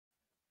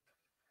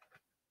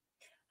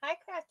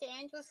the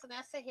Angels.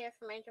 Vanessa here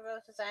from Angel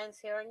Rose Designs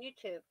here on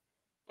YouTube.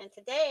 And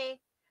today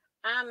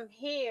I'm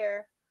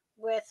here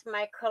with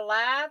my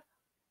collab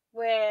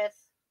with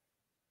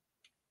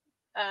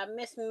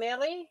Miss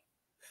Millie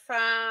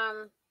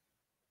from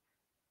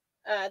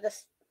uh, the,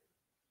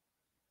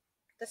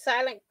 the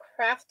Silent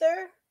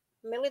Crafter.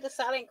 Millie the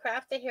Silent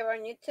Crafter here on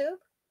YouTube.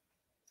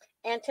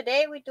 And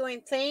today we're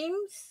doing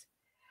themes.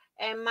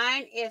 And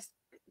mine is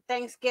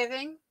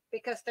Thanksgiving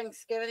because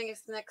Thanksgiving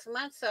is next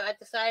month. So I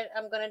decided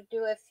I'm going to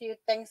do a few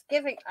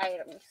Thanksgiving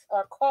items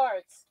or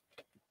cards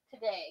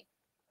today.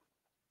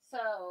 So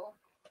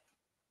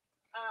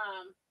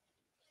um,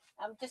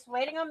 I'm just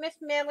waiting on Miss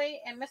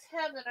Millie and Miss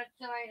Heather to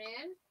join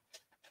in.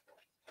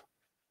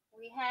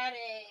 We had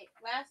a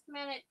last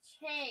minute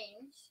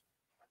change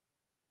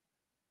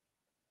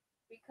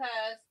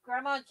because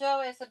Grandma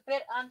Joe is a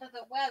bit under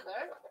the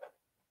weather.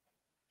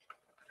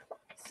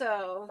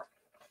 So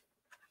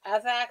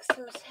I've asked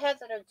Miss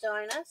Heather to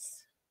join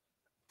us.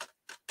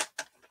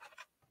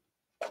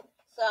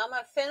 So I'm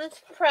going to finish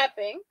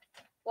prepping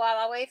while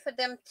I wait for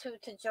them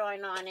to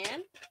join on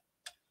in.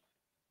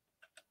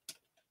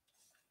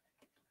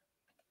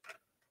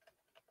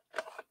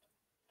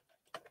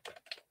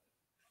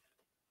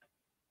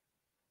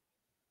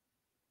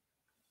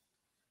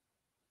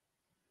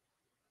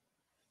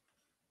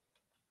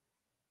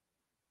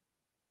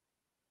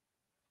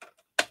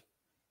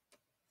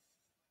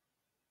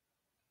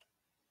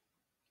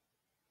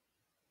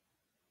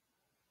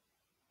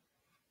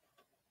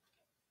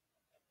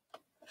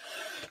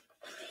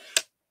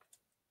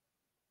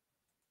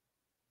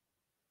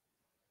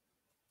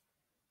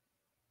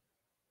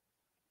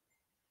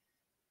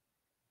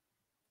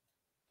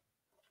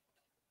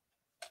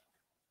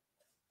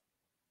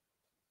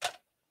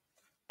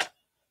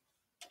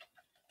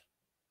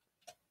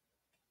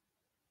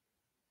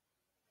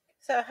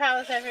 So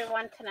how's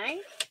everyone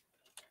tonight?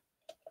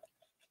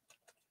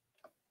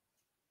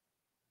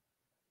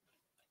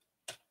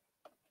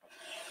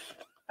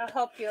 I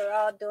hope you're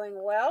all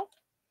doing well.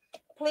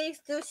 Please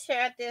do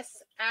share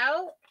this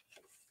out.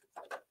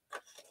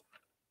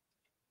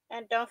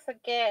 And don't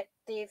forget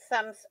the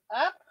thumbs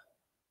up.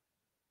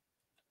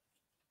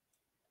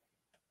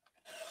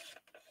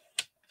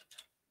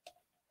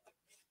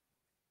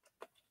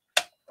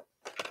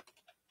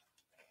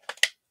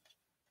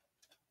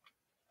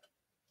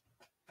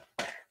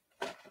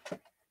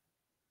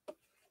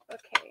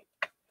 Okay,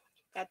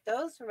 got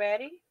those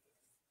ready.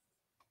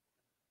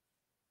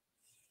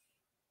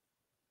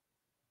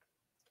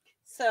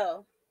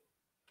 So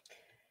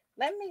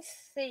let me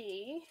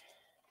see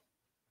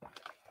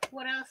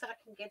what else I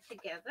can get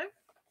together.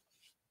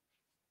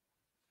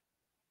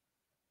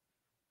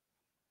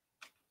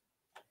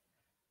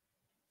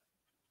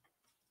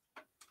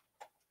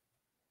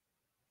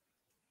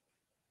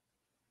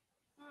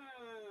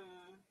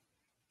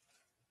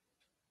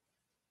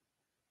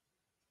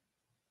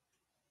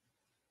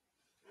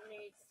 I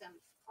need some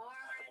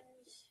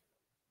orange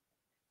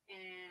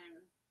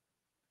and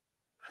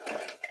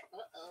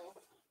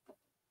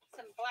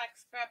some black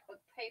scrapbook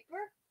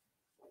paper.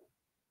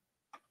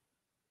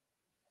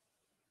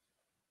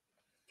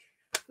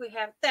 We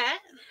have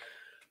that.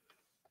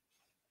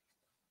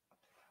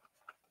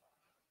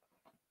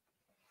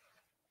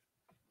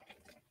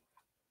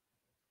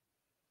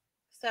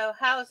 So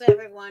how's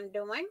everyone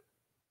doing?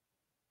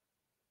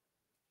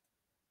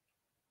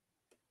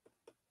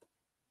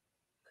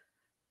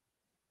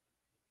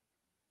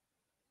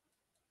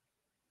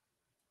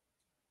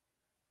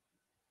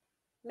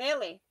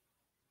 Millie,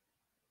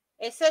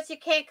 it says you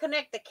can't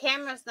connect. The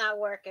camera's not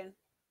working.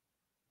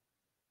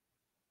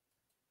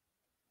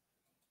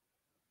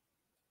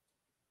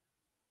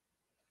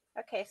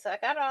 Okay, so I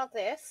got all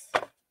this.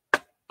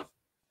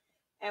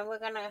 And we're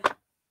going to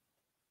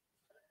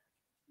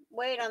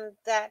wait on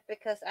that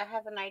because I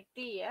have an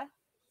idea.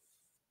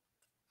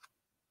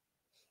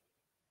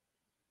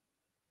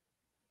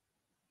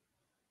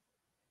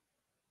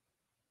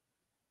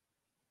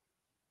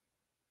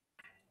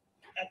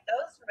 Got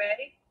those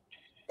ready.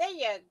 There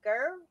you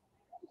go.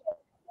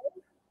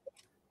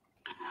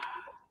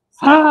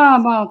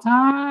 About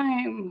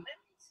time.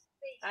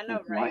 I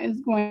know, right? What is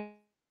going?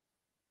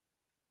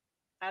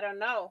 I don't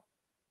know.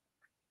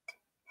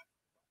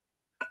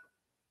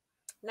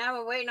 Now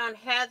we're waiting on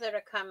Heather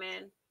to come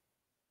in.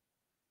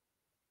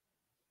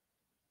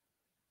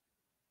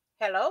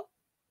 Hello?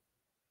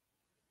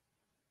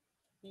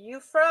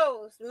 You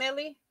froze,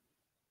 Millie.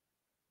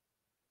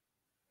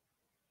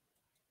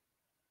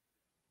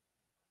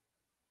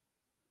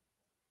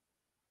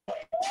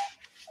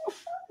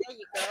 There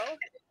you go.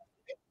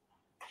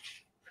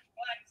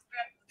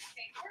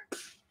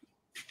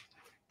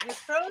 You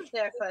froze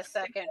there for a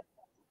second.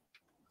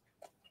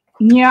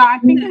 Yeah, I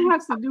think it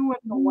has to do with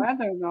the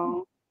weather,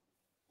 though.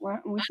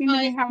 We seem to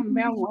be having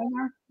bad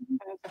weather, and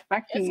it's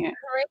affecting it.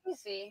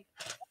 Crazy.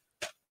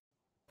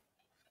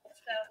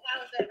 So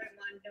how's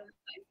everyone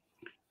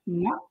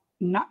doing?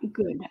 Not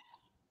good.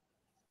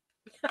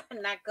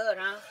 Not good,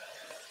 huh?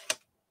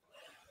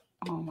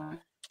 Oh my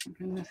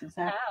goodness, it's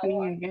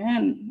happening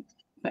again.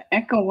 The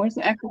echo. Where's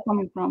the echo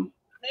coming from?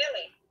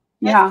 Millie.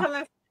 That's Yeah.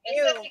 coming from you. It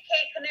says you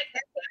can't connect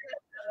that to.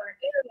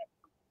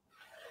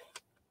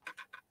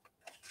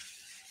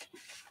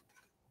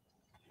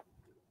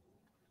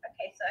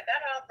 Okay, so I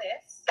got all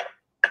this.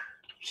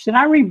 Should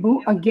I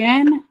reboot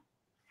again?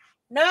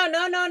 No. I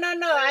can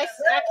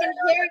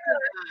hear you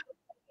now.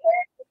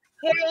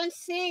 Hear and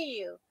see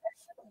you.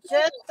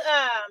 Just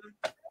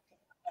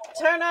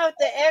turn off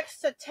the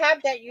extra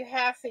tab that you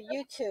have for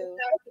YouTube.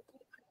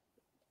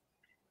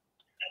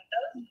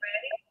 Those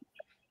ready?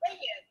 There you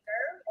go.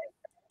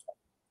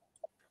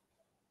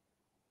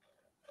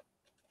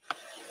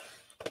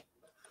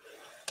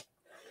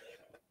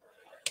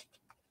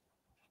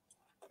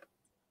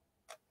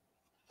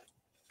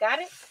 Got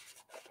it?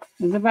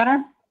 Is it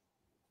better?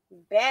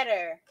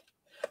 Better.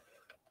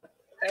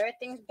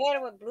 Everything's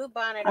better with Blue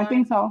Bonnet I on.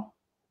 think so.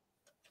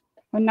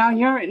 But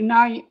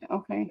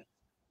okay.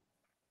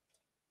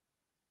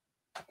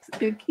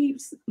 It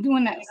keeps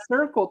doing that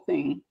circle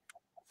thing.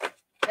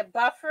 The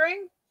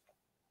buffering?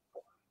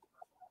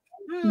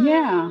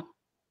 Yeah.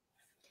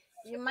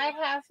 You might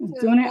have to. It's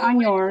doing it on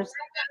yours.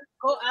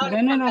 Go out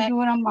Then and come it'll back.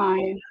 do it on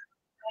mine.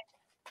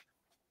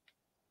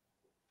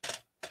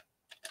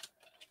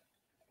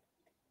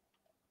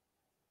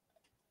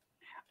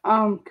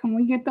 Can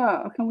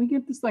we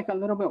get this like a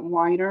little bit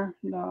wider?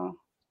 No.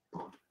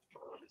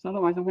 Because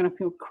otherwise I'm gonna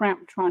feel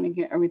cramped trying to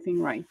get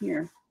everything right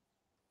here.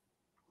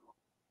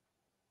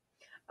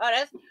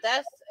 Oh,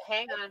 that's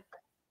hang on.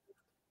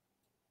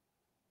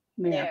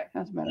 There.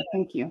 That's better.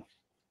 Thank you.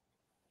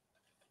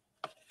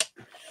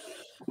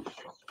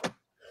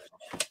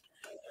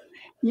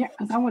 Yeah,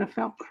 because I would have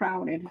felt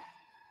crowded.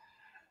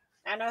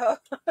 I know.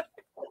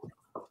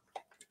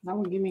 That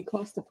would give me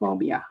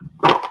claustrophobia.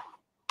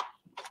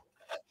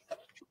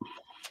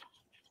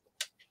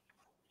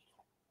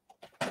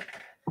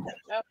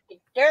 Okay,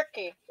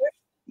 jerky.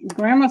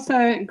 Grandma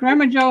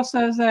Joe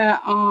says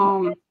that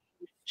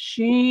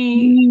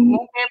she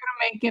won't be able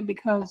to make it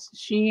because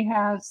she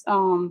has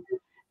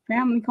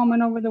family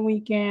coming over the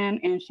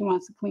weekend and she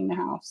wants to clean the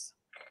house.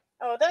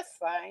 Oh, that's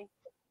fine.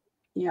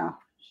 Yeah,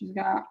 she's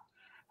got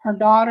her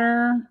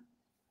daughter.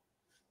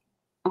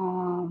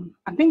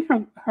 I think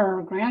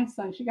her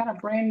grandson. She got a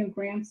brand new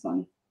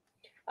grandson.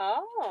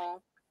 Oh,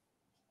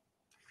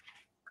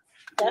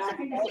 Yeah, that's I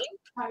think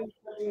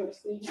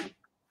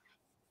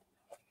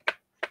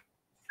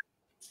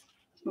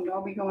so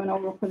they'll be going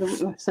over for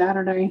the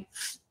Saturday.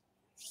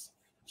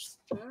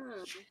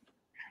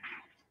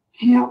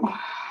 Yep.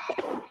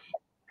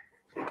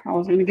 I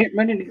was gonna get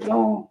ready to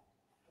go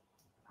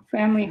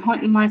family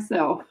hunting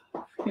myself.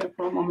 Here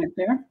for a moment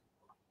there.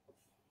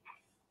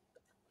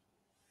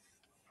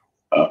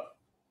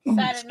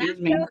 Excuse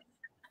me.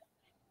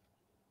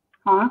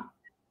 Huh?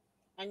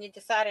 And you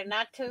decided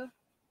not to?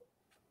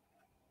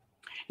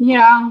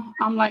 Yeah,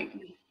 I'm like,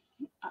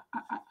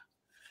 I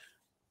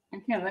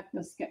can't let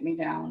this get me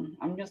down.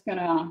 I'm just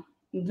gonna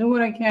do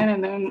what I can,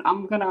 and then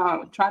I'm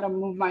gonna try to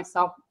move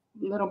myself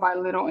little by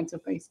little into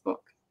Facebook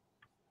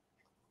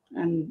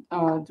and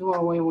do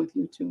away with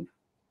YouTube.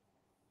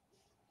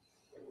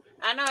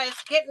 I know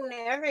it's getting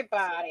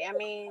everybody. I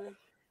mean,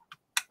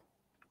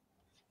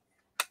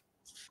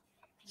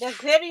 the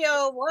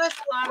video was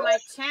on my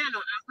channel.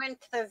 I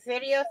went to the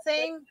video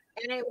thing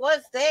and it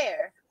was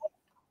there.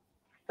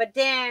 But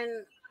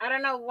then I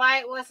don't know why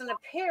it wasn't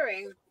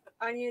appearing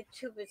on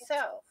YouTube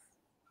itself.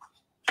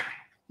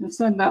 It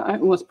said that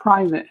it was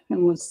private. It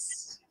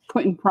was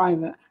put in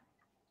private.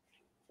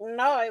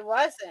 No, it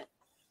wasn't.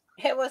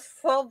 It was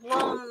full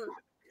blown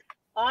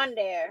on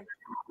there.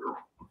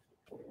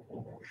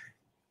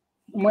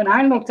 When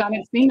I looked, I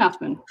didn't see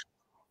nothing.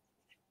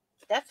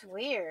 That's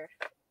weird.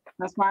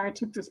 That's why I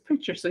took this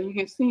picture so you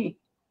can see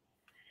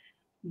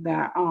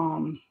that.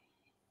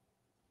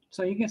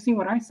 So you can see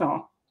what I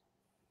saw.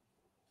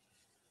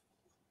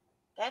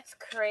 That's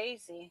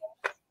crazy.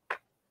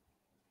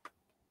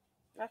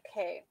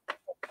 Okay.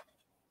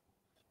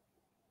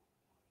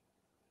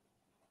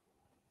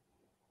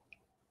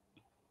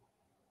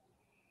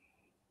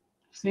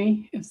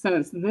 See, it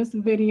says this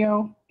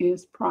video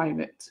is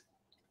private.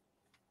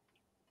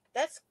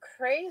 That's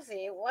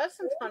crazy. It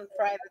wasn't on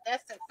private.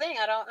 That's the thing.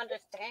 I don't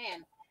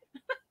understand.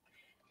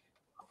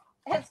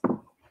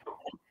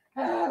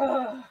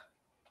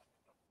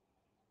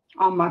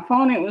 On my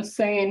phone, it was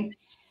saying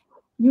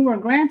you were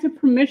granted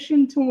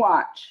permission to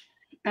watch.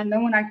 And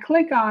then when I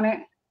click on it,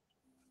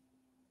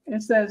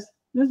 it says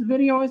this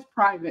video is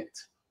private.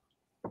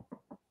 That's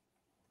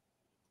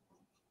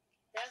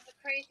the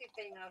crazy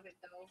thing of it,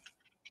 though.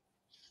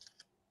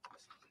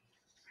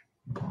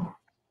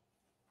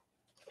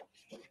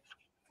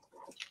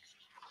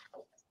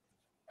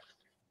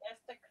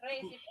 That's the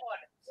crazy part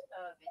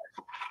of it.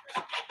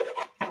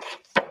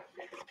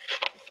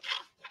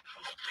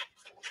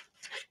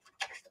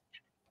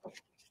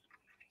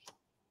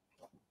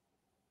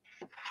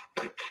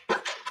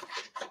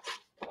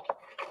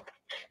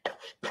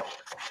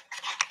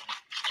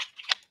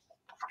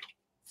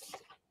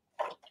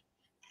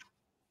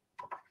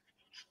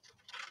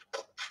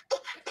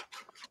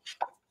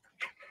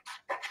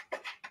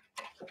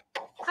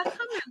 How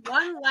come it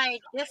one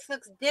light, this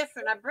looks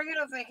different. I bring it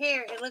over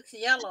here, it looks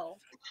yellow.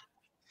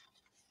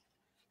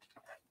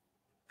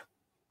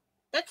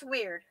 That's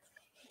weird.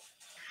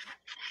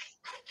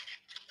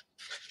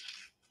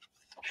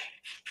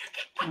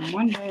 And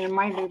one day it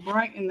might be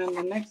bright, and then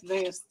the next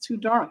day it's too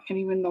dark, and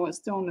even though it's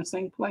still in the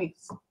same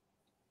place.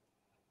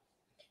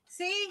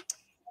 See,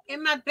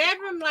 in my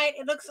bedroom light,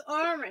 it looks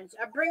orange.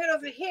 I bring it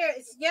over here,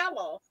 it's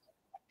yellow.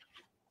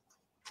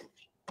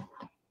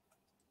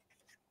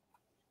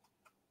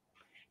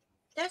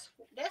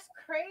 That's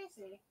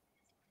crazy.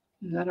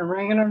 Is that a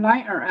regular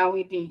light or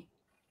LED?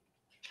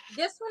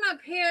 This one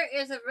up here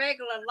is a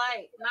regular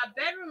light. My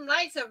bedroom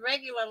lights are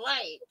regular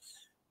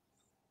lights.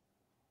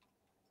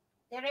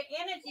 They're the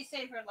energy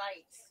saver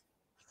lights.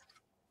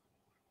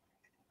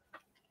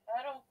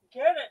 I don't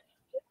get it.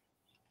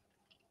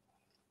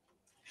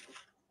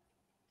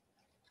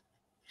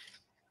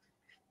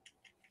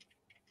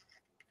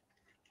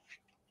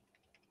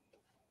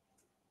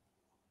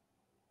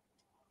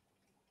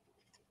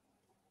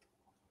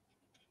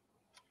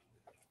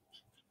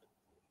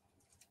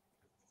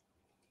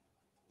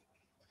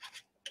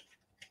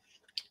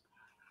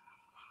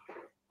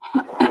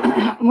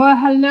 Well,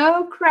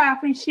 hello,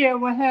 Crappy Share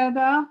with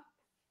Heather.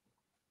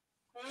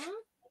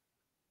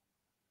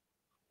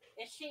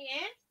 Is she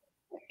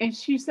in? And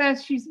she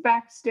says she's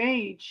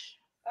backstage.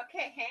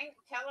 Okay,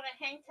 tell her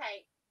to hang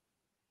tight.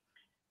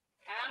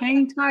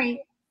 Hang tight.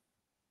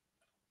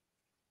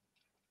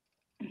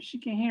 If she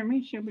can hear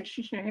me,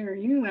 she should hear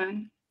you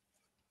then.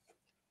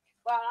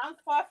 Well, I'm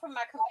far from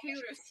my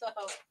computer, so.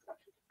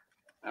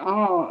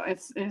 Oh,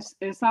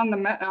 it's on the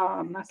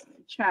message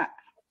chat.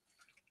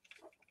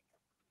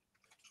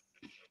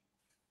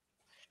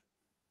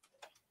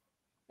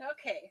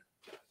 Okay.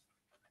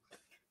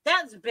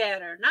 That's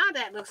better. Now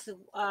that looks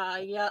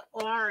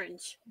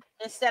orange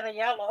instead of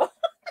yellow.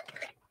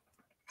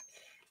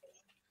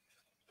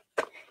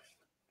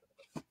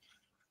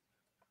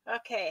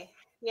 Okay.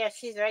 Yeah,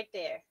 she's right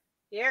there.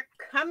 You're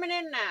coming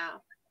in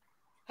now.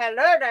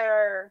 Hello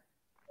there.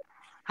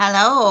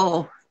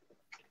 Hello.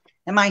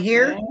 Am I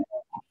here?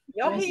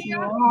 You're Yes, here.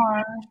 you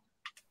are.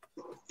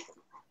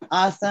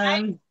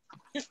 Awesome.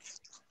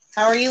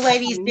 How are you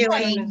ladies Can you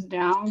turn doing? this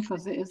down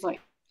because it is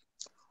like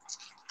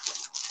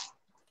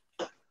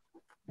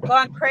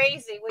Going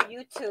crazy with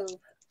YouTube.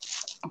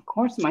 Of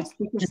course, my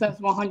speaker says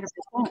 100%.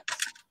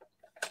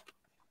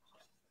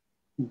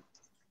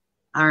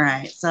 All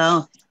right.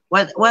 So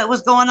what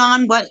was going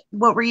on? What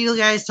were you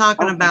guys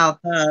talking about?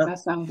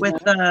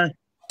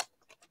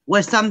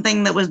 With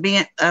something that was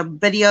being a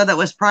video that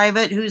was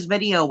private? Whose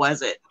video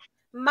was it?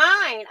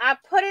 Mine. I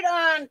put it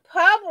on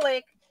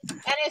public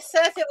and it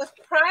says it was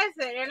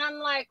private, and I'm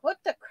like, what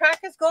the crack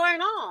is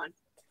going on?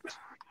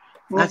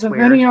 Was a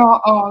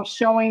video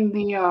showing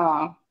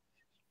the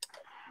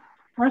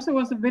first it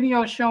was a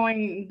video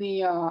showing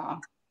the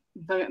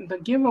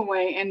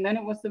giveaway, and then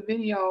it was the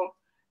video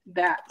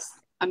that's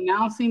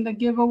announcing the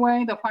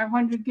giveaway, the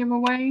 500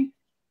 giveaway.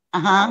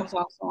 Uh-huh.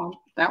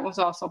 That was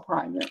also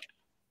private.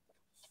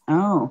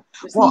 Oh,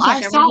 well,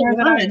 I saw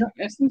one.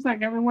 It seems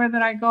like everywhere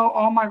that I go,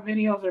 all my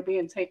videos are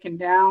being taken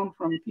down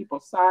from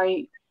people's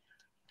site,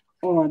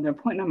 or they're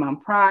putting them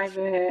on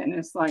private, and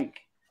it's like,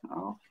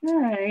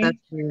 okay, that's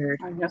weird.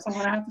 I guess I'm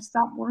gonna have to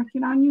stop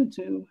working on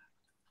YouTube.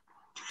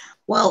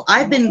 Well,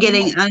 I've been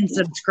getting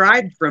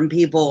unsubscribed from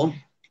people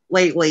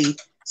lately.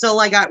 So,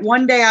 like,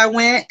 one day I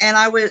went and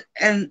I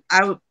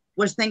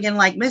was thinking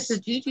like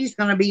Mrs. Gigi's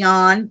gonna be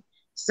on,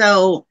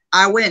 so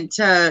I went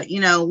to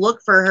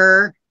look for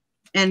her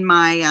in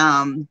my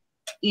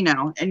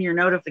in your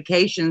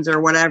notifications or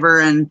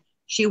whatever, and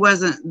she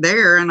wasn't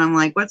there, and I'm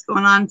like, what's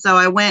going on? So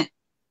I went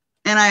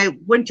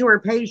to her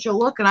page to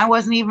look, and I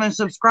wasn't even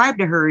subscribed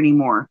to her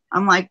anymore.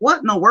 I'm like,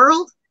 what in the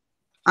world?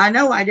 I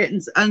know I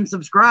didn't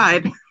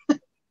unsubscribe.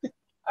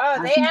 Oh,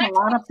 I think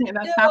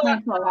that's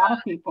happening to a lot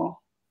of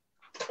people.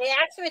 They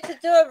asked me to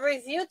do a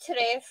review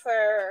today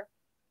for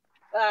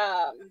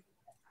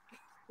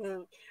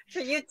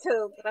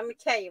YouTube. Let me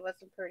tell you, it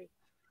wasn't pretty.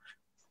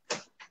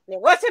 It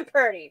wasn't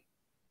pretty.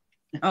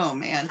 Oh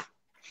man.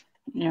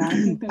 Yeah, I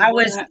think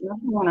there's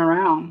one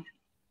around.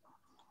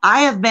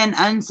 I have been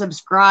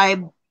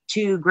unsubscribed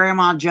to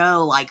Grandma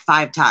Joe like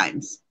 5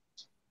 times.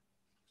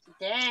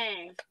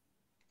 Dang.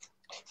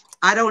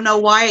 I don't know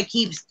why it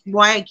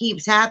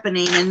keeps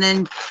happening, and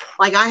then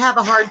like I have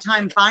a hard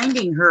time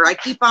finding her. I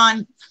keep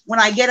on, when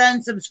I get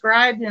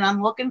unsubscribed and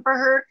I'm looking for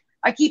her,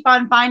 I keep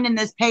on finding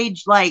this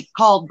page like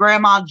called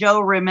Grandma Joe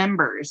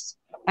Remembers.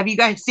 Have you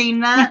guys seen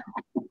that?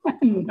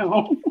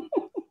 No.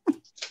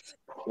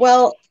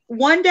 Well,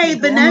 one day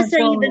Vanessa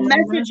even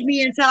messaged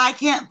me and said I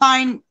can't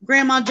find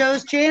Grandma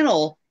Joe's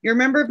channel. You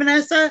remember,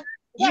 Vanessa?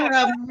 Yeah,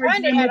 I couldn't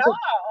find it at all.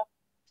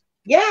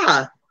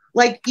 Yeah.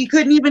 Like you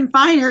couldn't even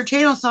find her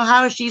channel, so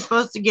how is she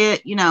supposed to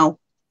get,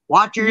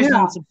 watchers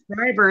and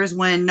subscribers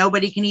when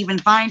nobody can even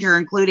find her,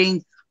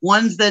 including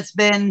ones that's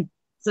been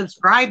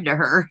subscribed to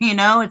her?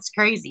 It's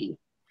crazy.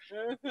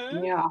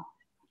 Mm-hmm. Yeah.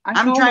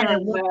 I'm trying to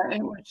look.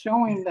 It was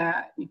showing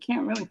that you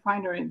can't really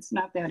find her. It's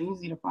not that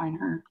easy to find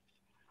her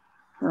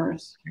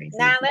first.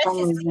 Now let's just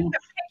see her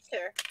page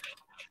picture.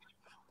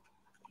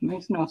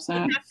 Makes no You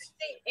sense. have to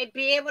see it,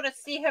 be able to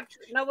see her,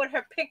 know what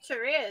her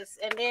picture is,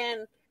 and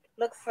then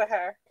look for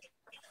her.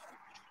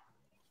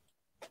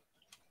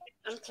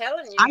 I'm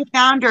telling you. I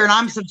found her and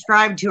I'm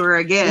subscribed to her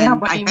again. Yeah,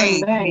 but I even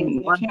think. I then,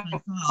 mean, you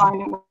can't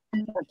find it with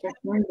her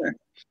picture either.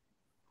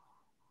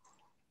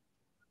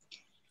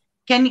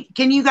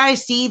 Can you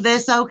guys see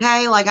this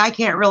okay? Like I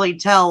can't really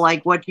tell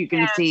like what you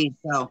can see,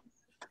 so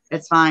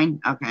it's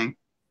fine. Okay.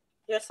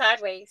 You're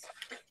sideways.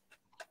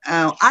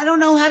 Oh, I don't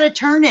know how to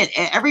turn it.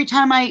 Every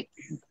time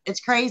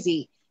it's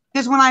crazy.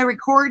 Because when I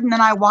record and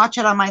then I watch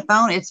it on my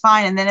phone, it's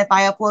fine. And then if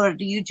I upload it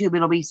to YouTube,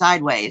 it'll be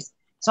sideways.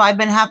 So I've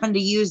been having to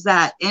use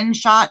that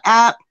InShot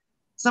app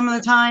some of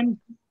the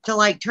time to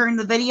like turn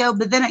the video,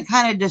 but then it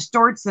kind of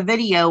distorts the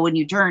video when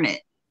you turn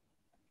it.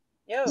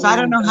 Yo. So I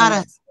don't know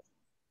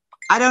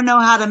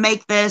how to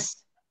make this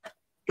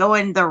go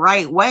in the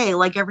right way.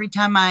 Like every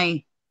time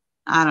I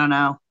don't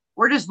know.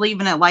 We're just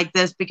leaving it like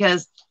this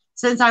because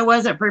since I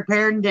wasn't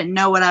prepared and didn't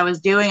know what I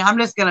was doing, I'm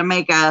just gonna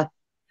make a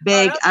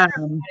big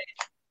I'm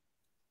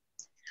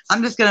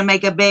just gonna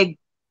make a big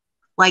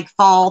like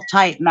fall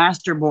type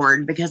master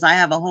board because I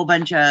have a whole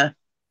bunch of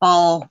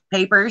fall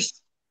papers.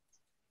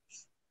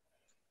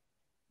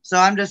 So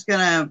I'm just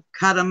gonna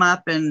cut them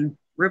up and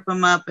rip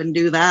them up and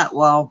do that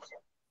while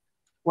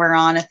we're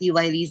on, if you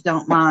ladies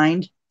don't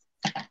mind.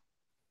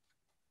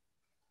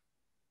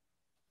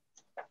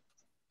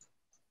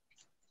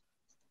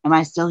 Am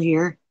I still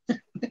here?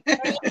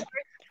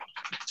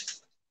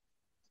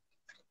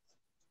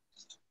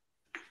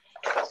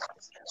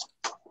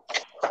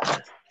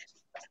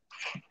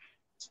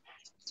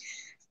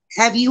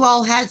 Have you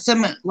all had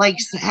some, like,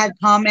 had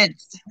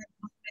comments?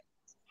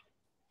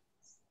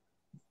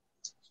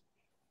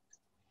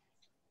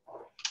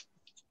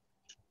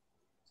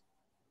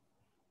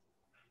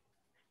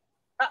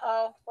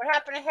 Uh-oh. What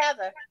happened to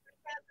Heather?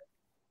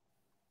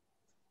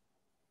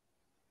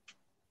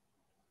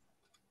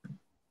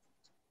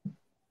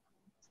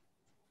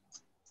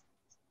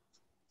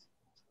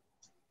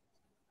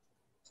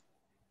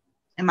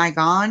 Am I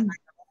gone?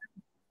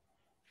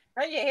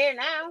 Oh, you're here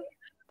now.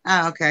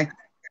 Oh, okay.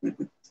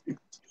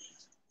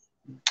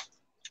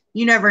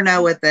 You never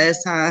know with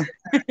this, huh?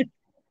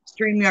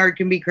 StreamYard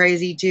can be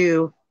crazy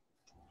too.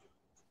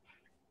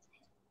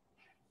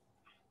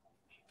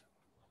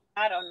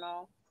 I don't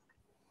know.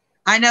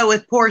 I know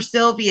with poor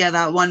Sylvia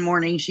that one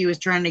morning, she was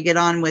trying to get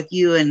on with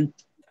you and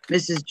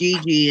Mrs.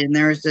 Gigi, and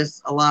there was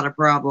just a lot of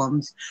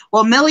problems.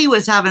 Well, Millie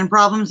was having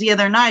problems the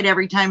other night.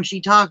 Every time she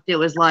talked, it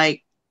was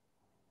like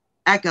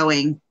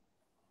echoing.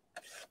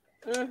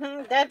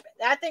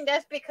 I think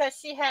that's because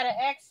she had an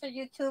extra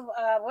YouTube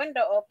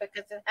window open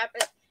because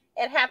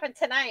it happened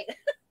tonight.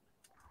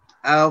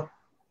 Oh.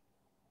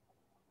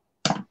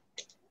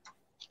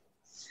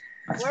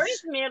 Where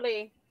is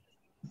Millie?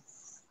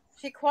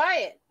 She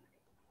quiet.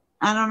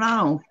 I don't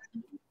know.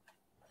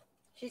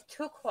 She's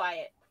too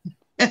quiet.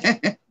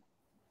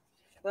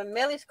 When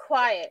Millie's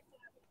quiet,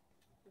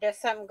 there's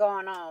something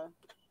going on.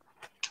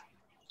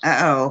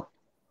 Uh-oh.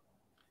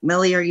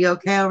 Millie, are you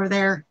okay over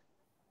there?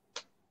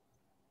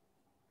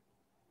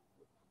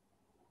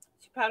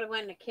 She probably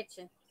went in the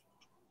kitchen.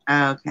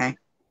 Oh, okay.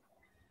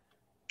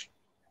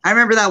 I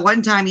remember that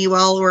one time you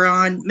all were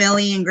on,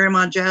 Millie and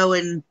Grandma Joe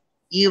and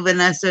you,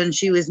 Vanessa, and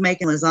she was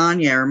making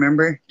lasagna,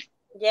 remember?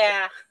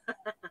 Yeah.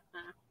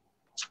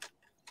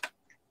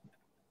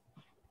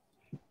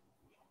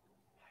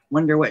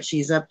 Wonder what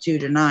she's up to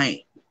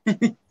tonight.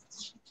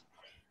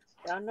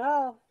 Don't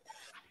know.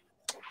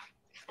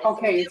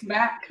 Okay, it's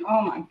back.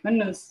 Oh my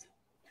goodness.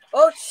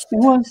 Oh,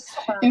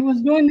 It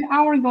was doing the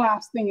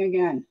hourglass thing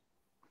again.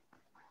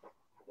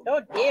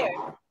 Oh dear.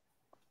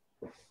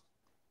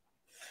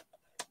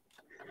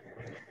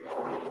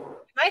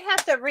 Might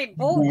have to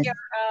reboot your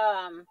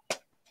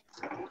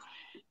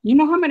You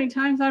know how many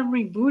times I've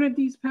rebooted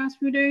these past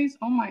few days?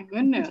 Oh my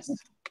goodness.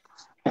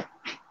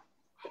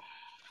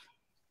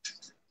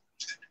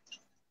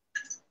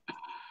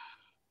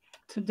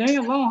 Today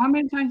alone, how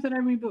many times did I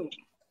reboot?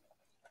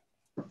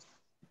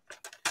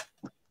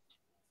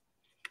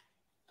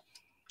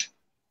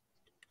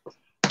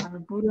 I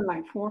rebooted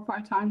like 4 or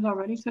 5 times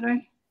already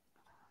today.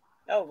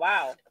 Oh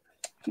wow.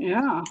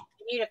 Yeah.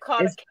 You need to call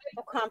the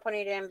cable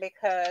company then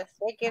because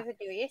they give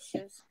you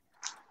issues.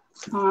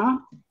 Huh?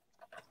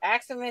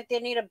 Ask them if they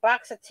need a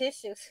box of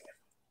tissues.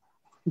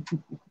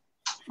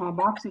 A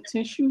box of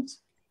tissues?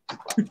 Call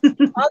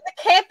the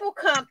cable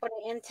company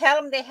and tell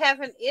them they're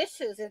having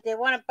issues. If they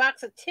want a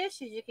box of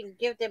tissues, you can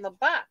give them a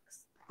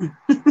box.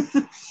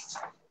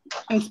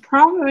 It's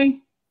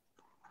probably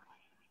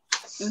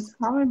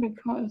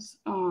because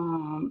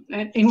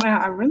and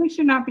I really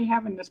should not be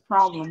having this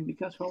problem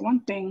because for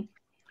one thing,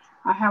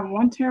 I have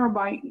 1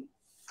 terabyte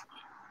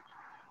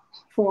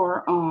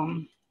for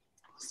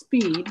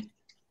speed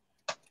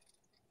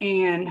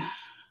and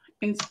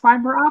it's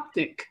fiber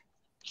optic.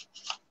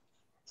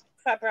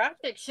 Fiber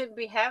optic shouldn't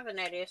be having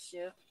that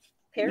issue.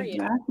 Period.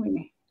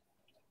 Exactly.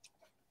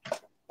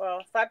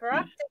 Well, fiber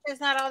optic is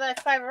not all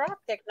that fiber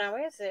optic now,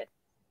 is it?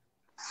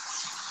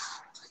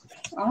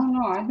 I don't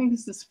know. I think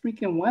it's this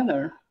freaking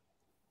weather.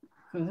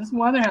 because this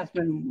weather has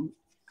been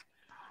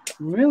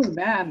really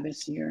bad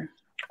this year.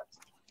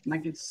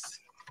 Like it's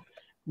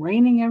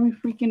raining every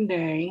freaking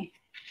day.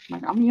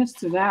 Like I'm used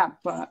to that,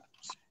 but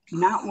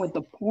not with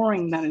the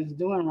pouring that it's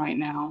doing right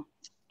now.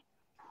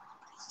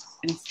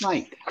 It's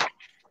like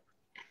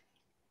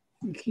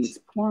it keeps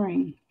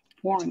pouring.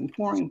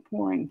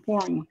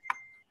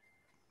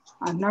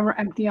 I've never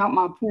emptied out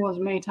my pool as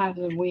many times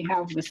as we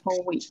have this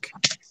whole week.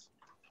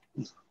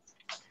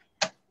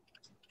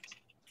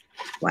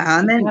 Wow.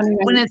 And then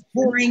when it's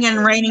pouring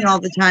and raining all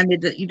the time,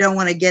 you don't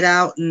want to get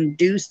out and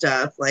do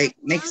stuff. Like,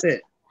 makes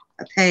it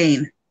a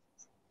pain.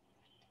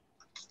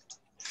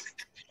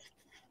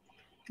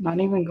 Not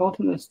even go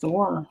to the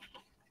store.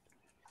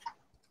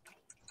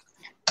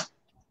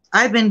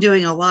 I've been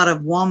doing a lot of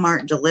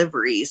Walmart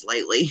deliveries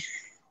lately.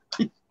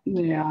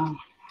 Yeah.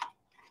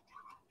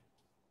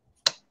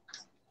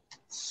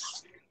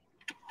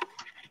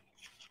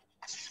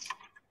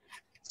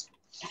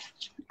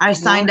 I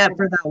signed up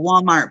for that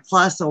Walmart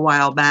Plus a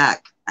while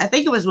back. I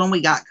think it was when we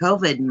got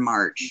COVID in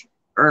March,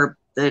 or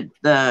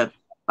the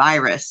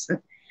virus.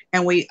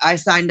 And I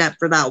signed up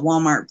for that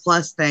Walmart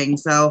Plus thing,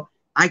 so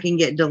I can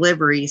get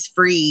deliveries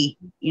free,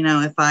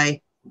 if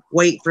I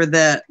wait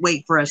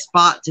for a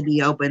spot to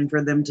be open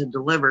for them to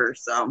deliver.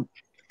 So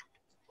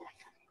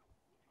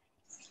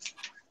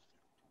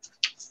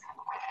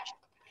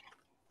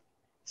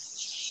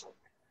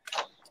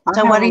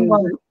what do you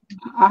want?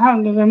 I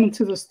haven't given them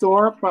to the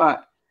store,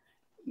 but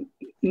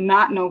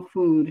not no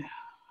food.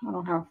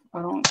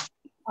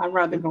 I'd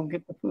rather go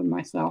get the food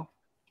myself.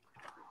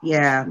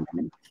 Yeah.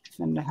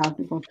 Than to have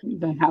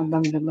than have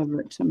them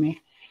deliver it to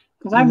me.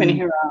 Because I've been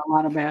hearing a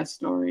lot of bad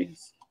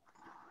stories.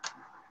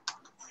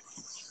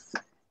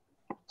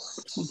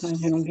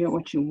 Sometimes you don't get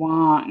what you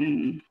want,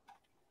 and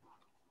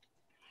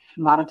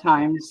a lot of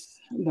times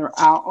they're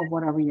out of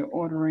whatever you're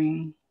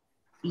ordering.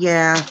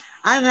 Yeah,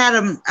 I've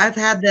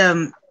had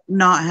them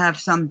not have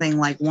something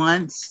like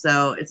once,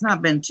 so it's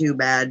not been too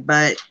bad.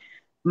 But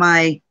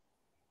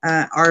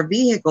our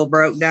vehicle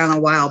broke down a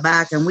while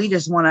back, and we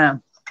just want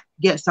to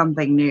get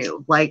something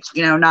new, like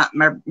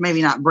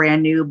maybe not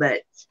brand new,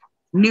 but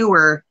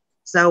newer.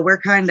 So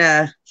we're kind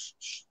of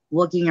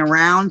looking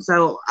around.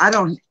 So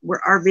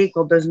our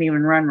vehicle doesn't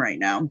even run right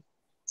now.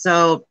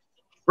 So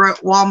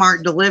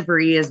Walmart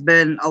delivery has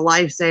been a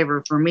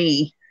lifesaver for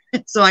me.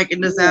 So I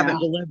can just have it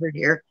delivered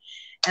here.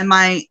 And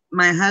my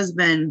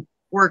husband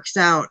works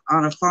out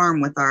on a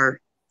farm with our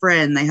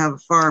friend. They have a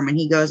farm, and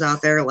he goes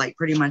out there like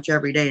pretty much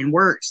every day and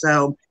works.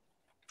 So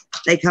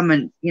they come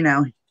and,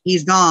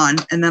 he's gone,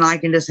 and then I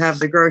can just have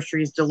the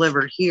groceries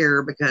delivered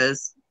here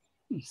because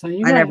I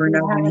never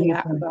know when he's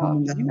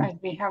going to You guys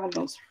be having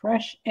those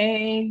fresh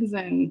eggs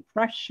and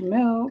fresh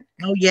milk.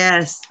 Oh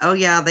yes. Oh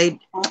yeah.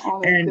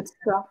 All that good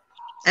stuff.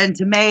 And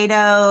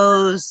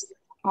tomatoes.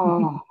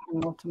 Oh, I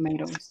love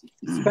tomatoes,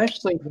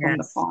 especially from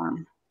the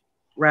farm.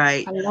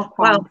 Right. I love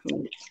farm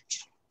food.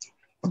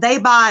 They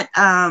bought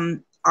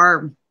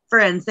our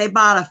friends. They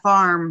bought a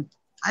farm.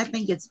 I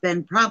think it's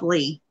been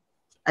probably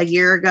a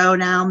year ago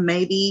now,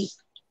 maybe,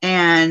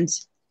 and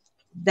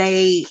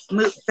they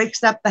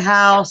fixed up the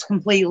house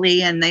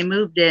completely, and they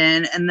moved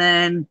in, and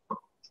then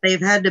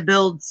they've had to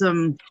build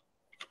some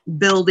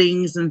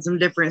buildings and some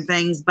different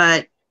things,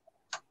 but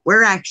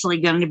we're actually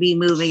going to be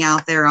moving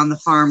out there on the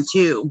farm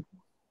too.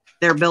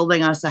 They're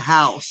building us a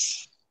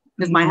house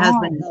because my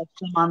husband helps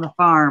them on the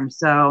farm.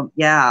 So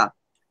yeah,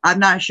 I'm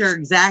not sure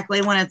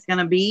exactly when it's going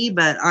to be,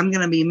 but I'm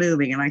going to be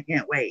moving, and I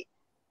can't wait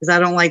because I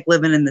don't like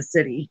living in the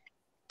city.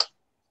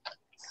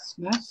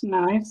 That's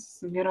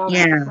nice. Get all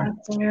that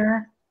fresh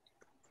air.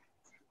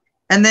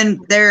 And then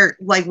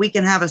we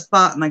can have a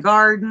spot in the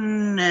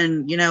garden,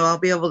 and I'll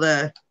be able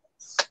to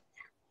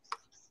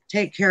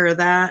take care of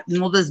that, and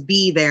we'll just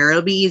be there.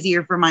 It'll be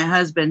easier for my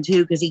husband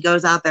too, because he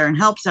goes out there and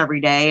helps every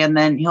day, and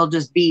then he'll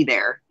just be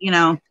there,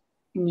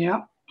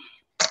 Yep.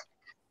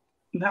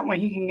 That way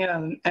he can get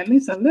at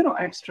least a little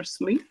extra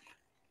sleep.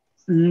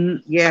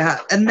 Yeah.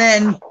 And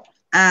then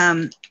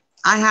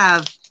I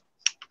have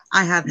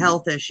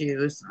health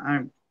issues.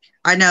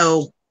 I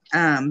know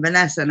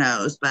Vanessa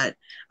knows, but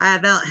I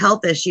have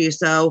health issues,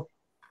 so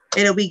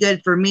it'll be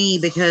good for me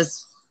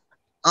because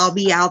I'll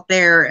be out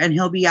there and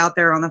he'll be out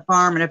there on the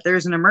farm. And if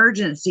there's an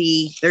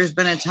emergency, there's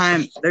been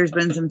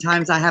some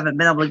times I haven't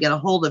been able to get a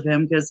hold of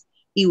him because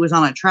he was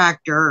on a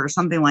tractor or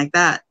something like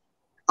that.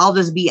 I'll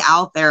just be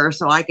out there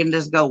so I can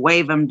just go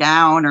wave him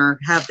down or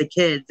have the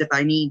kids if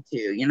I need to,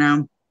 You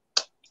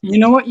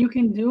know what you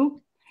can do?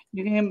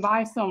 You can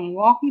buy some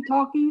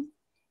walkie-talkies,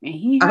 and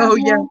he has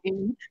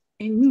one,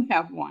 and you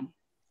have one.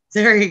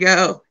 There you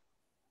go.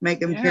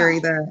 Make him carry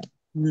that.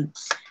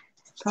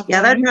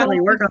 Yeah, that'd probably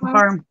work on the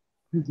farm.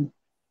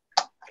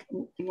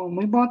 When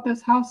we bought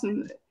this house,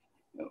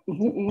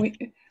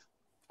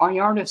 our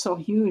yard is so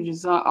huge.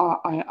 It's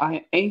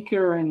an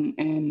acre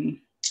and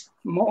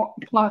more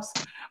plus.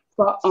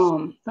 But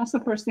that's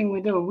the first thing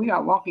we do. We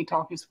got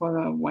walkie-talkies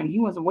for when he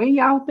was way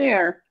out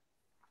there.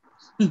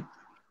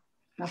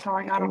 That's how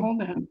I got a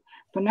hold of him.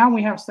 But now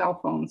we have cell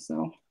phones,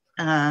 so.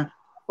 But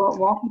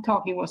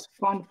walkie-talkie was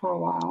fun for a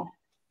while.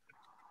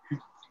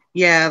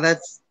 Yeah,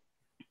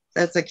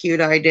 that's a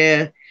cute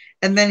idea.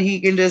 And then he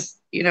can just,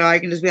 I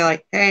can just be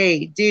like,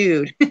 hey,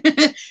 dude,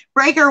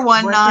 breaker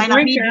one Break the nine,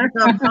 I need you to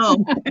come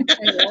home.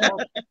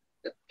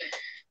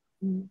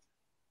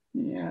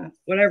 Yeah.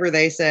 Whatever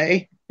they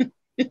say.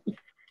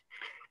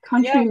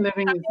 Country Yeah,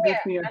 living is good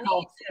for your I need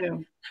health to.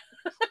 too.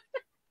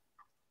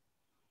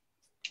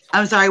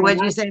 I'm sorry, When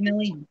what'd I you say,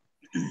 Millie?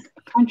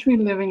 Country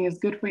living is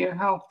good for your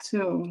health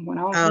too. When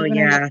I was Oh, living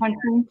in the yeah,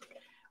 country,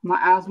 my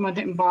asthma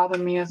didn't bother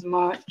me as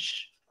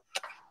much.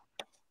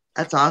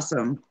 that's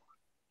awesome.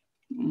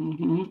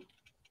 Hmm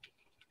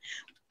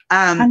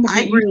Had to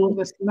I get used to grew,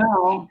 the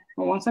smell,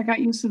 but once I got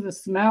used to the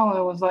smell,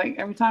 it was like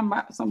every time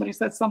somebody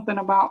said something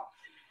about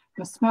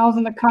the smells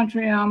in the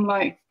country, I'm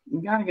like,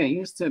 you gotta get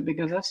used to it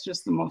because that's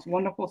just the most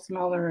wonderful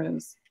smell there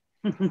is.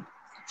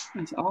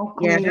 It's all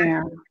yeah, clean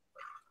air.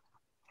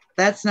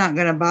 that's not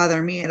going to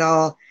bother me at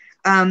all.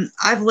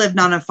 I've lived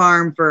on a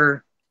farm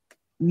for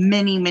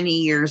many,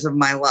 many years of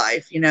my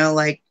life,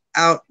 like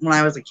out when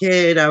I was a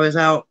kid, I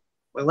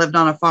lived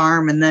on a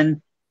farm, and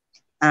then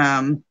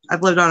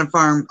I've lived on a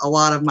farm a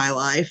lot of my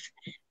life,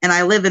 and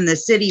I live in the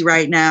city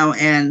right now,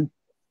 and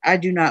I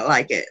do not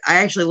like it. I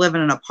actually live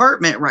in an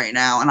apartment right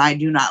now, and I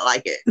do not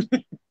like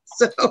it.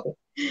 So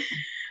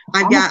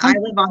I'm a I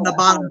country live on girl the at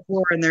bottom heart.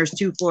 floor, and there's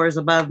 2 floors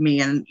above me,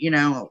 and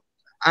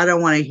I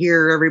don't want to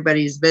hear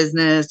everybody's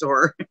business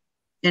or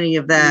any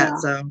of that. Yeah,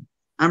 So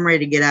I'm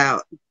ready to get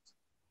out.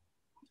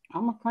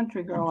 I'm a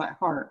country girl at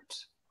heart.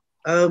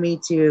 Oh, me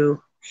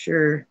too.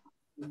 Sure.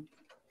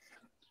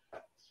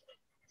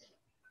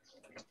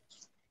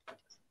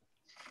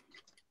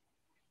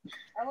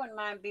 I wouldn't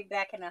mind be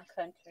back in the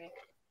country.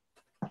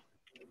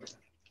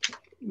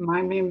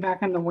 Mine being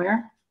back in the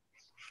where?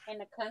 In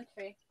the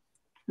country.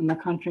 In the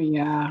country,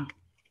 yeah.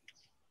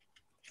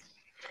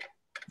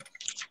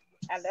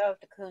 I love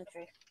the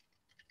country.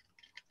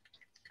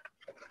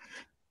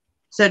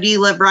 So do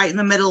you live right in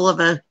the middle of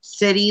a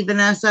city,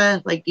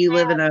 Vanessa? Like, do you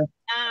live in a,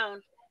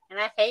 Town, and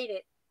I hate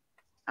it.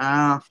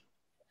 uh,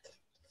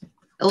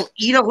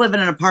 you don't live in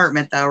an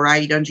apartment though,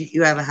 right?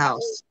 You have a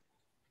house.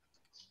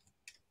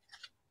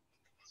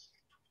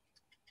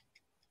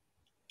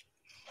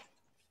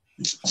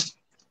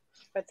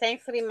 But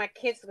thankfully, my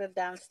kids live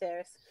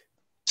downstairs.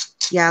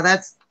 Yeah,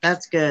 that's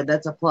good.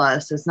 That's a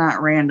plus. It's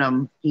not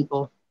random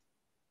people.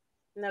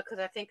 No, because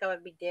I think I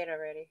would be dead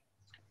already.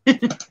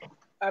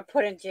 Or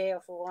put in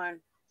jail for one.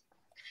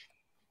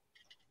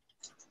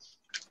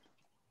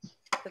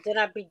 But then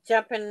I'd be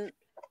jumping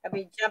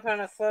on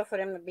the floor for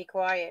them to be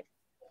quiet.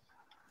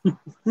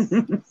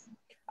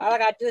 All I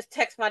gotta do is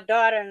text my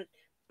daughter and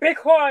be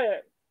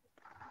quiet.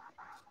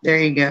 There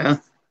you go.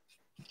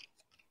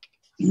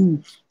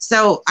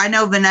 So I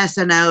know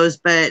Vanessa knows,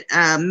 but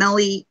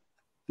Millie,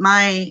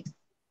 my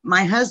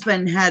my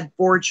husband had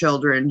 4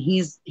 children.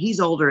 He's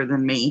older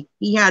than me.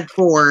 He had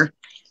 4,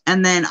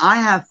 and then I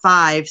have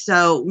 5.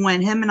 So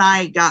when him and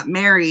I got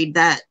married,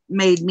 that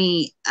made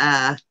me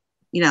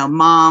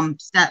mom,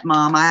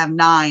 stepmom. I have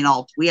 9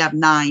 all. We have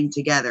 9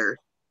 together.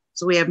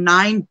 So we have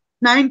nine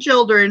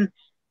children,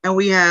 and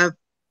we have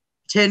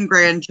 10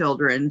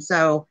 grandchildren.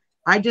 So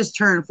I just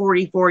turned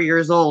 44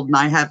 years old, and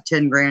I have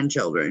 10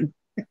 grandchildren.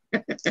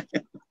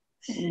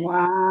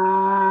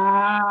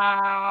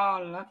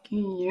 Wow, lucky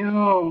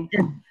you.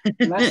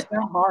 Bless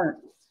your heart.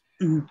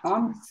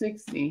 I'm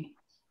 60.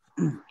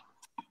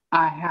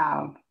 I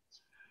have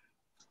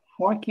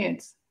 4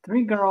 kids,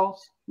 3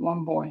 girls,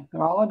 1 boy.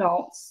 They're all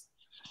adults.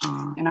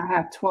 Aw, And I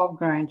have 12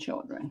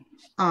 grandchildren.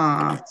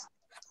 aw,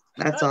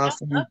 that's Oh, y'all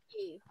awesome.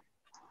 lucky.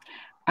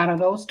 Out of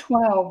those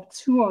 12,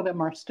 2 of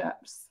them are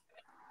steps.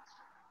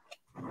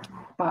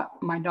 But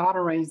my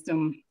daughter raised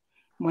them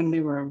when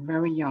they were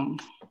very young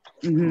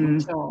Hmm.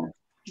 until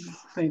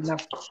they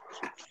left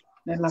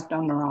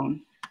on their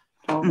own.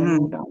 So they Hmm.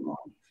 moved on.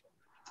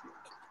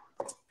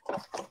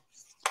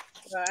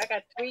 Well, I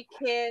got 3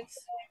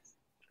 kids,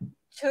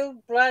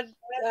 2 blood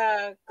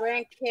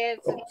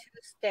grandkids, and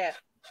 2 step.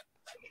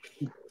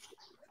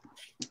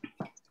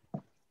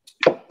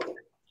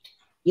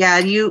 Yeah,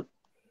 you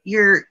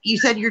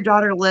said your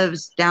daughter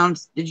lives down.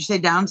 Did you say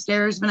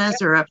downstairs,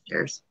 Vanessa, or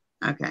upstairs?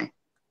 Okay.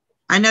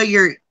 I know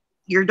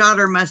your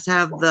daughter must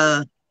have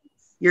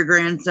your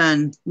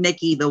grandson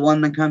Nicky, the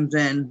one that comes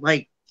in.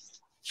 Like,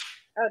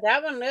 Oh,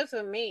 that one lives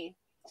with me.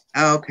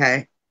 oh,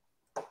 okay,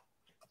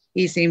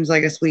 he seems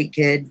like a sweet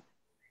kid.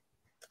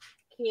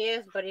 He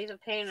is, but he's a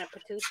pain in the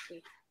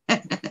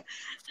patootie.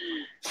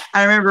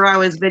 I remember I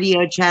was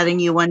video chatting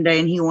you one day,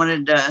 and he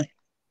wanted to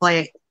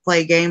play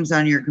games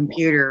on your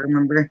computer.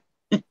 Remember?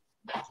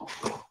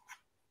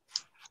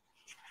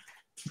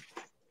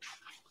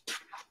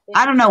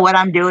 I don't know what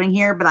I'm doing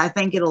here, but I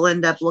think it'll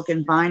end up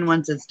looking fine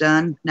once it's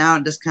done. Now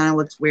it just kind of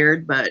looks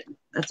weird, but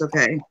that's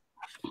okay.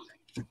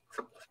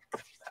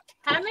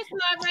 Hi, Miss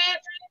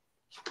Margaret.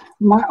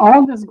 My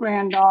oldest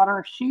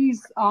granddaughter,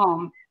 she's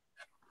in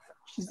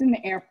the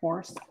Air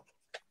Force.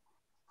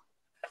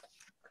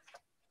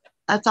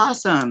 That's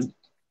awesome.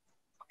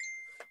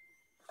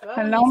 Well,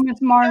 Hello,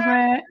 Miss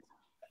Margaret.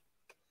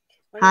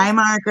 Hi,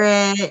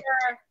 Margaret.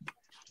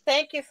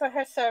 Thank you for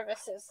her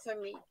services for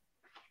me.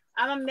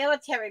 I'm a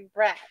military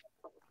brat.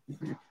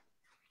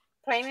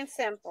 Plain and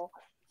simple.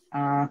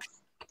 Uh,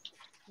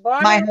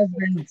 Born my in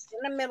husband's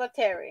the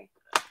military.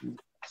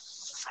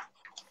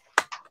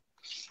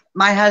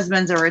 my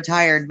husband's a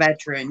retired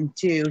veteran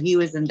too. He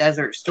was in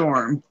Desert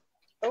Storm.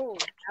 Oh,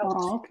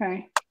 Oh,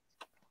 okay.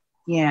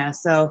 Yeah,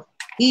 so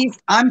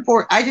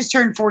I just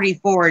turned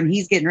 44 and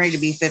he's getting ready to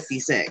be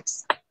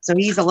 56. So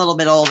he's a little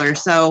bit older.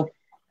 So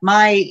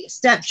my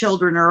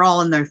stepchildren are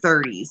all in their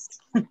 30s.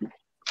 And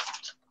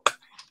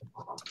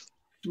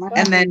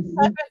then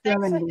thanks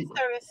for his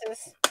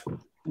services.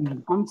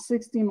 I'm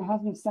 60, my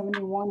husband's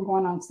 71,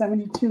 going on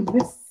 72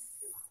 this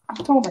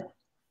October.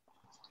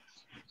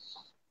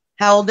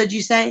 how old did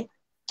you say?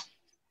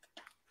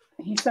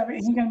 He's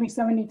gonna be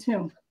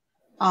 72.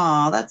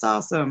 Oh, that's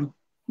awesome.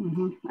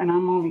 And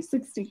I'm only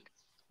 60.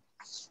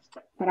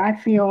 But I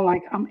feel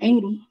like I'm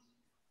 80.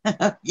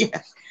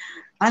 Yeah,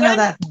 I know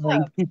that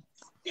feeling.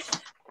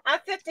 I'm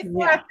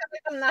 54. Yeah. I feel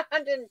like I'm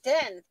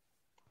 110.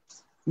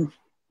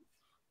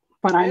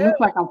 But I look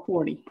like I'm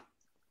 40.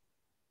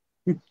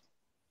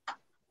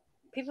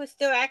 People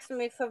still asking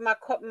me for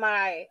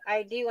my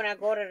ID when I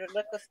go to the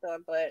liquor store,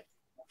 but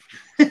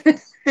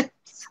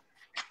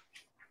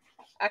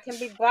I can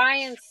be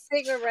buying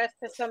cigarettes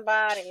for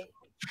somebody.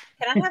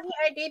 Can I have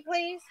your ID,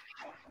 please?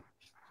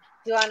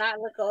 Do I not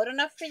look old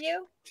enough for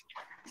you?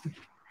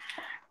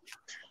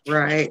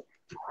 Right.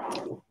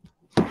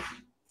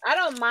 I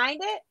don't mind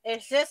it.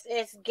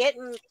 It's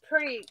getting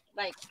pretty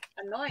like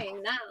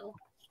annoying now.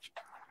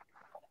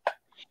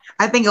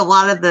 I think a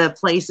lot of the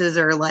places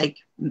are like,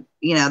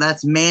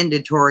 that's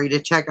mandatory to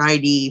check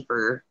ID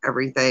for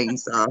everything.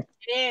 So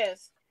It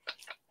is.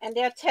 And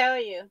they'll tell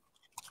you.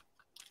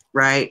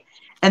 right.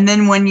 And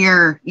then when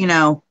you're,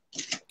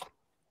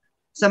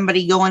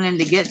 somebody going in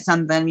to get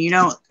something, you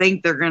don't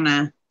think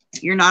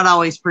you're not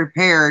always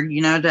prepared,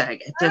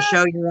 to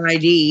show your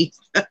ID.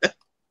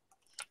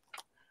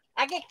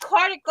 I get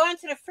carded going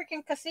to the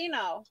freaking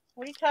casino.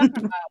 What are you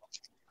talking about?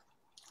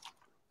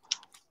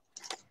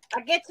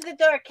 I get to the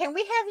door. Can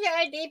we have your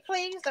ID,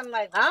 please? I'm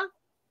like, huh?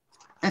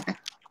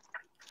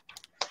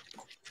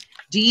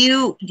 Do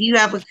you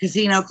have a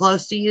casino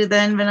close to you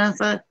then,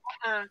 Vanessa?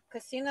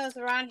 Casinos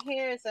around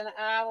here is an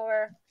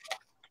hour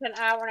and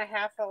a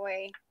half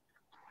away.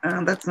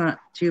 That's not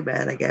too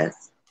bad, I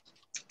guess.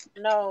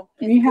 No,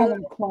 We have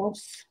them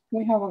close.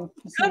 We have a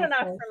casino good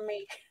enough close. for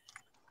me.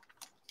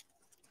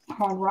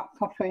 Hard Rock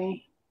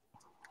Cafe.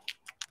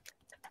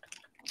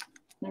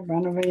 They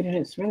renovated it.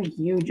 It's really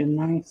huge and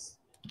nice.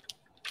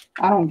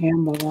 I don't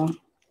gamble though.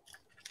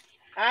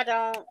 I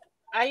don't.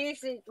 We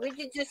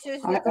just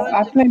usually go.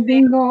 I play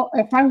bingo.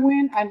 If I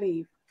win, I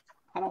leave.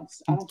 I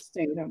don't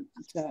stay to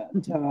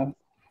No,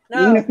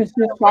 even if it's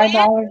just $5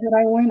 that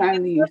I win, I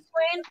leave.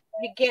 Win,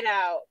 you get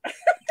out.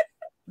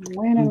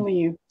 Win and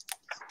leave.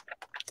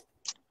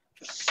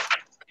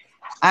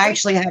 I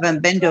actually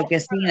haven't been to a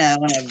casino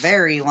in a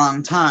very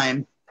long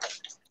time.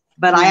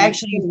 But I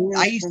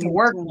used to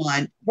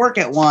work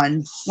at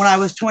one when I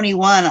was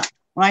 21.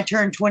 When I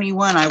turned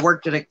 21, I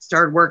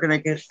started working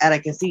at a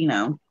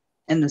casino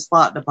in the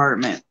slot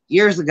department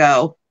years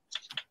ago.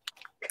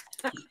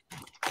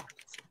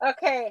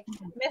 Okay,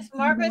 Miss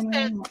Margaret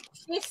says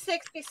she's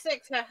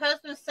 66, her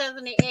husband's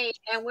 78,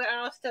 and we're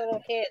all still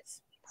little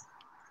kids.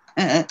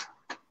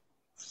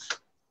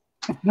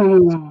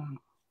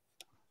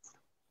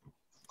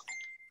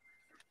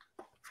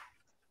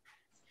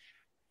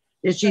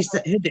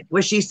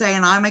 Was she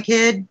saying I'm a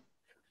kid?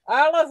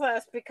 All of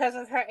us, because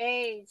of her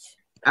age.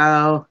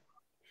 Oh.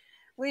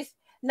 We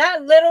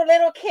not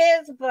little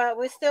kids, but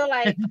we're still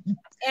like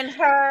in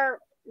her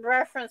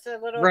reference a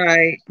little,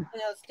 right?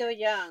 Still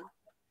young.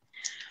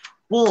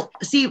 Well,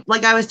 see,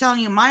 like I was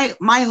telling you, my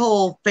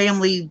whole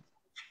family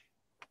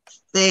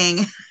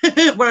thing,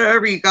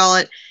 whatever you call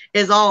it,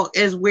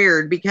 is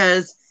weird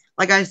because,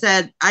 like I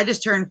said, I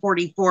just turned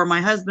 44. My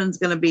husband's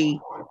going to be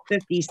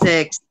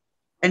 56,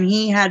 and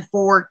he had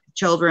 4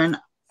 children.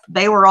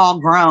 They were all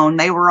grown.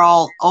 They were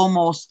all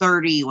almost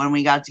 30 when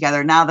we got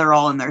together. Now they're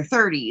all in their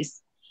 30s.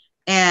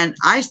 And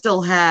I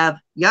still have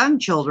young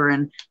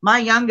children. My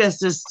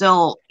youngest she's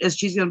going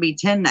to be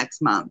 10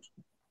 next month.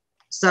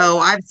 So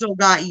I've still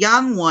got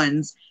young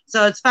ones.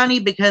 So it's funny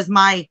because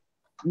my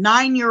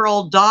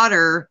 9-year-old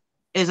daughter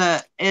is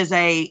a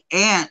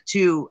aunt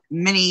to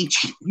many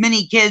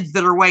kids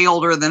that are way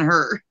older than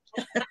her.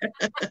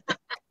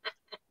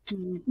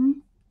 Mm-hmm.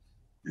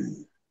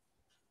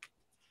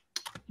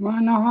 You want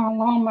to know how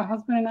long my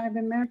husband and I have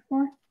been married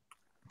for?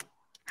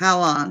 How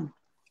long?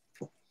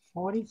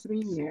 43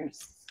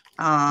 years.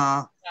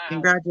 Wow.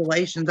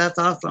 Congratulations. That's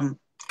awesome.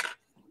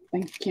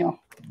 Thank you.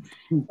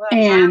 Well,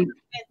 and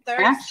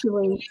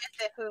actually,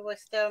 if we were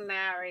still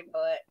married,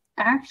 but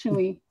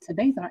actually,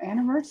 today's our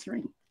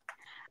anniversary.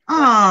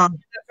 Oh,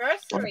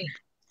 anniversary!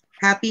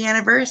 Happy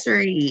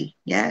anniversary!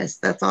 Yes,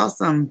 that's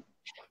awesome.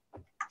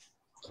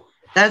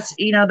 That's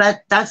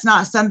that's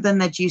not something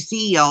that you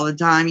see all the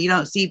time. You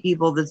don't see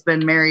people that's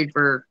been married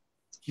for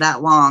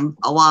that long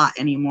a lot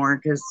anymore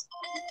because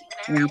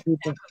people.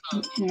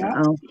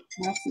 Yeah,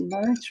 that's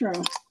very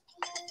true.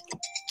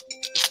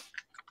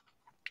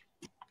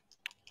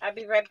 I'll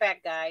be right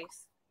back, guys.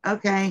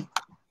 Okay.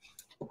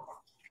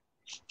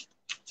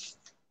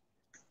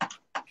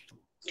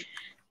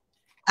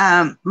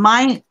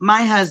 My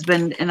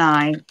husband and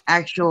I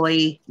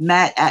actually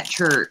met at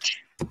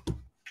church.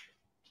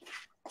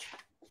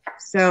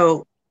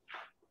 So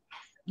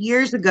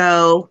years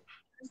ago,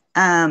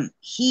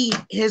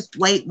 his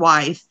late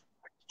wife,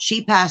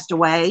 she passed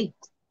away.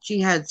 She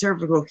had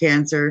cervical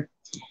cancer,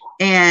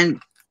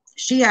 and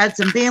she had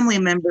some family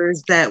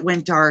members that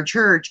went to our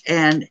church,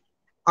 and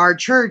our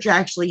church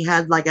actually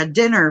had like a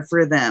dinner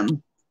for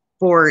them,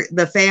 for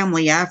the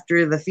family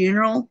after the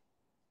funeral.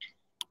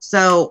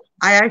 So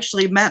I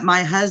actually met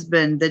my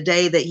husband the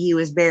day that he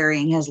was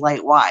burying his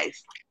late wife.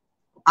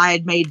 I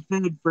had made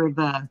food for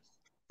the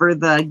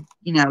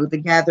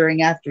the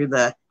gathering after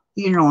the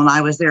funeral, and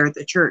I was there at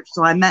the church.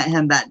 So I met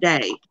him that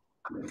day.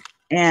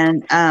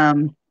 And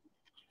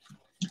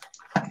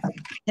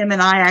him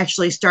and I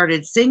actually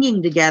started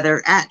singing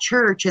together at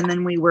church, and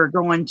then we were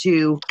going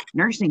to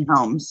nursing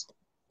homes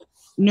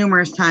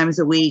numerous times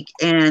a week,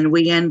 and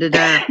we ended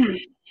up.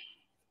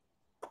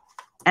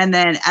 And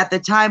then at the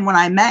time when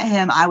I met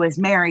him, I was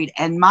married,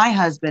 and my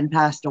husband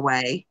passed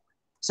away.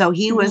 So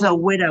he was a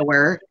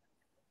widower,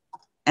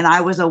 and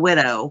I was a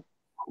widow,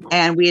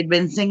 and we had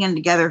been singing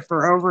together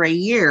for over a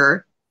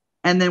year,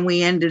 and then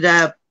we ended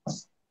up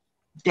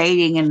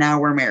dating, and now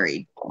we're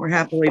married. We're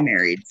happily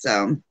married.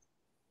 So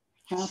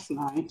That's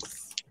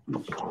nice.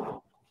 That's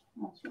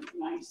really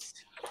nice.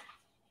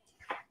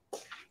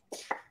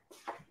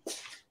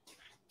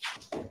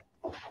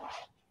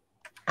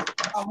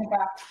 I'll be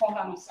back. Hold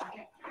on a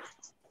second.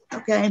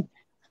 okay.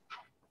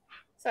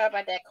 Sorry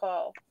about that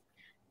call.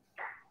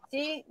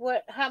 See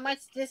how much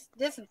this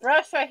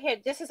brush right here,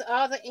 this is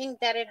all the ink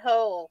that it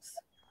holds.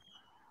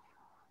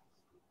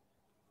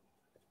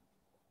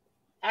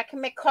 I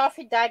can make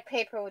coffee dyed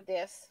paper with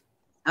this.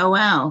 Oh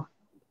wow.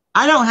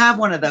 I don't have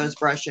one of those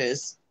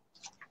brushes.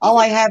 All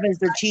I have is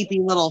the cheapy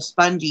little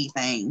spongy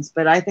things,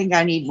 but I think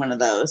I need one of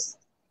those.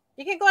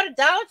 You can go to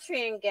Dollar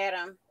Tree and get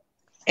them.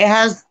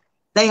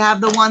 They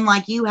have the one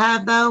like you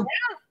have though?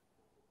 Yeah.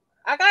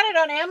 I got it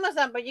on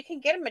Amazon, but you can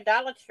get them at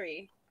Dollar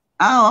Tree.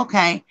 Oh,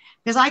 okay.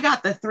 Because I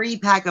got the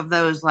 3-pack of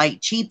those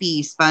like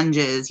cheapy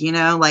sponges,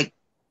 like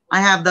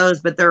I have those,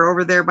 but they're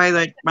over there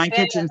by my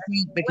kitchen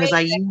sink because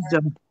I used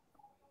them.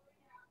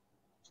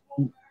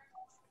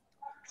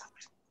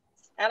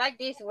 I like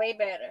these way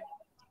better.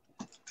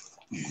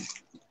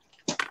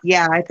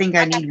 Yeah, I think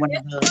I need one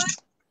of those.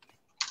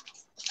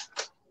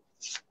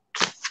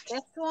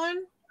 This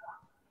one.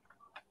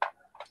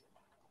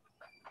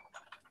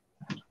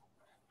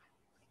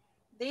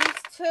 These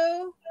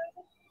two.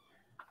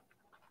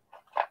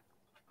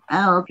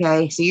 Oh,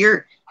 okay. So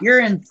you're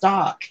in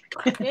stock.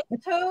 This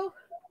two.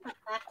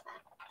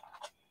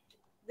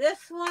 This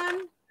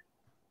one.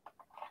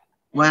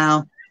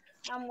 Wow.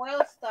 I'm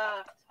well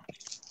stocked.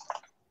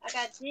 I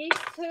got these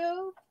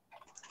two.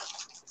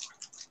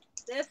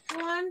 This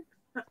one.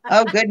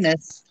 Oh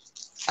goodness.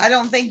 I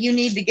don't think you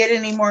need to get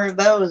any more of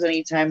those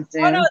anytime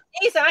soon. Oh no,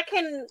 these I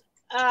can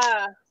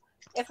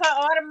if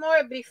I order more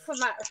it'd be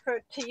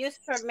to use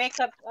for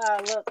makeup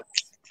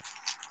looks.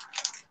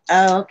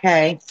 Oh,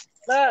 okay.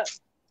 Look.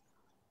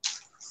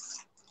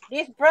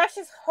 These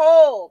brushes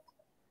hold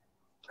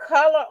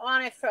color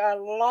on it for a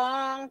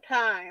long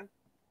time.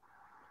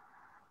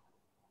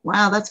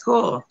 Wow, that's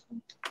cool.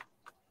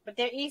 But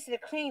they're easy to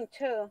clean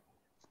too.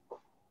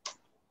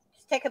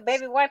 Just take a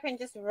baby wipe and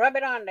just rub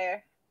it on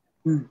there.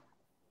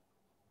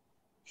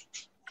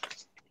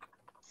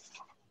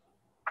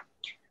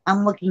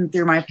 I'm looking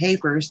through my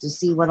papers to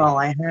see what all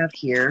I have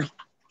here.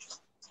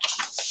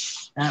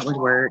 That would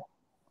work.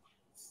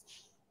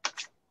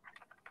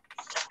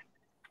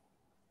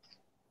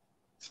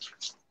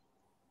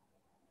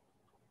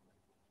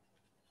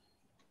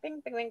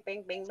 Bing, bing, bing,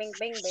 bing, bing, bing,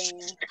 bing,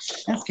 bing.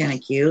 That's kind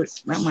of cute.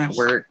 That might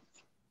work.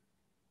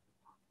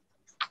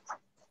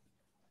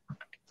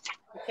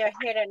 If y'all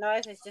hear that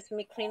noise, it's just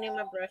me cleaning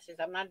my brushes.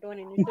 I'm not doing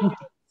anything else.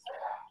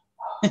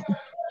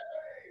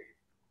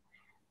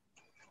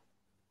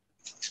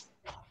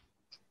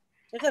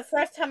 It's the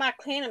first time I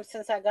clean them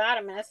since I got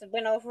them, and it's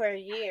been over a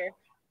year.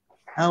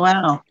 Oh,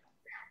 wow.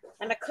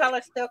 And the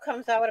color still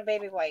comes out with a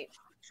baby wipe.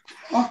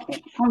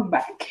 Okay, I'm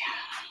back.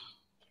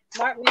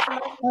 Miss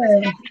Marcus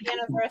says happy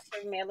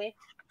anniversary, Millie.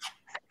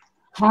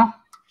 Huh?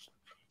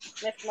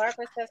 Miss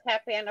Marcus says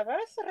happy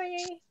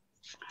anniversary.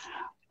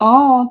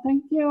 Oh,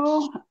 thank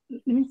you.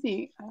 Let me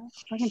see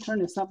if I can turn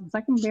this up because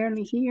I can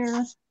barely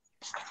hear.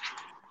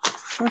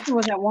 First it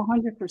was at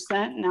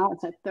 100%, now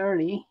it's at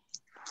 30.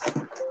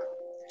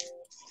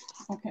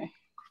 Okay.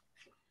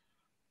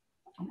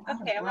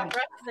 Okay, my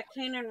brushes are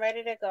clean and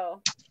ready to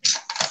go.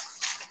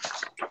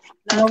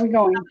 Where are we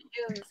going?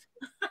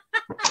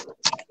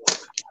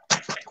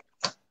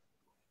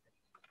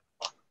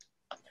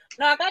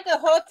 No, I got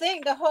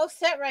the whole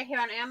set right here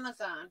on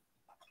Amazon.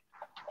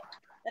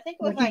 I think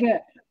it was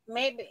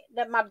maybe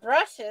my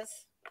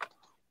brushes.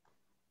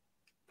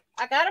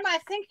 I got them. I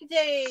think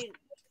they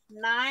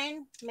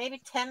 $9,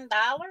 maybe $10.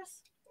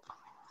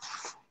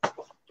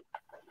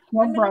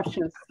 What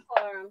brushes?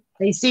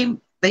 They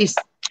seem they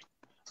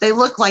they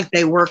look like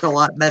they work a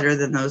lot better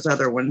than those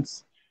other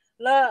ones.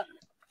 Look,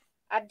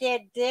 I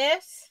did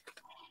this,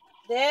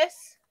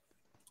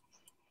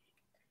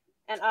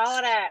 and all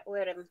of that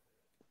with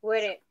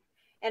it.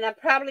 And I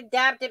probably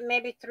dabbed it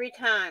maybe 3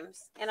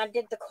 times. And I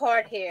did the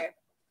card here.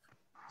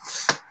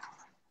 So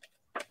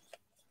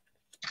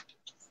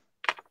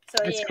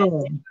That's yeah,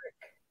 cool.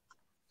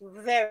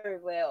 very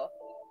well.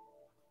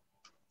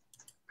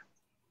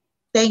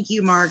 Thank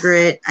you,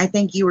 Margaret. I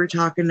think you were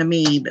talking to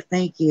me, but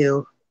thank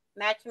you.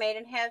 Match made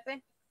in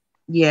heaven.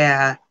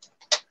 Yeah.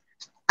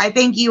 I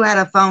think you had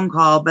a phone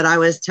call, but I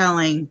was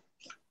telling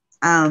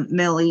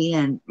Millie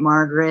and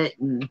Margaret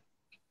and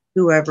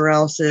whoever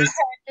else is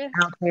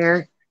out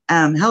there.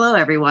 Hello,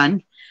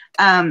 everyone.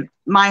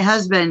 My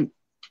husband,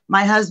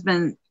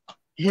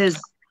 his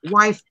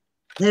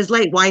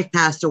late wife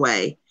passed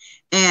away.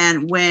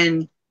 And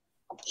when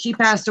she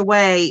passed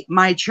away,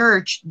 my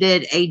church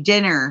did a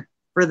dinner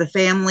for the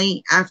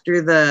family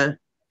after the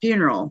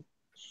funeral.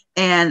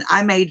 And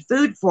I made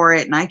food for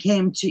it. And I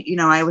came to,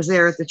 I was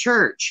there at the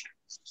church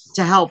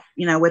to help,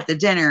 with the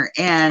dinner.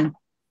 And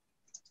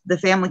the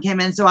family came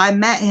in. So I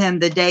met him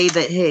the day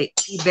that he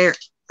buried.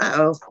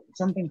 Uh-oh,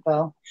 something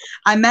fell.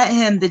 I met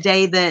him the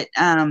day that,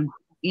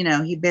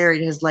 he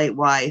buried his late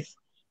wife.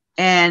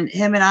 And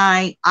him and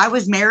I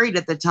was married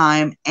at the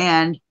time.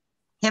 And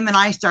him and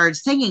I started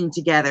singing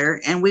together.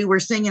 And we were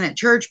singing at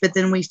church, but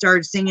then we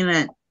started singing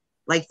at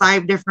like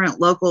 5 different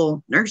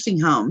local nursing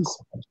homes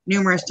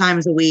numerous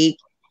times a week.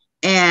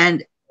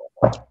 And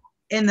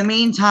in the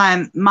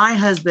meantime, my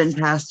husband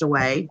passed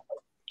away.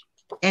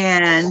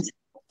 And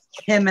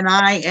him and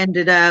I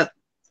ended up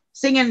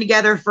singing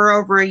together for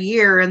over a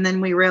year, and then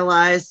we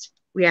realized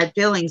we had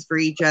feelings for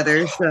each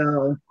other.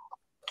 So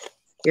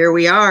here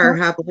we are,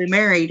 happily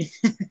married.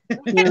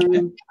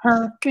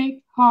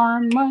 Perfect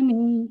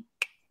harmony.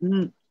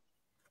 Mm.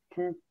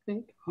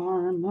 Perfect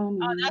harmony.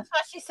 Oh, that's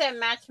why she said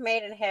match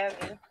made in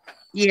heaven.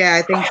 Yeah,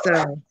 I think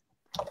so.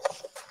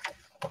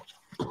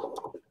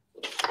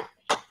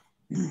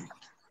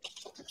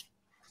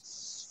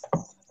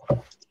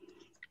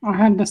 I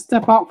had to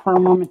step out for a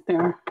moment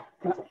there.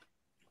 But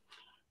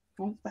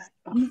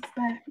I'm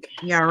back.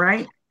 Yeah,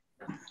 right.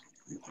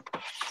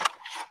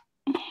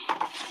 You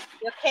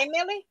okay,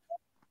 Millie?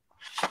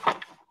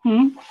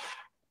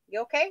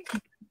 You okay?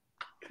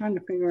 Trying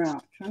to figure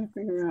out.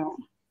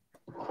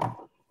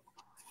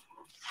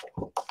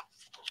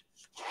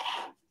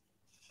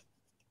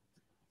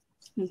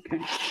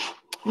 Okay.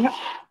 Yep.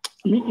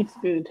 Meat is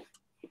good.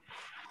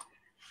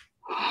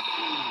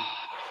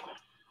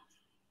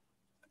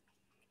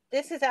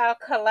 This is our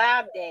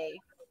collab day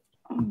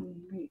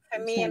for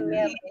me and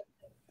Millie.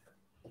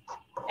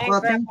 And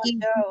Well, Grandma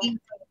thank Joe. you.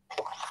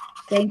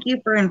 Thank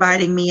you for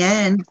inviting me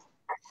in.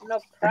 No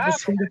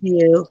That's problem. sweet of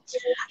you.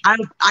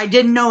 I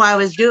didn't know I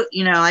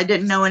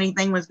didn't know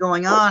anything was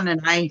going on,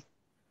 and I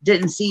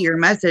didn't see your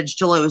message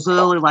till it was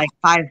literally like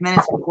 5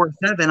 minutes before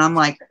 7. I'm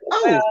like,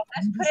 oh. Well,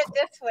 let's put it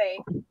this way.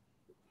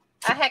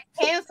 I had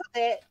canceled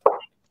it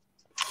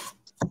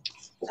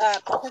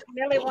because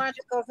Millie wanted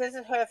to go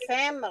visit her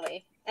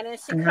family. And then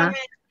she come in,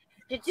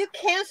 did you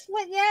cancel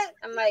it yet?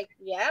 I'm like,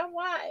 yeah,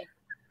 why?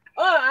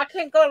 Oh, I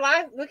can go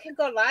live. We can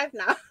go live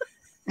now.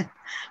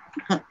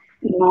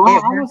 No, I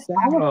was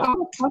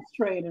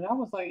frustrated. I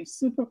was like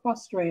super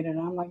frustrated.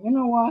 I'm like, you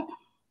know what?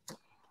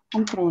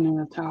 I'm throwing in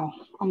a towel.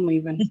 I'm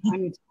leaving. I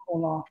need to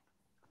cool off.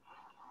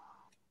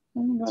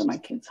 Let me go to my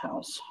kid's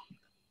house.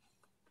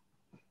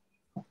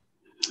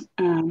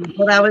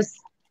 Well,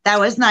 that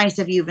was nice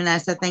of you,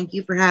 Vanessa. Thank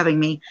you for having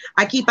me.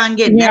 I keep on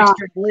getting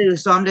extra glue,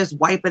 so I'm just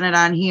wiping it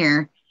on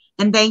here.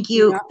 And thank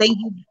you,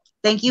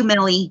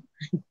 Millie.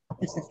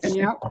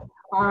 Yep.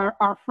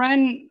 Our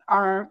friend,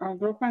 our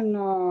girlfriend,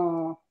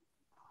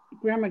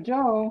 Grandma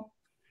Joe,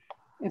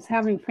 is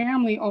having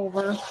family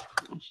over.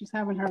 She's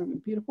having her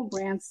beautiful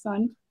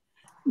grandson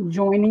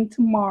joining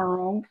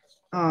tomorrow.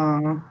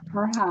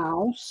 Her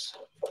house.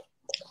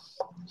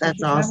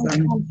 That's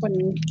awesome.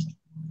 Company,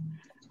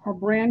 her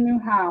brand new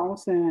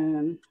house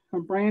and her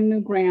brand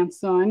new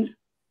grandson.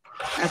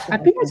 I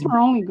think it's her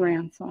only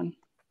grandson.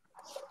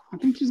 I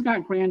think she's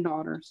got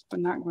granddaughters, but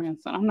not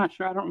grandson. I'm not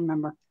sure. I don't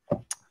remember.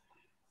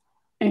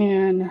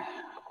 And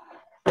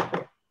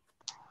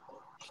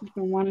she's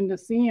been wanting to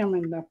see him,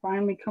 and they're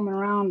finally coming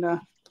around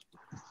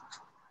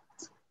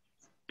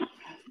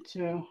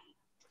to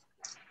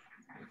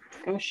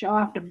go show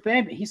off the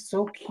baby. He's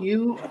so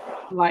cute.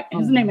 Like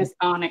his name is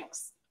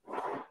Onyx,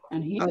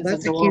 and he is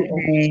that's adorable.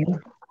 a cute name.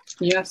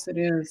 Yes, it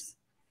is.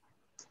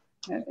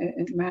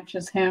 It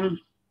matches him.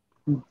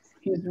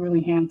 He's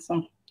really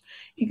handsome.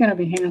 He's gonna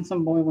be a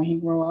handsome boy when he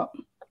grow up.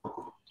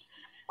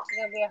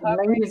 The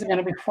ladies are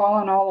gonna be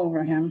falling all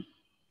over him.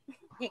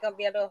 He's gonna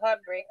be a little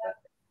heartbreaker.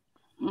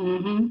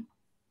 Mm-hmm.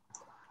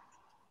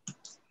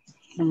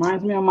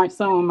 Reminds me of my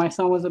son when my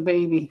son was a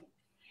baby.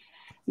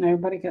 And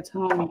everybody kept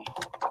telling me,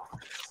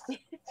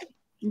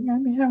 you're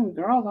gonna be having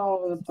girls all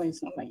over the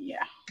place. I'm like,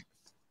 yeah.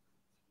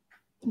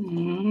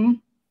 Mm-hmm.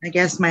 I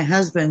guess my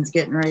husband's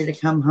getting ready to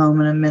come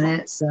home in a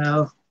minute,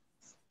 so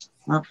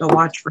I'll have to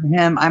watch for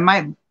him. I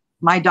might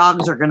My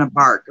dogs are gonna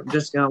bark. I'm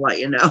just gonna let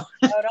you know.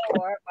 Oh, don't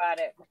worry about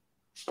it.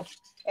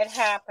 It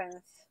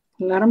happens.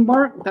 Let them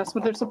bark. That's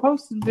what they're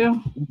supposed to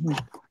do.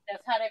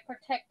 That's how they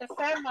protect the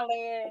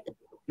family.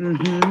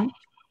 Mm-hmm.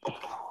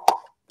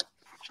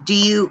 Do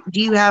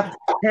you have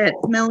pets,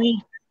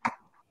 Millie?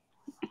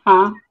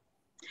 Huh?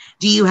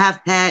 Do you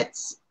have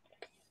pets?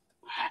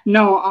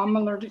 No, I'm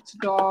allergic to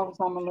dogs.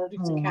 I'm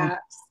allergic to Oh.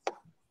 cats.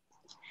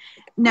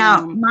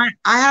 Now,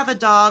 I have a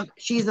dog.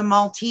 She's a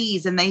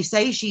Maltese, and they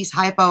say she's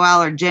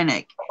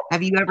hypoallergenic.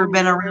 Have you ever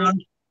been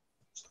around?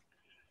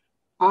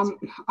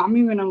 I'm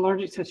even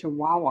allergic to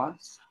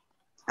chihuahuas,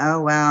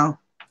 Oh, wow.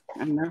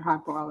 and they're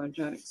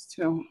hypoallergenics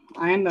too.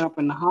 I ended up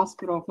in the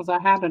hospital because I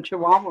had a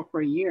chihuahua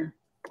for a year,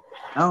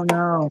 Oh,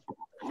 no.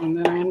 and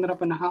then I ended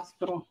up in the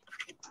hospital,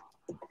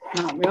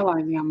 not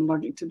realizing I'm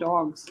allergic to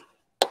dogs.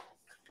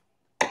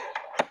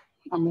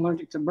 I'm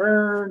allergic to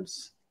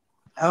birds,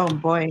 Oh,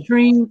 boy.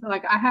 trees.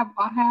 Like I have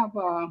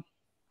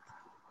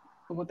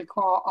what they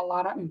call a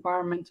lot of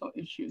environmental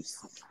issues.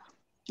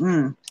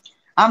 Mm.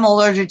 I'm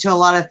allergic to a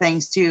lot of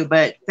things, too,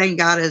 but thank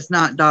God it's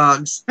not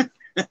dogs.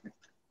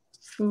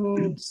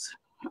 Foods.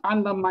 I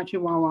love my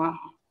chihuahua,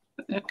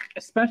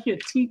 especially a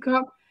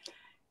teacup.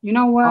 You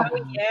know what?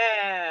 Oh,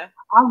 yeah.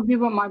 I'll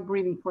give up my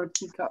breathing for a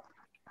teacup.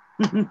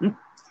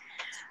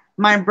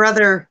 My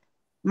brother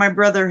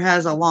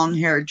has a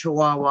long-haired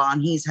chihuahua,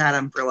 and he's had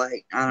him for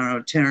like, I don't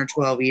know, 10 or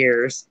 12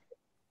 years.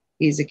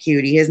 He's a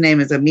cutie. His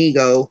name is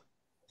Amigo.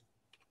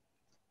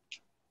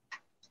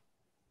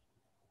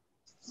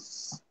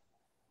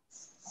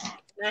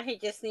 Now he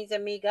just needs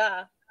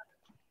amiga.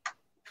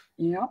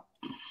 Yeah.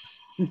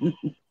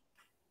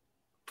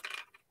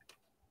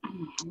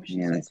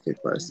 Yeah, that's too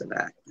close to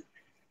that.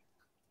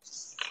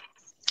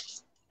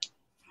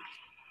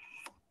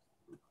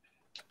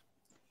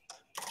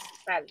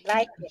 I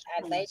like it.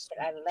 I like it.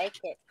 I like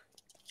it.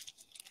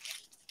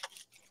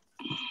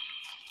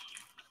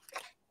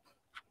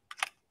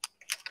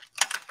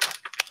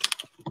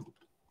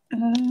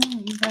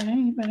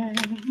 Baby,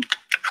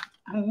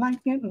 I like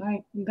it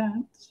like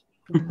that.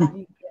 Like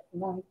it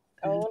like that.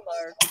 Oh,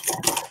 Lord.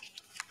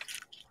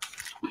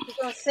 She's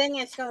going to sing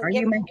and she's going Are to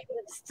get you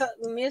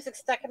making music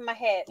stuck in my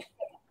head.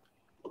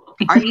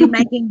 Are you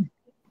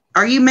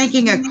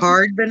making a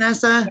card,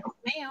 Vanessa?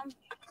 Ma'am,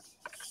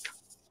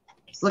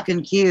 It's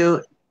looking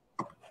cute.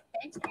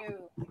 thank you.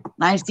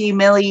 Nice to see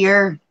Millie.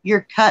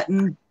 You're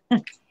cutting.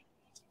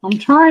 I'm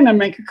trying to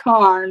make a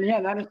card.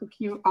 Yeah, that is a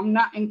cute. I'm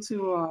not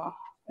into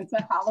it's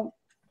a Halloween.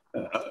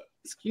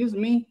 Excuse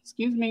me.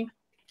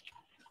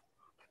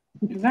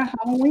 Is that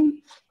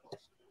Halloween?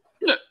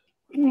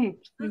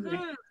 Excuse me.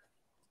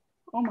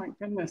 Oh my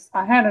goodness.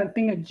 I had a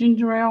thing of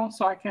ginger ale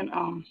so I can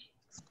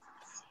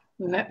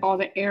let all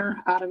the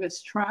air out of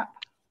its trap.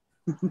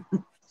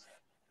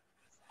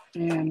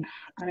 And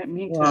I didn't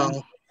mean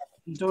to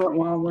do it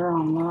while we're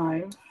on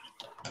live.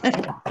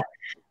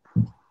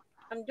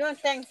 I'm doing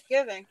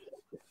Thanksgiving.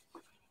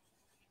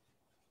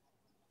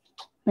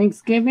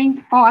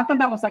 Thanksgiving? Oh, I thought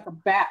that was like a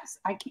bat.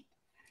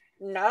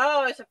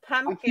 No, it's a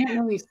I pumpkin.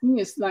 can't really see.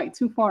 It's like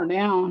too far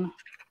down.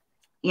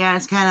 Yeah,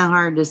 it's kind of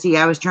hard to see.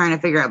 I was trying to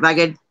figure out, but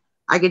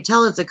I could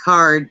tell it's a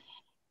card.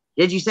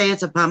 Did you say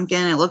it's a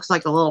pumpkin? It looks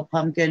like a little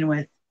pumpkin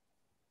with.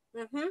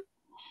 Mm-hmm.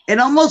 It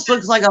almost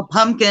looks like a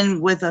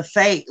pumpkin with a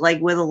face, like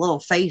with a little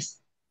face,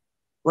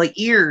 like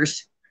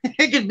ears.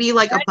 It could be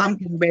like a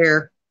pumpkin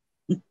bear.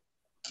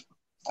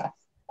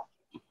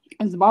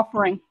 It's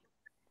buffering.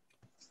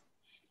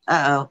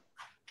 Uh-oh.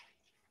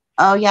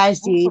 Oh, yeah, I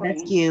see.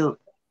 That's cute.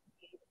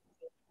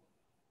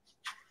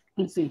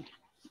 Let's see.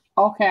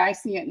 Okay, I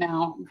see it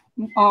now.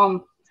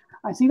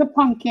 I see the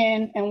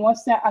pumpkin, and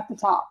what's that at the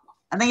top?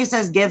 I think it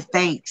says give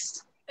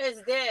thanks.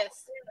 It's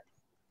this.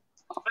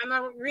 I'm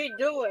going to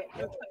redo it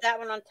and put that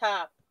one on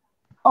top.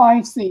 Oh,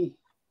 I see.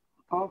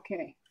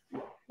 Okay.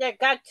 Yeah,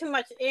 got too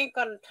much ink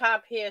on the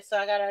top here, so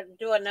I got to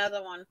do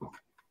another one.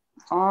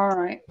 All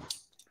right.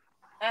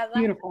 I like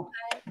Beautiful.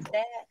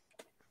 that.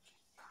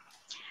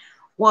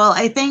 Well,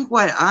 I think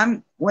what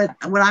I'm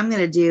going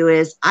to do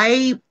is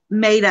I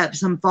made up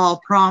some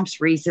fall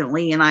prompts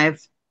recently, and I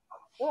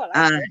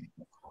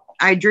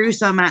drew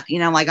some,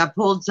 like I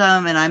pulled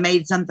some and I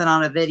made something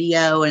on a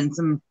video, and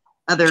some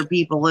other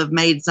people have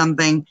made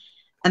something,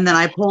 and then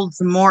I pulled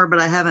some more, but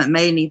I haven't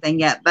made anything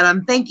yet. But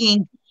I'm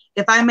thinking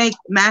if I make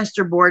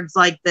master boards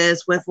like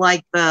this with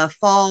like the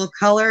fall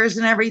colors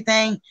and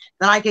everything,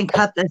 that I can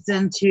cut this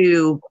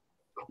into,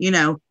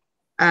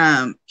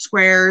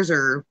 squares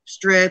or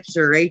strips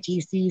or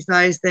ATC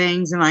size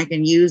things, and I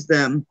can use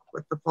them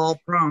with the fall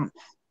prompt.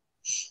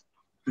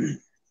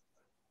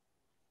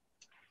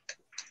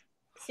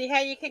 See how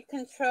you can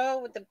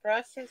control with the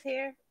brushes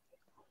here?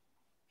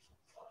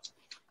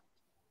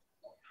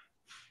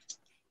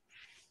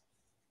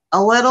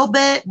 A little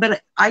bit,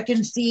 but I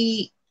can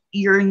see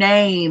your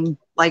name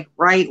like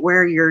right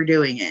where you're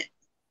doing it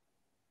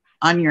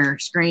on your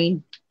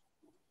screen.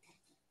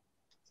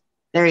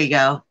 There you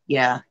go.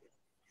 Yeah.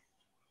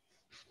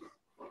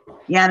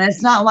 Yeah, and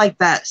it's not like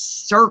that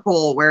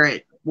circle where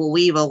it will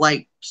leave a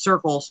like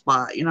circle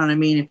spot. You know what I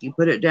mean? If you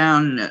put it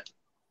down and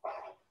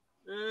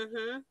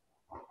Mm-hmm.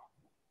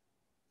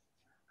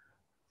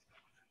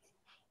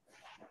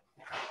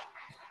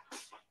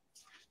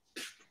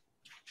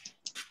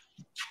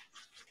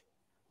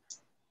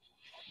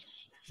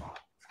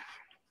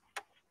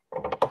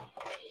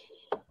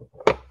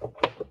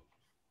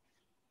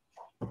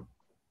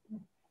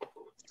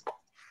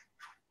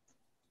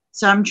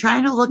 So I'm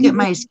trying to look at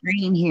my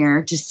screen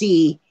here to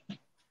see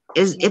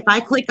is if I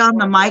click on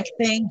the mic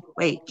thing,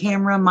 wait,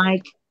 camera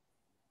mic,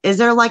 is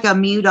there like a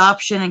mute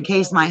option in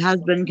case my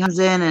husband comes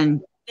in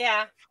and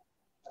Yeah.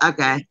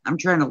 okay, I'm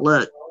trying to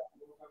look.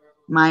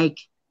 Mic.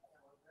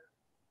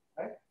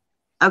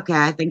 Okay,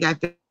 I think I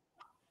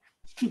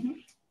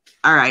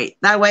all right.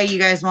 That way you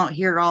guys won't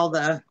hear all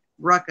the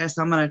ruckus.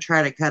 I'm gonna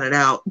try to cut it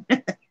out.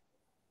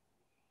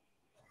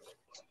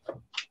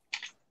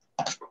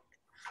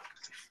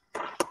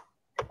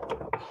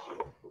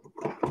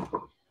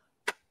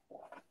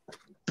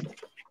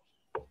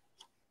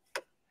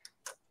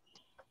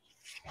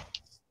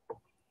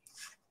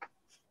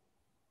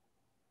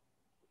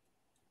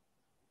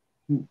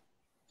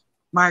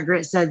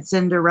 Margaret said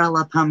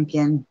Cinderella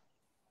pumpkin.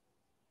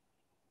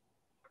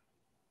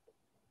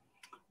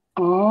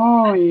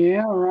 Oh,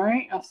 yeah,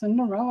 right. A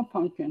Cinderella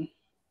pumpkin.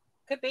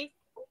 Could be.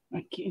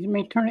 You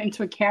may turn it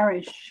into a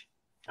carriage.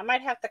 I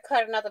might have to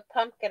cut another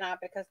pumpkin out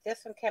because this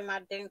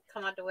one didn't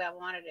come out the way I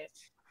wanted it.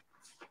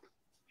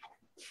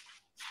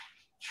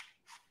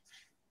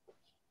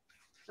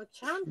 I'm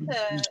trying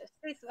to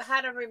see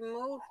how to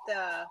remove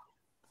the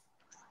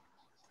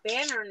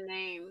banner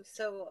name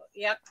so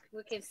y'all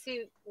can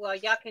see what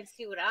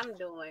I'm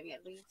doing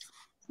at least.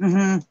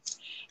 Mm-hmm.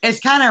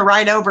 It's kind of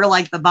right over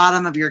like the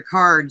bottom of your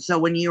card. So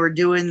when you were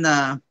doing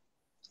the,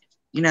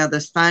 you know, the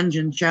sponge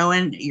and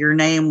showing, your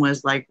name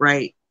was like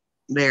right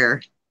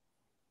there.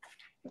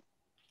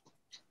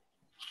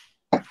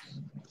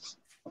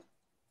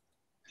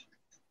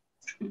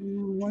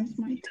 Where's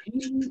my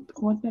tape?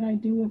 What did I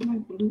do with my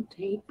blue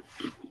tape?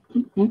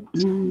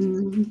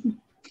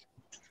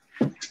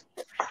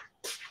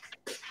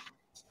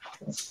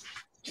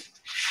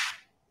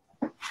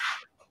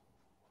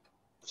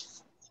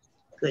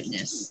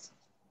 Goodness.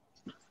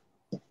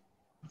 I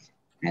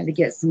had to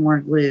get some more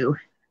glue.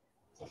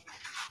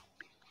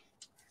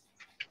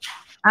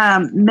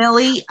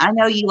 Millie, I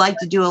know you like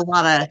to do a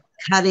lot of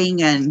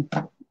cutting and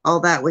all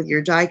that with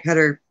your die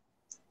cutter.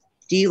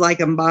 Do you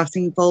like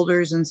embossing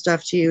folders and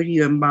stuff too? Do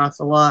you emboss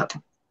a lot?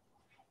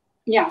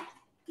 Yeah.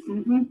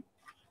 Mm-hmm.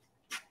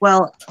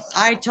 Well,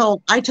 I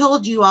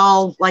told you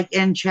all like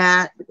in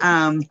chat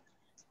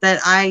that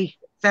I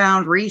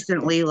found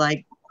recently,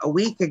 like a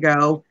week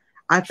ago,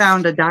 I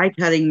found a die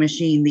cutting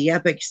machine, the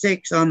Epic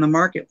 6 on the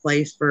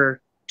marketplace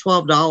for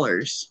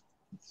 $12.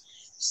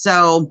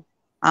 So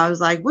I was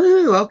like,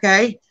 woo,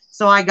 okay.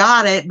 So I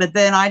got it, but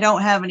then I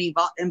don't have any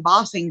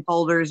embossing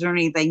folders or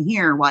anything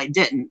here. Well, I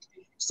didn't.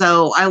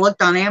 So I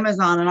looked on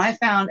Amazon and I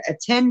found a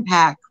 10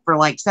 pack for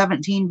like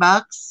 17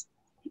 bucks.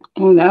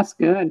 Oh, that's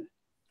good.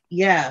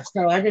 Yeah,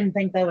 so I didn't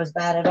think that was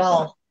bad at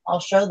all. I'll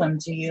show them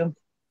to you.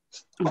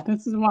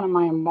 This is one of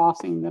my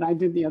embossing that I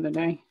did the other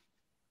day.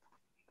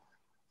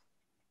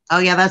 Oh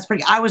yeah, that's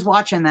pretty. I was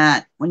watching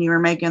that when you were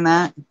making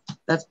that.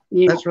 That's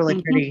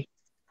really pretty.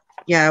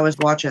 Yeah, I was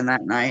watching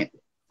that night.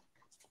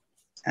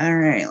 All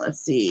right,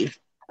 let's see.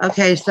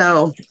 Okay,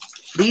 so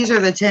these are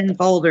the 10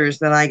 folders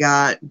that I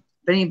got.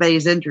 If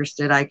anybody's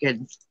interested, I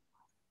could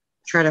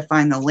try to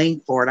find the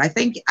link for it. I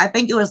think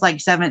it was like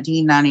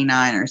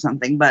 $17.99 or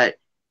something, but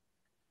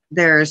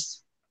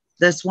there's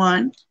this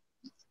one,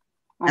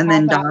 and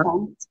then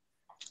dots,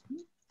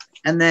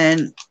 and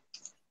then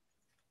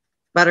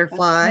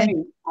butterfly.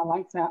 I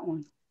like that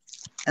one.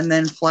 And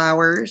then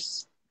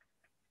flowers.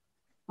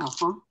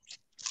 Uh-huh.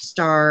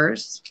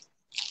 Stars.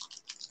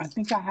 I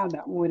think I have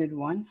that wooded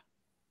one.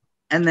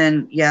 And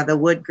then, yeah, the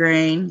wood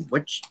grain,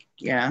 which,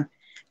 yeah.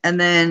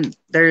 And then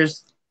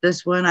there's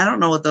this one. I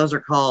don't know what those are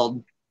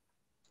called.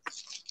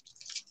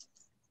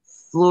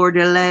 Fleur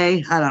de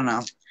lis. I don't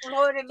know.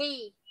 Fleur de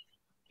lis.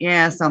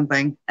 Yeah,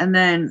 something. And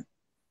then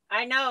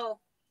I know.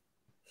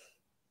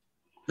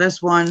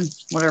 this one,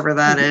 whatever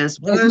that is.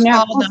 What are those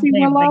called? Pussy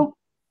Willow?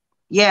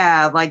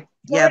 Yeah, like,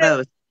 yeah,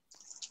 those.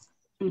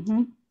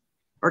 Mm-hmm.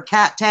 Or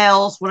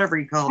cattails, whatever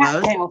you call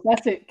those. Cattails,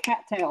 that's it,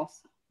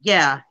 cattails.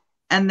 Yeah.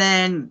 And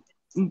then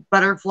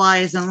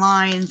butterflies and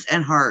lines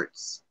and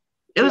hearts.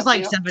 It was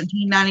like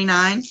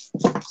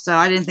 $17.99. So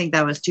I didn't think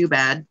that was too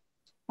bad.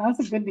 That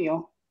was a good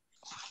deal.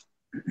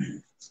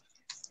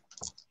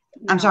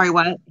 I'm sorry,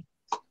 what?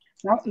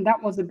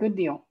 That was a good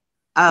deal.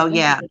 Oh,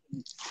 yeah.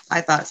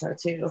 I thought so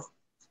too.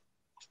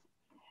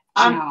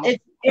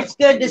 It's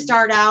good to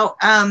start out.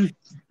 I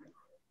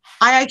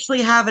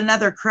actually have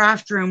another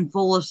craft room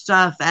full of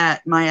stuff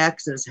at my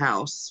ex's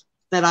house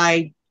that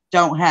I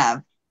don't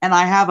have. And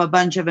I have a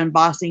bunch of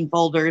embossing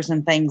folders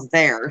and things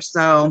there.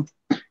 So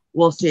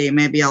we'll see.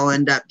 Maybe I'll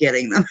end up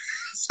getting them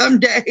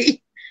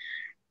someday.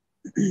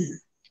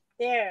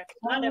 There.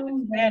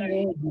 Better.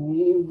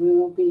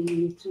 We'll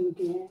be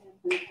together.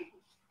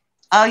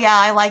 Oh, yeah.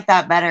 I like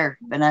that better,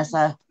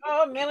 Vanessa.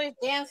 Oh, Millie's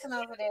dancing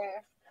over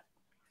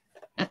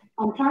there.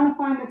 I'm trying to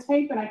find the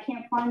tape and I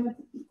can't find the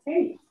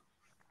tape.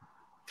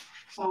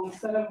 So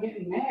instead of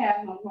getting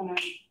mad, I'm gonna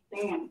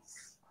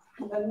dance.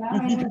 But now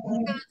I'm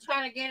gonna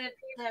try to get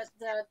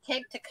the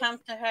tape to come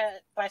to her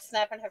by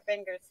snapping her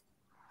fingers.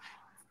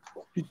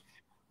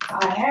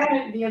 I had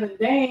it the other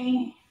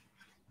day.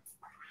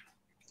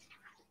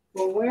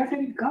 Well, where did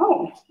it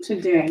go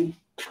today?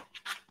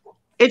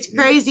 It's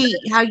crazy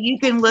how you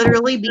can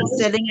literally be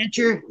sitting at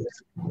your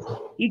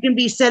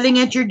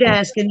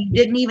desk and you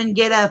didn't even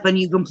get up and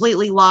you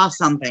completely lost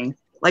something.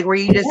 Like where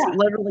you just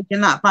literally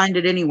cannot find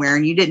it anywhere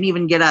and you didn't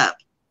even get up.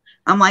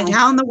 I'm like,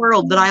 how in the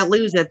world did I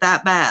lose it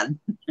that bad?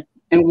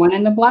 It went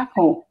in the black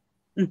hole.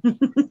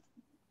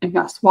 It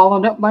got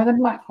swallowed up by the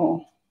black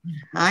hole.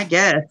 I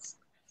guess.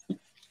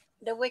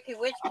 The Wicked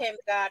Witch came and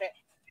got it.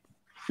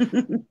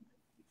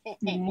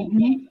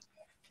 Mm-hmm.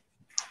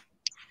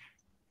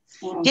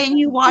 Didn't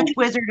you watch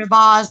Wizard of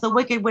Oz? The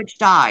Wicked Witch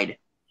died.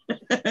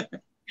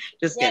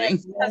 Just kidding.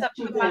 Because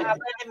I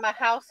landed my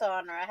house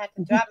on her. I had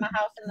to drop my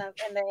house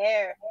in the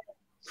air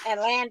and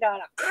land on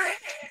her.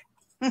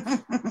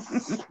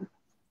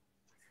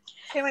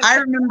 I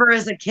remember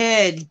as a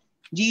kid.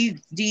 Do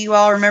you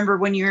all remember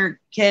when you were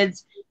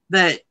kids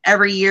that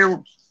every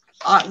year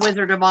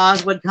Wizard of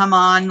Oz would come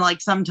on like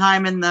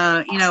sometime in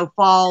the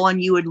fall,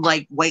 and you would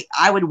like wait.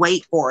 I would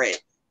wait for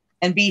it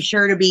and be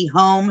sure to be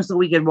home so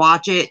we could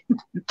watch it.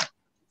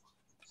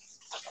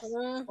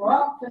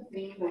 Well,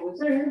 the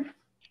wizard.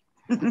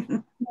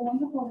 The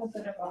wonderful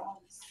Wizard of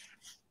Oz.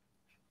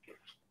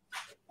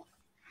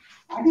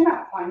 I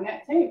cannot find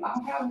that tape. I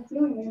have a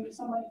feeling maybe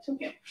somebody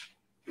took it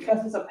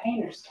because it's a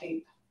painter's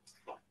tape.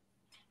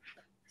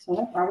 So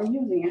they're probably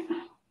using it.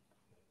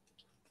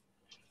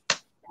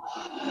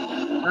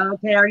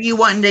 Okay, are you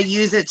wanting to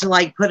use it to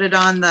like put it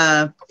on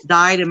the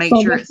die to make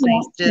sure it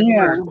stays still?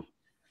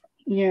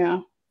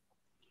 Yeah.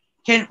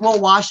 Yeah. Will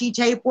washi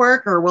tape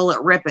work or will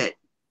it rip it?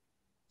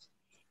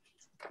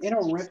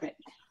 It'll rip it.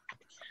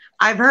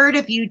 I've heard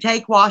if you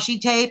take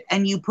washi tape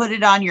and you put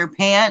it on your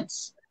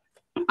pants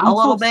a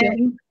little bit,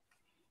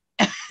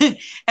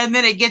 and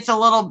then it gets a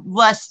little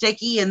less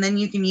sticky and then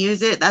you can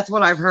use it. That's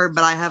what I've heard,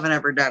 but I haven't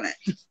ever done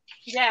it.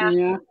 Yeah,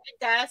 it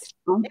does.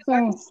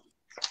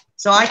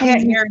 So I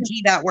can't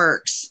guarantee that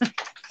works.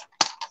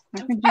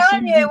 I'm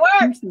telling you, it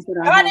works.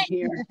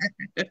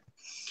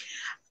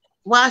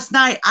 Last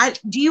night,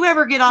 do you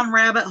ever get on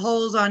rabbit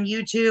holes on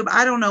YouTube?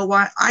 I don't know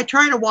why. I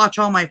try to watch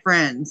all my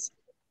friends.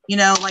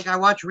 Like I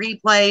watch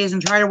replays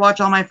and try to watch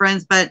all my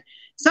friends, but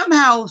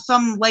somehow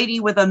some lady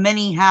with a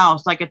mini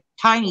house, like a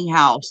tiny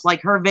house,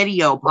 like her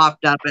video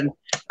popped up and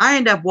I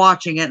ended up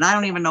watching it and I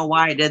don't even know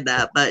why I did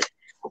that, but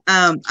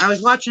I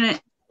was watching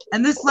it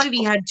and this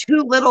lady had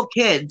two little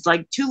kids,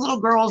 like two little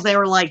girls. They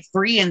were like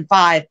 3 and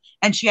 5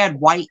 and she had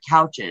white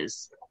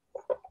couches.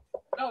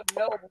 Oh,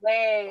 no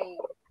way.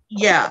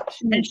 Yeah.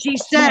 And she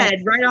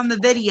said right on the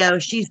video,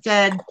 she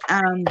said,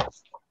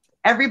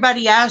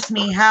 everybody asked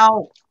me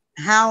how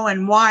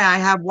and why I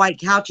have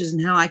white couches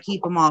and how I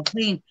keep them all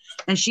clean.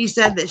 And she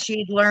said that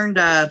she'd learned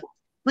a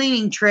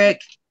cleaning trick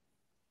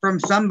from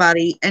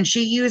somebody and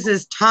she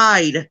uses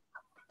Tide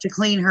to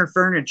clean her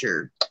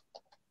furniture.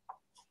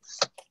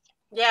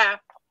 Yeah.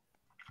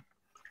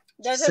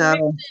 There's a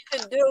mix you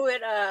can do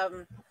it. I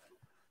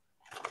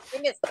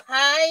think it's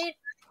Tide,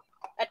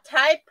 a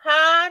Tide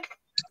Pod,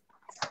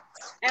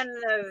 and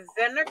the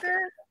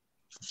vinegar.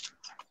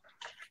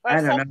 Or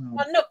I don't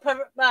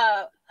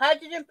know.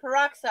 Hydrogen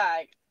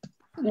peroxide.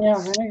 Yeah,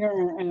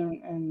 vinegar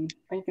and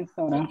baking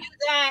soda. You do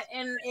that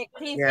and it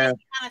cleans any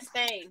kind of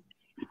stain.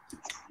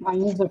 I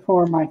use it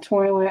for my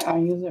toilet. I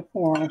use it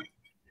for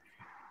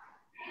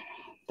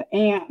the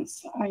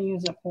ants. I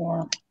use it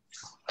for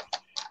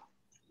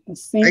the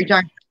sink.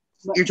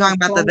 You're talking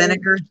about the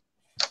vinegar?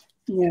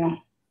 Yeah.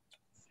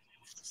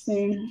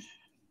 See,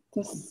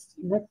 just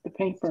rip the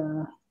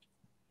paper.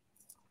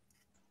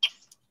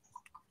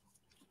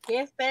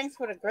 Give thanks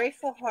with a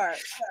grateful heart.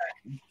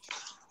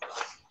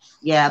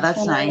 Yeah,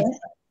 that's nice.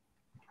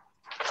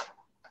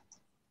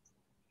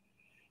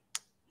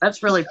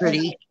 That's really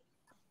pretty.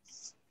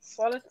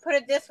 Well, let's put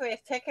it this way.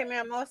 It's taken me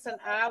almost an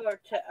hour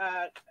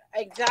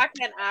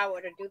exactly an hour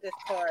to do this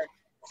card.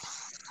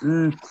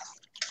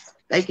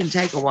 They can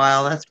take a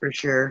while, that's for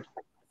sure.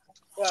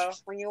 Well,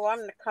 when you want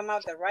them to come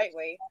out the right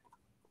way.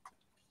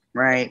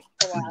 Right.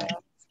 A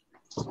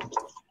while.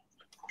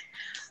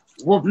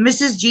 Well,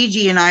 Mrs.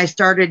 Gigi and I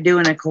started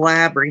doing a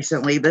collab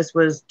recently.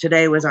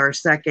 Today was our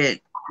second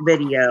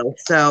video.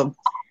 So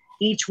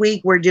each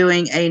week we're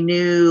doing a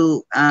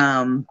new,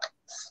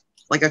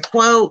 like a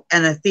quote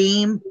and a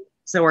theme.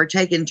 So we're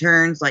taking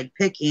turns like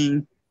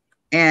picking.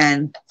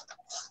 And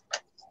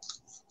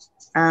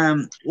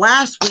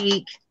last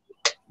week,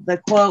 the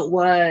quote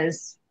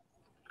was,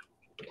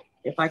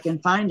 if I can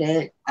find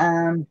it,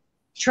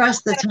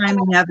 trust the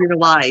timing of your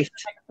life.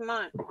 Come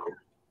on.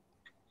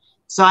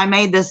 So I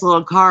made this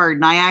little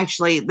card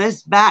and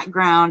this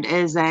background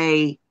is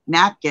a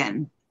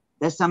napkin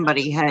that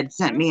somebody had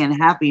sent me in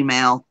Happy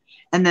Mail.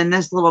 And then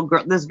this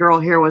girl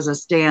here was a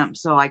stamp.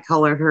 So I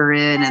colored her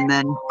in and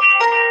then.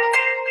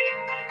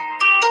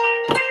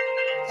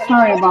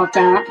 Sorry about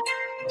that.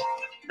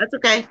 That's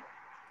okay.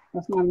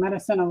 That's my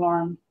medicine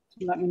alarm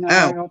to let me know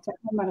I go take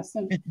my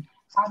medicine.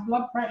 High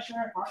blood pressure,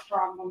 heart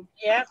problem.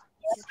 Yep.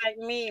 She's like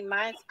me.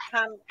 Mine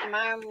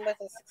was at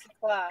 6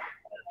 o'clock.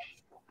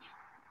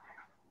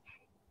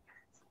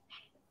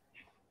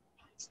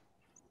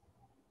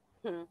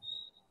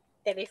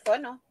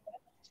 Teléfono.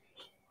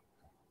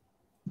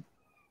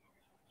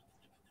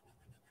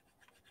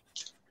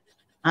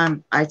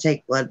 I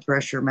take blood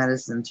pressure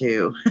medicine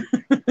too.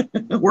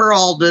 We're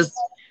all just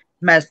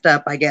messed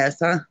up, I guess,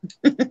 huh?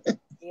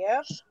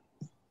 Yep.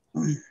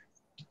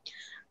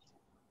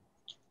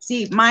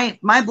 See, my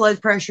blood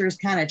pressure is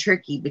kind of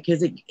tricky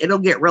because it'll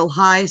get real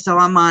high. So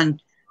I'm on a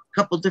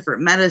couple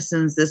different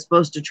medicines that's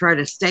supposed to try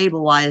to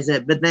stabilize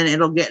it, but then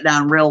it'll get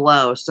down real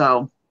low.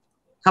 So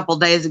a couple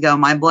days ago,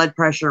 my blood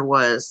pressure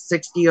was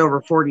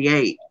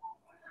 60/48.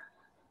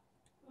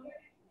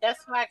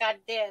 That's why I got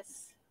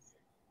this.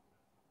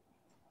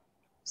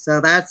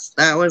 So that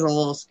was a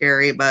little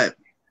scary, but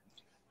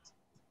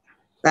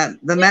the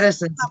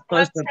medicine's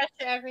Blood supposed to.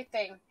 pressure,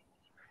 everything.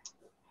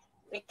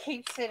 It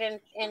keeps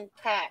it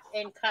intact.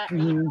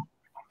 Mhm.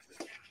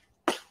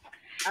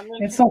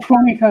 It's so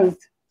funny because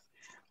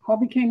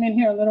Hubby came in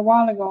here a little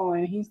while ago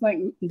and he's like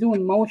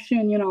doing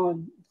motion,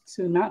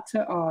 to not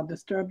to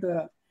disturb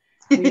the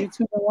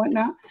YouTube or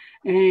whatnot.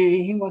 And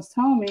he was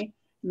telling me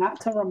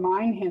not to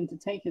remind him to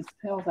take his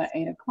pills at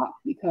 8 o'clock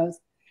because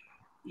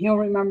he'll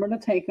remember to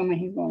take them and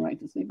he's going right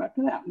to sleep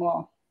after that.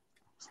 Well,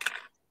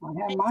 I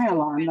had my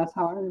alarm. That's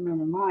how I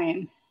remember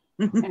mine.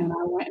 And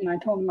I went and I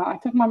told him I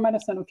took my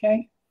medicine,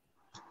 okay?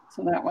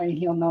 So that way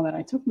he'll know that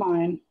I took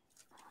mine.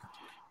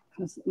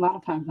 Because a lot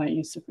of times I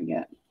used to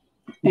forget.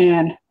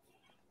 And,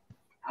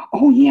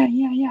 oh, yeah,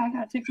 I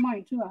got to take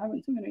mine too. I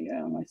haven't taken it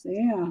yet. I say,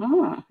 yeah,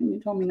 huh? And you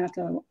told me not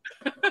to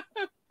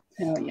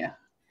tell you.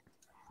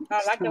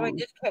 I like the way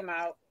this came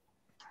out.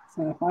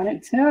 So if I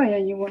didn't tell you,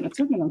 you wouldn't have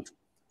taken them.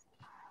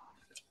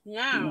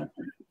 No.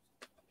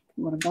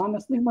 You would have gone to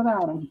sleep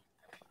without them.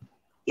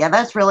 Yeah,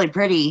 that's really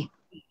pretty.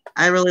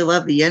 I really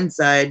love the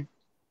inside.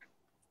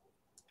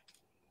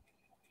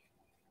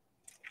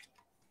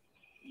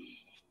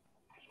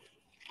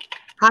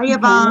 Hi,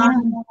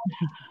 Yvonne.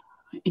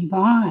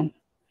 Yvonne.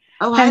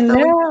 Oh, hi.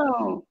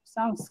 Hello.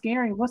 Sounds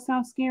scary. What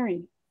sounds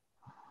scary?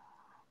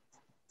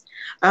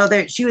 Oh,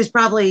 she was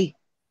probably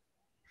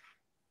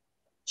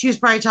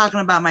talking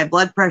about my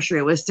blood pressure.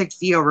 It was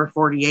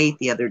 60/48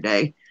 the other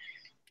day.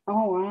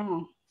 Oh,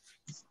 wow.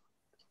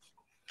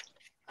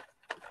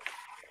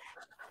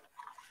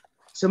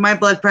 So my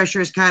blood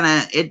pressure is kind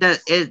of it'll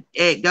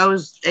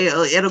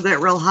get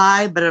real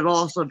high, but it'll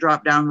also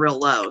drop down real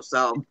low.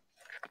 So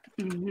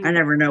I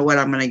never know what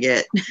I'm gonna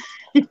get.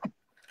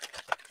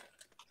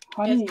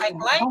 Honey had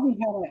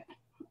it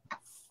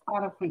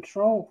out of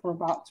control for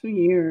about 2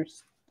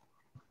 years.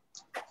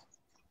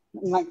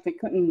 Like they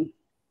couldn't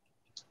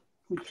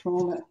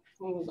control it. It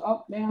was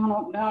up,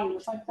 down,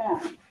 just like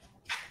that.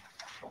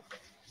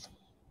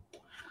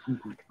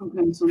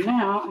 Okay, so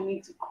now I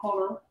need to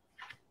color.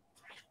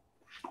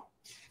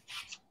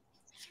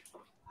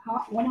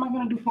 What am I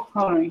going to do for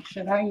coloring?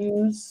 Should I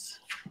use,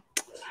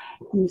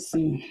 let me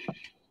see.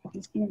 I'm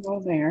just going to go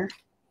there.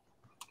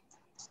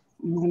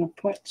 I'm going to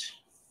put.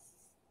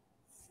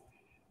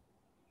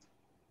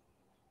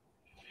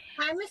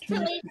 Hi, Miss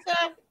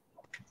Talisa.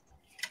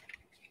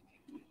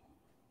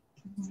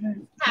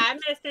 Hi,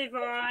 Miss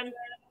Yvonne.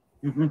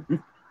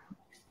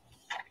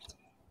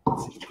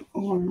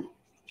 Or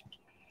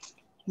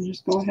I'll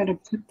just go ahead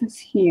and put this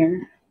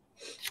here.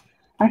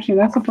 Actually,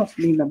 that's supposed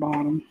to be the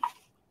bottom.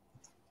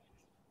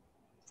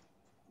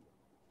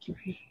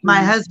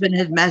 My husband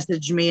had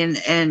messaged me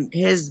and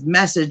his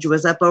message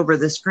was up over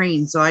the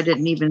screen, so I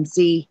didn't even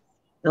see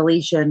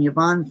Alicia and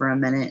Yvonne for a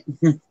minute.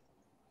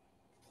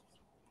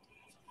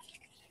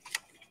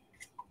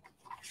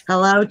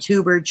 Hello,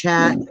 Tuber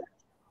Chat.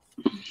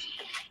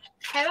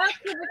 Hello,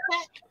 Tuber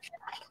Chat.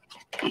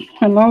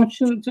 Hello,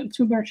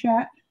 Tuber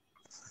Chat.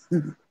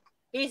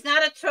 He's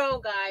not a troll,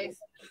 guys.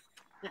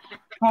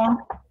 Huh?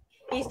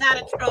 He's not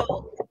a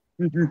troll.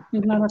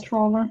 He's not a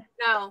troller?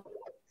 No.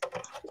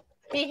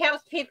 He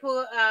helps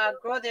people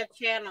grow their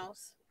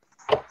channels.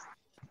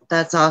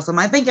 That's awesome.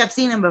 I think I've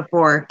seen him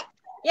before.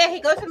 Yeah, he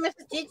goes to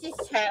Mrs. Gigi's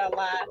chat a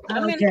lot.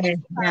 Okay,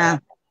 yeah.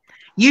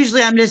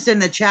 Usually I'm just in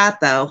the chat,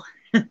 though.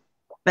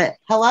 But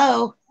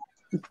hello.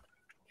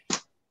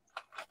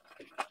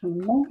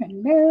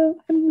 Hello.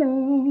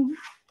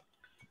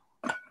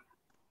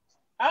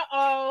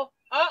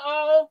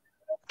 Uh-oh.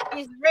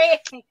 He's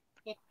rating.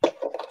 You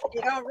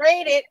don't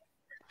rate it.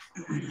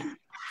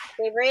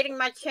 They're rating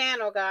my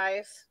channel,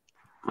 guys.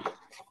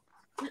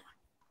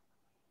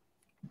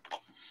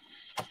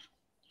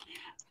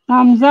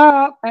 Thumbs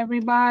up,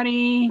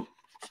 everybody.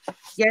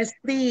 Yes,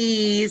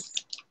 please.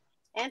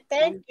 And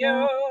thank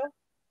you.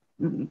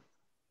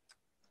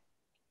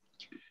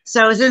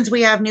 So since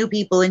we have new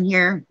people in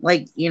here,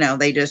 like,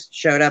 they just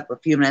showed up a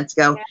few minutes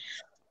ago. Yeah.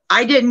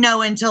 I didn't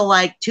know until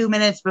like 2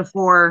 minutes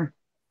before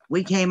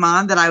we came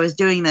on that I was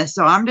doing this.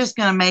 So I'm just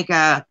going to make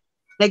a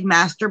big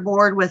master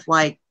board with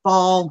like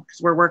fall,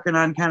 because we're working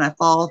on kind of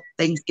fall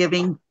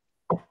Thanksgiving.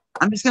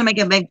 I'm just gonna make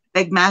a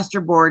big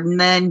master board, and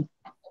then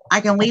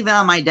I can leave it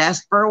on my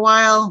desk for a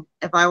while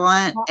if I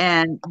want,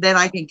 and then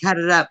I can cut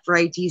it up for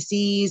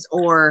ATCs,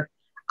 or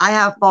I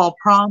have fall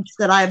prompts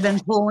that I've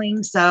been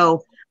pulling,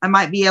 so I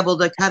might be able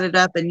to cut it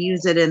up and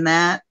use it in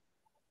that.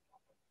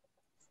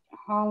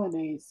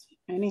 Holidays,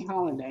 any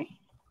holiday.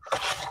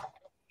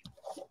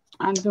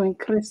 I'm doing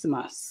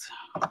Christmas.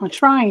 I'm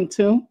trying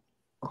to.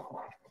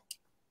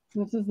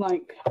 This is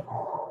like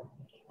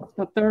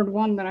the third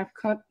one that I've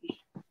cut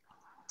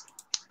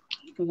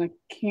because I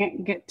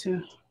can't get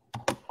to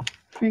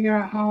figure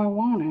out how I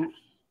want it.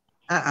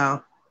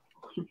 Uh-oh.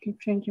 I keep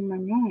changing my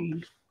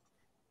mind.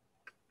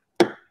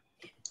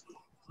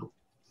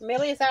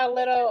 Millie's our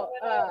little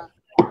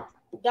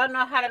don't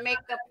know how to make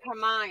up her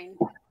mind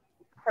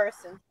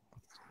person.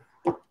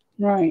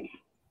 Right.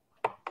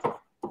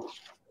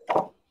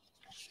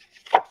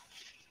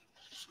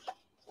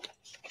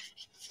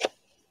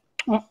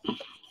 Oh,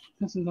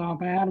 this is all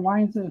bad.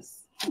 Why is this?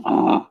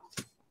 Oh.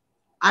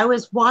 I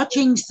was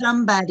watching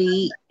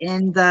somebody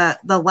in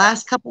the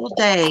last couple of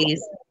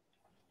days.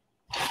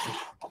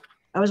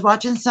 I was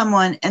watching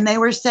someone, and they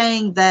were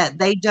saying that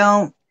they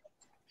don't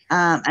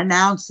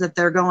announce that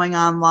they're going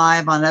on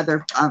live on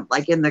other,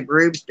 like in the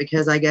groups,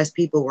 because I guess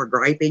people were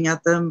griping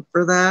at them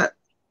for that.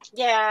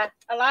 Yeah,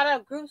 a lot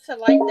of groups are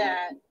like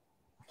that.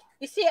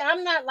 You see,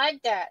 I'm not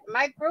like that.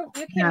 My group,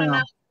 you can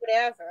announce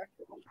whatever.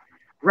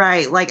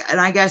 Right. Like,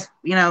 and I guess,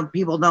 you know,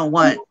 people don't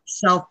want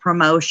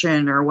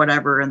self-promotion or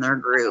whatever in their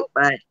group,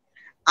 but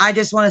I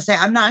just want to say,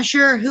 I'm not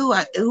sure who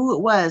it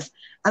was.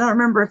 I don't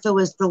remember if it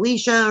was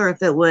Felicia or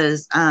if it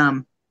was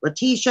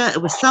Letitia.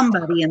 It was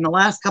somebody in the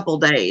last couple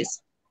of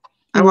days.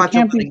 And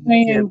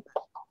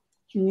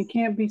you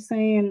can't be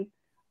saying,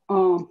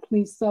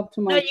 please sub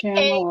to my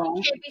channel.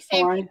 You can't be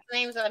saying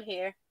names on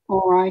here.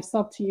 Or I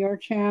sub to your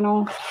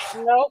channel.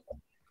 Nope.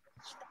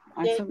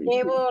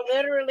 They will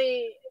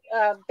literally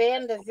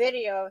ban the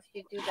video if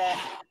you do that.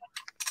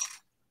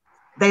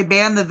 They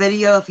ban the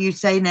video if you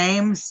say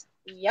names?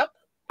 Yep.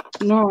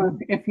 No,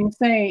 if you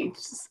say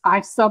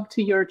I sub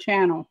to your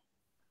channel.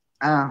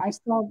 I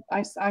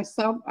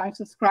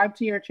subscribe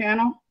to your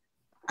channel.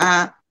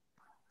 Yeah,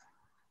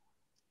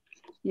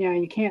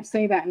 you can't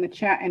say that in the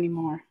chat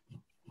anymore.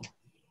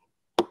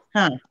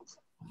 Huh.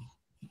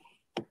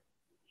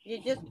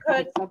 You just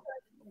put,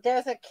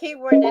 there's a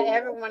keyword that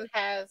everyone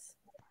has,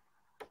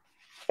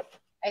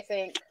 I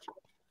think.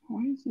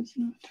 Why is this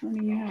not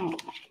turning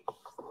out?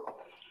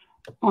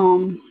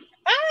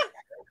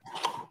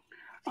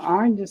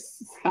 I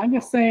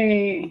just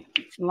say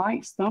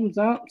likes, thumbs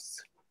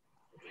ups.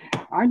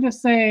 I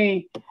just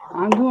say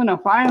I'm doing a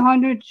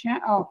 500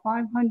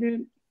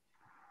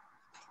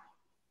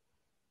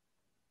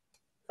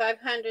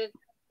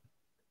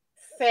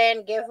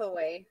 fan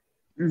giveaway.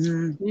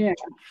 Mm-hmm. Yeah,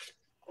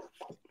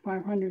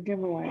 500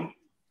 giveaway.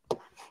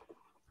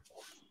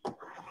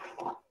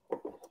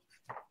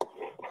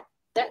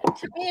 That,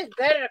 to me, it's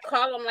better to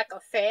call them like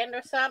a fan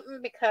or something,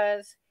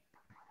 because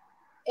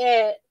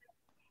it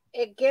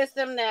gives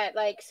them that,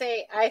 like,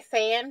 say I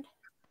fanned,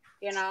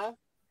 you know.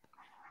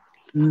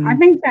 I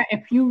think that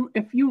if you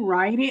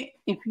write it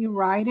and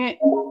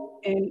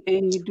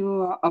you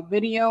do a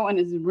video and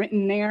it's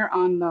written there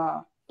on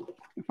the,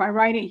 if I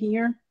write it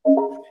here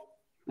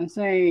and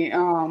say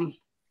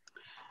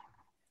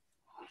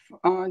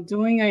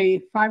doing a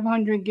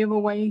 500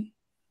 giveaway,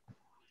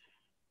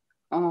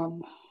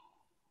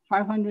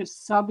 500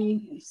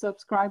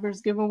 subscribers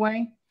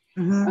giveaway,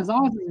 as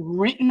long as it's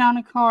written on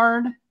a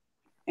card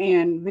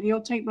and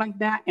videotape like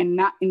that and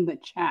not in the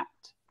chat.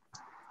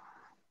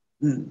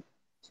 You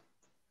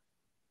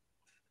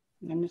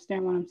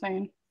understand what I'm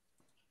saying?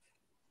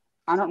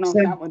 I don't know if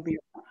that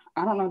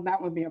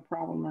would be a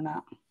problem or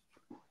not.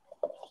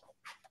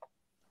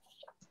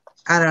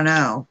 I don't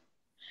know.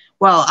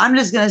 Well, I'm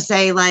just gonna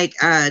say, like,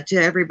 to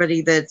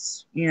everybody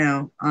that's, you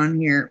know, on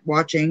here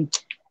watching,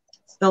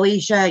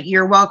 Felicia,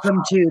 you're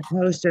welcome to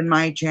post in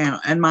my channel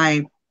and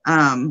my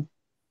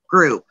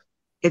group.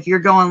 If you're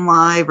going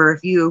live or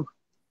if you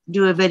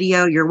do a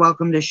video, you're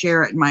welcome to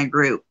share it in my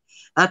group.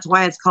 That's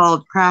why it's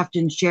called Craft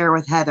and Share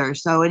with Heather.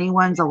 So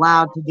anyone's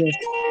allowed to just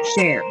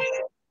share.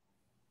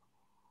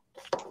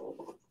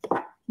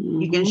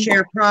 You can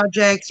share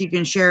projects. You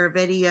can share a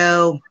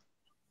video.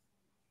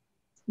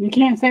 You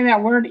can't say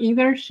that word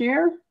either,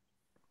 share?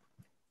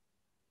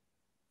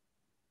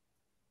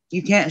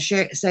 You can't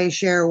say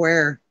share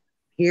where?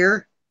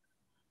 Here?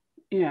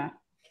 Yeah.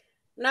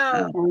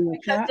 No,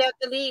 because they'll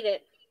delete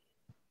it.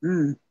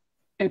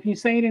 If you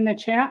say it in the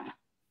chat?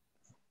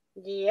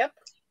 Yep.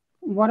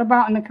 What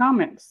about in the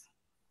comments?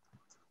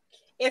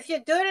 If you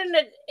do it in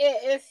the,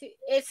 if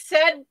it's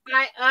said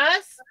by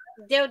us,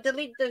 they'll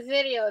delete the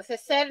video. If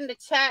it's said in the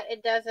chat,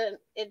 it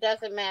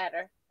doesn't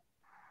matter.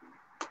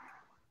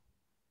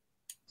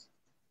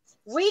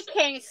 We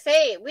can't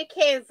say it. We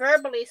can't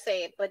verbally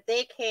say it, but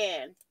they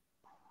can.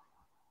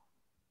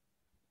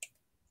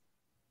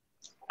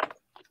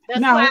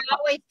 That's why I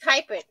always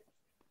type it.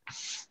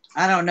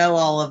 I don't know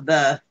all of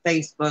the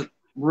Facebook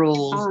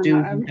rules, don't do's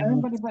know. and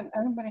don'ts.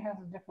 Everybody has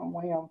a different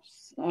way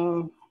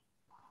of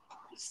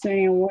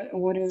saying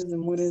what is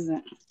and what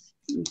isn't.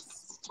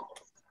 It's,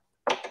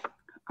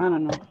 I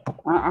don't know.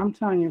 I'm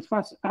telling you,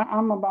 first,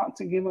 I'm about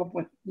to give up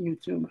with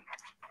YouTube.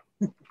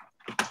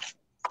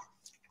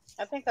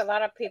 I think a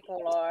lot of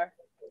people are.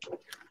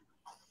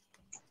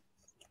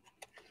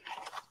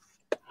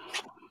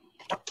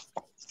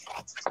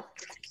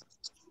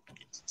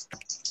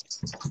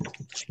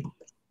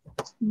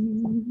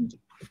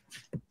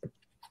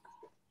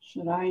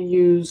 Should I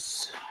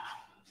use?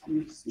 Let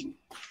me see.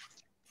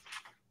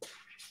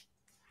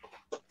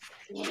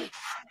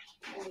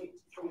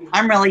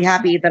 I'm really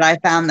happy that I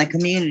found the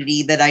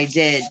community that I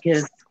did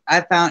because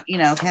I found,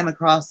 came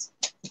across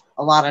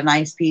a lot of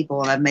nice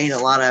people and I've made a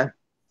lot of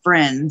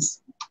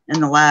friends in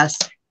the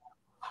last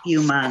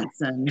few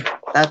months, and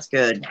that's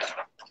good.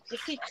 You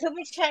see,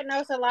 Tubi Chat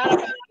knows a lot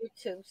about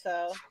YouTube,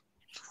 so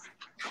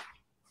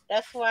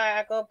that's why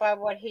I go by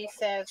what he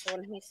says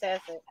when he says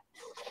it.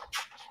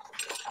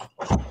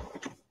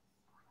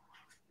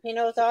 He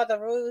knows all the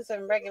rules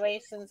and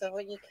regulations of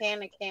what you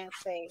can and can't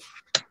say,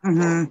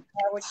 Mm-hmm.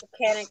 or what you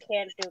can and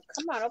can't do.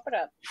 Come on, open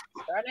up.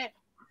 Darn it.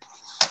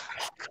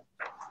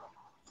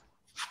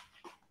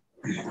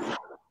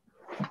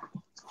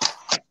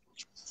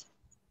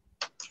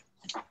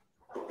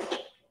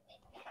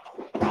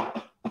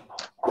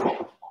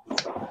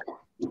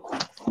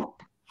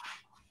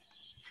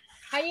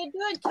 How you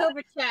doing,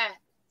 Tubi Chat?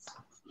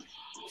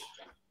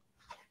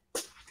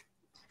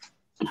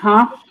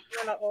 Huh?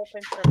 I'm gonna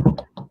open for me.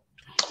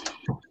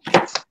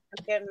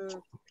 I'm getting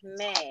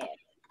mad.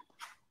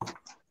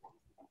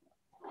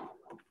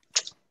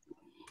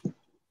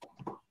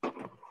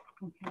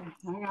 Okay,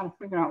 I gotta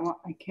figure out what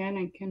I can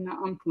and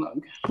cannot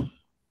unplug.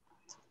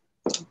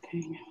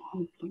 Okay,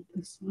 unplug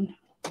this one.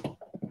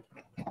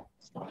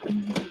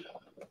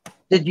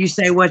 Did you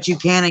say what you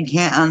can and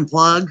can't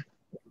unplug?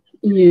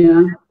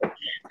 Yeah,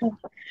 because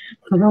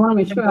I want to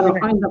make sure I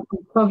don't end up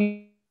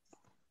unplugging.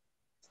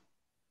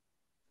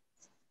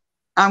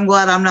 I'm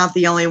glad I'm not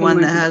the only one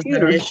that has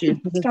that issue.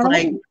 It's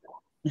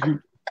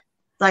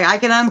like I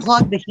can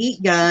unplug the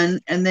heat gun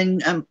and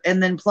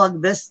then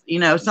plug this,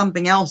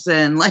 something else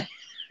in. Like,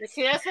 You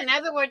see, that's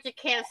another word you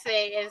can't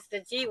say is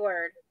the G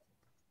word.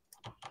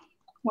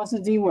 What's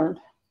the G word?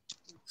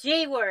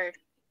 G word.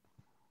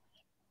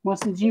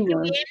 What's the G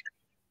word? G-U-N.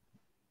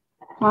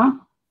 Huh?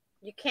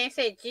 You can't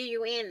say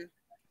G-U-N.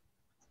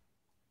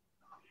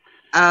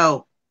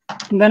 oh,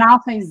 Then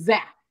I'll say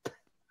zap.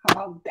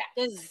 How about that?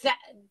 The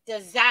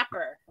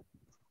zapper.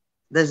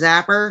 the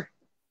zapper.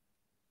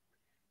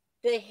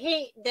 The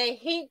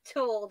heat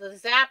tool, the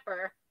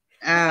zapper.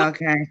 Oh,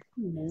 okay.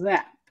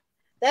 Zap.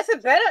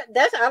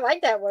 I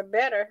like that word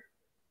better.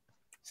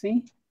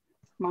 See?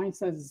 Mine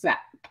says zap.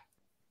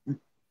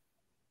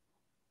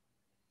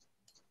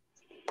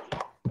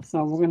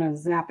 So we're gonna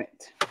zap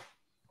it.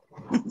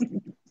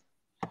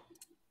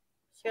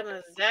 She's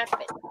gonna zap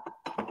it.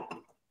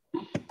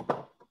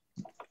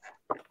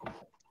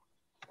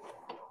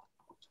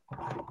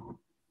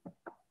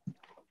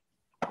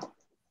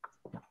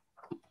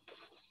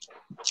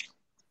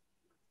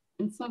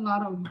 It's a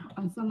lot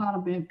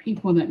of bad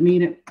people that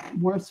made it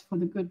worse for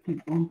the good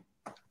people.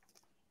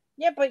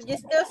 Yeah, but you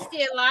still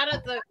see a lot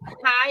of the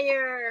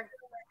higher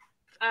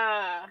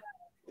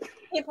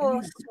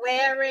people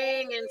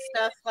swearing and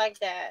stuff like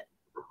that.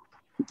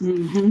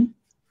 Mm-hmm.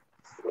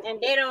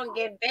 And they don't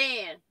get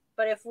banned.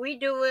 But if we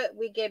do it,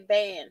 we get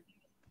banned.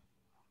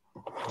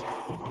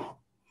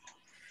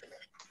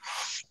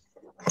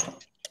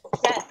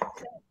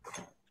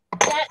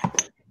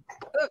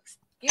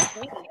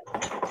 Excuse me.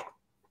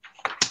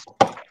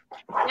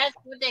 That's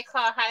what they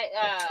call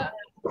how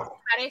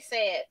they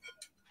say it.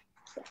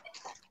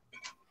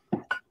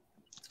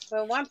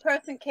 When one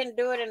person can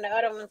do it and the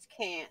other ones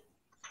can't.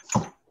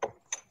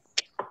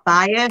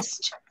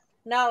 Biased.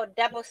 No,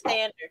 double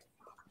standard.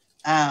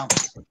 Oh.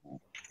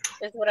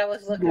 Is what I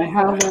was looking They for.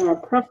 have their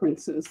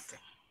preferences.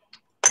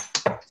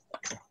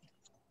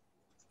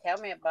 Tell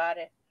me about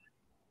it.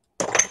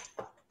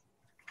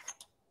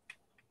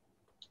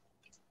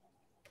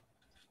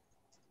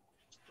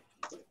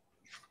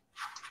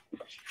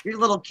 Your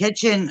little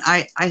kitchen.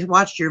 I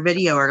watched your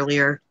video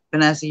earlier,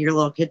 Vanessa. Your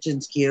little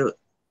kitchen's cute.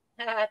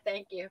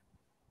 Thank you.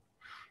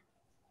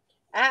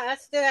 I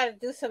still got to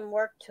do some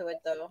work to it,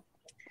 though.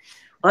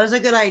 Well, it's a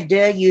good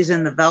idea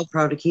using the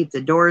Velcro to keep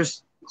the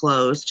doors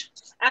closed.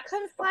 I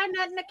couldn't find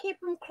nothing to keep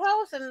them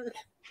closed, and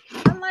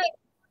I'm like,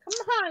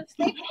 come on,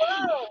 stay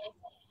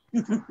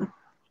closed.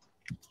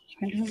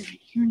 Should I do it right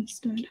here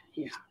instead?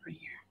 Yeah, right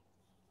here.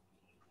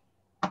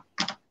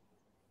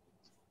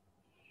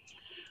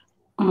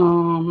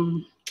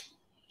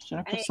 Should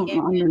I put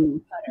something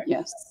underneath?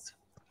 Yes.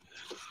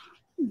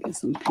 Get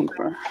some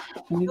paper.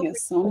 Let me get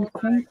some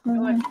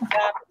paper.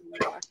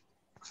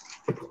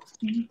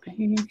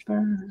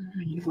 Paper.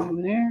 You go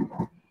over there.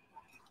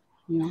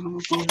 You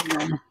go over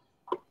there.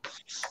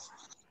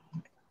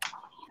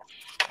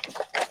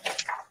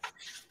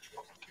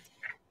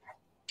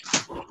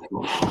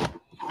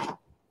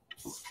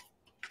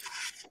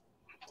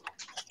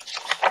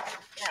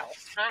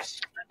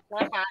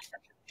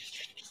 hot.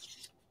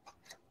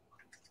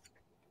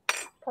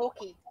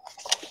 Pokey.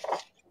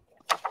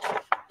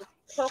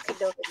 Pokey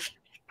dokey.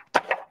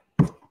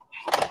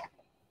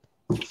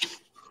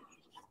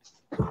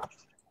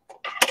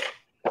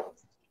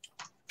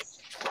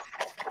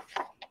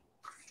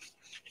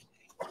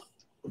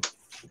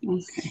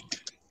 Okay.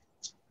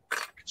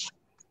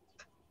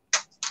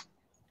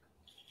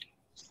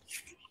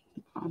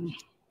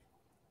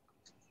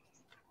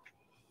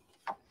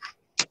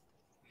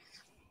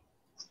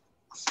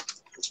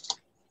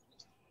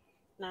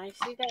 Now you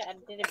see that? I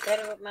did it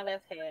better with my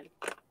left hand.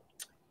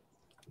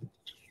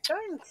 Go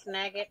ahead and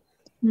snag it.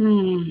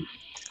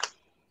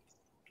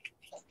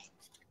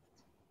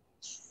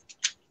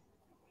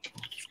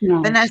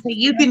 No. Vanessa,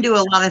 you can do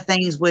a lot of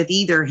things with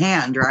either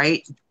hand,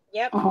 right?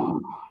 Yep. Oh,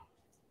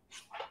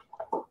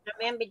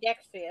 I'm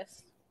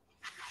ambidextrous.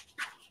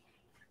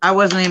 I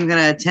wasn't even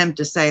going to attempt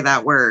to say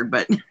that word,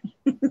 but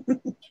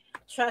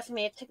Trust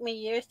me, it took me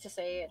years to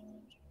say it.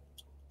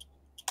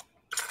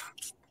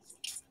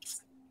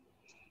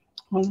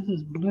 oh, this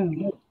is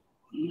blue.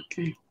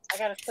 Okay. I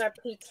gotta start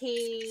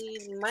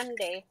PT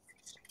Monday.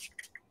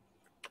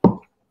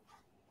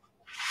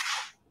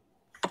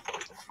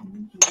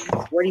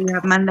 what do you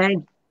have Monday?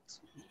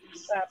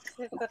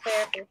 Physical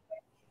therapy.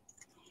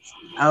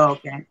 Oh,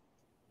 okay.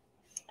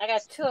 I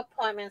got 2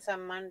 appointments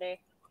on Monday.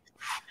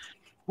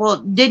 Well,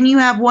 didn't you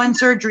have one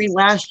surgery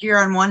last year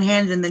on one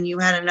hand, and then you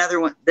had another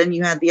one? Then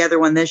you had the other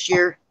one this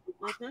year.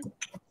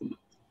 Mm-hmm.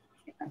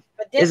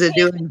 But this Is it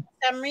hand, doing?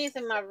 for some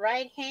reason, my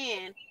right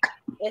hand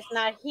is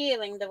not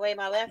healing the way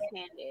my left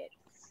hand did.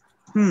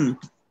 Hmm.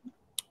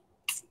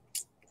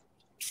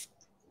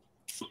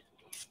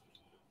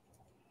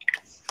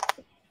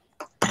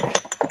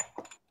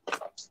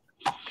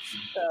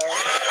 So,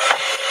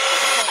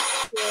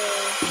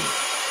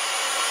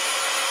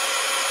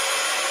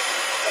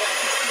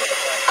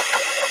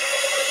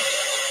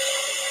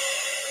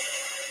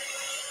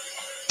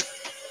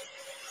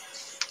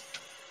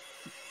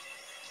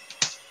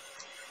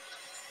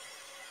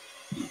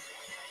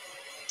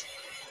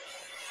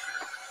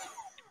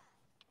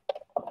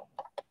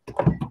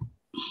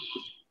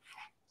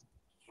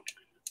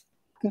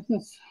 This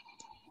is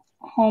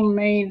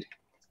homemade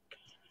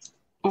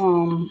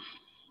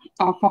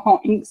alcohol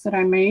inks that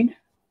I made.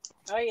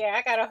 oh yeah,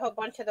 I got a whole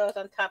bunch of those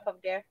on top of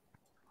there.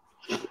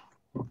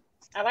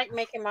 I like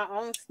making my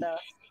own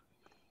stuff.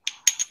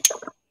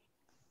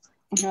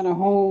 I got a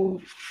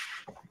whole.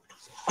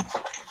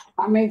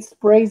 I made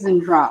sprays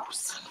and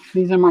drops.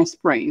 These are my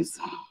sprays.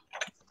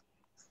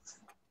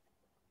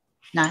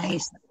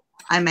 Nice.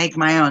 I make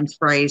my own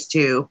sprays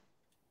too.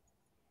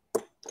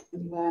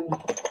 And then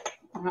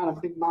I got a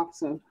big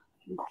box of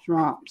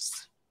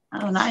drops.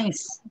 Oh,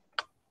 nice.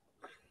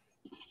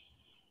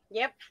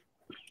 Yep.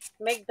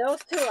 Make those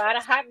too out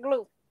of hot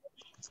glue.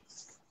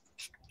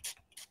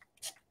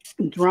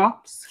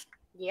 Drops.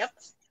 Yep.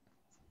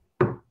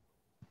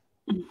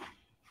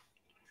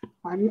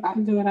 I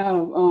do it out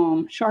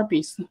of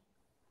Sharpies.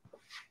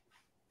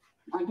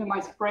 I do my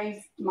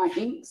sprays, my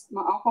inks,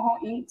 my alcohol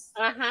inks.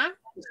 Uh-huh.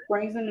 The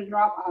sprays and the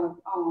drop out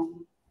of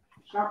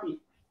Sharpie.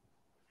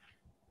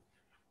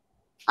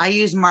 I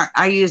use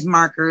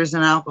markers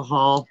and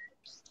alcohol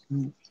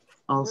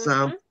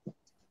also. Mhm.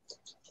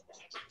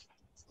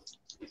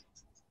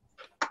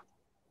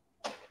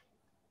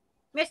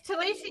 Miss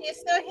Talisa, you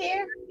still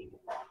here?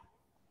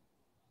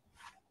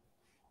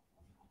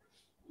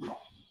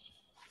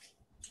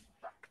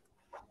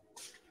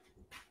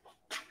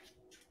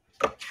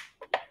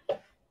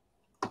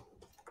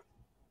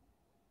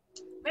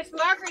 Miss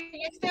Margaret,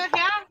 you still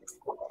here?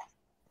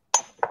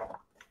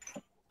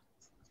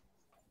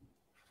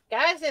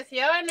 Guys, if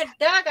you're in the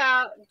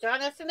dugout,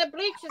 join us in the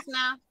bleachers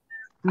now.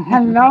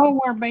 Hello,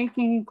 we're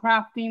baking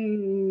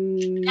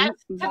crafting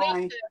That's by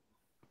Talisa.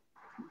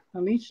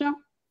 Alicia.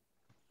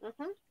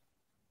 Mm-hmm.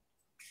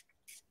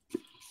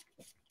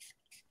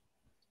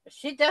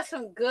 She does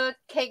some good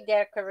cake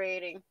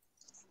decorating.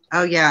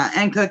 Oh yeah,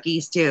 and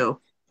cookies too.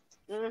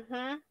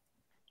 Mm-hmm.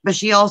 But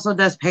she also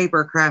does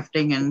paper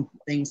crafting and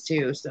things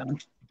too. So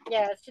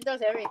Yeah, she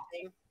does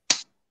everything.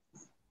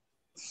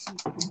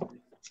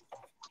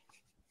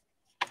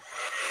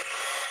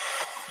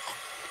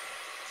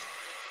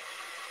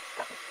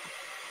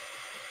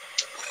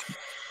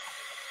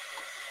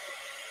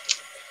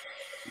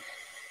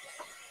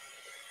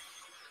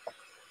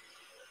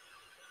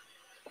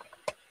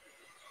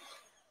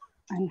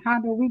 And how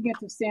do we get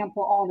to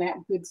sample all that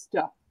good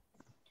stuff?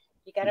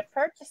 You gotta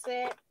purchase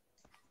it.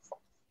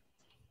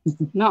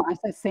 No, I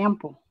said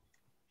sample.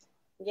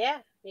 Yeah,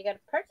 you gotta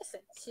purchase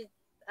it.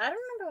 I don't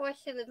remember where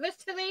she lives. Miss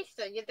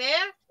Talisa, you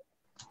there?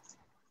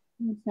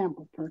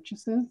 Sample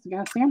purchases. You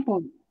got to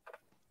sample.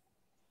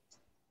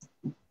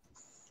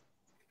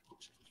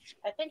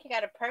 I think you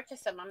gotta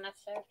purchase them. I'm not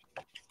sure.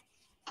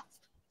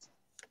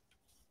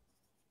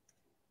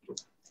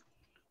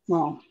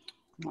 Well,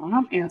 what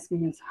I'm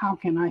asking is how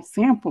can I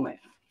sample it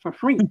for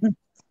free?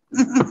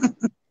 How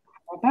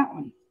about that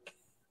one?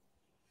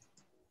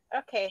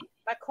 Okay,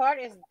 my card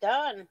is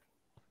done.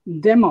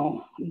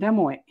 Demo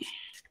it.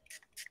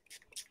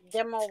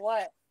 Demo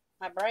what?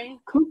 My brain?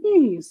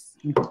 Cookies.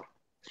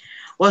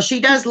 Well, she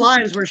does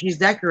lives where she's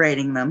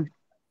decorating them.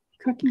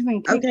 Cookies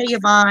and cakes. Okay,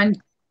 Yvonne.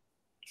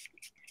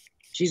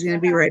 She's going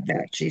to be Uh-huh. right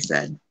back, she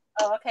said.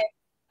 Oh, okay.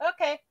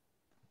 Okay.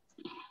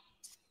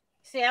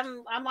 See,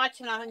 I'm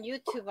watching on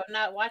YouTube. I'm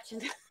not watching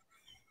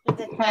the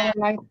Have chat. a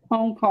nice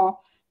phone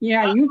call.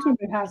 Yeah, Uh-huh. YouTube,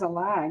 it has a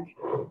lag.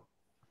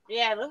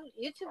 Yeah, look,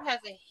 YouTube has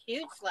a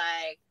huge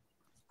lag.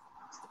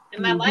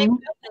 And my light Mm-hmm.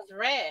 button is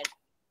red.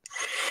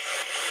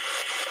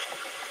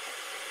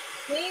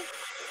 See?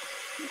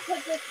 You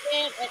put this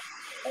in at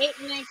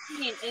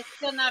 8:19. It's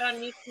still not on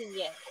YouTube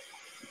yet.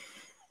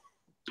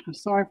 I'm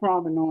sorry for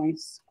all the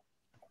noise.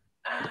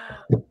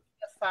 Ah, you're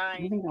I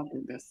fine. think I'll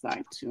do this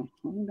side too.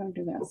 I'm going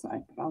to do that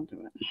side, but I'll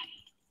do it.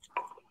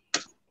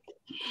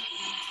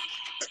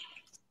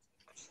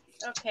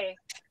 Okay.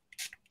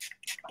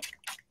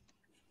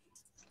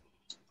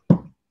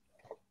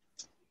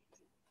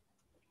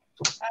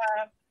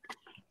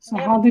 So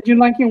Yeah. how did you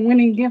like your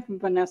winning gift,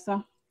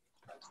 Vanessa?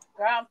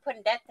 Girl, I'm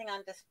putting that thing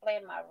on display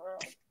in my room.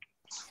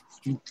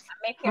 I'm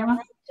making a Huh?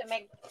 room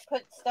to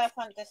put stuff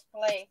on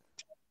display.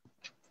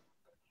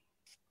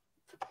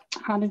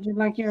 How did you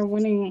like your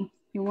winning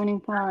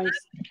prize?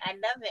 I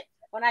love it.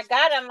 When I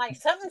got it, I'm like,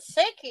 something's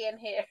shaky in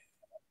here.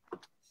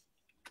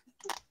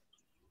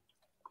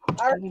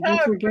 I was Did you trying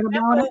to forget about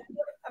remember. it?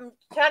 I'm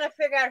trying to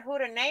figure out who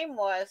the name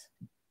was.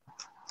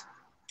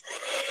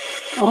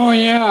 Oh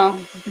yeah,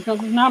 because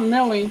it's not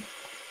Millie.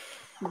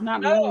 It's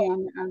not No. Millie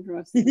on the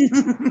address.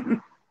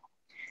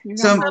 You got,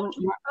 So-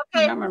 you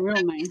Okay. got my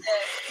real name.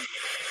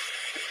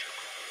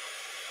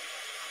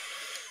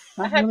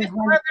 I That's had really this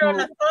hard mother to on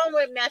the phone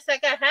with me. I said,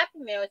 I got Happy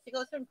Meal. She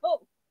goes, from who?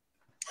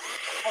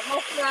 I go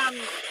from,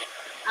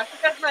 I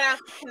forgot how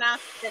to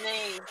pronounce the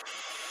name.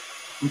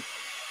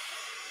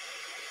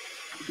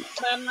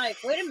 But I'm like,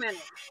 wait a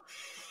minute.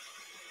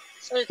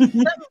 There's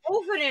something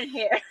moving in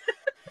here.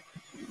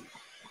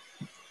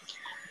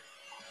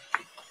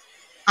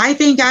 I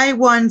think I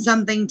won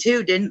something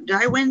too. Did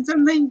I win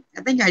something?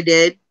 I think I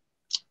did.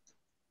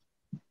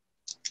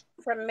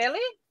 From Millie?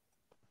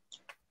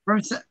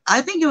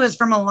 I think it was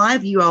from a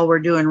live you all were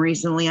doing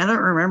recently. I don't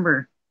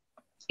remember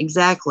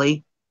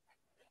exactly.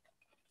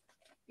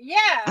 Yeah.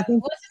 I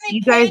think Wasn't it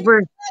you guys Candy?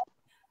 were,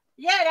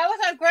 Yeah, that was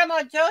on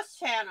Grandma Joe's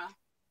channel.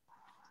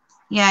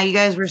 yeah, you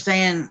guys were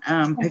saying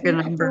pick a If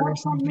number it or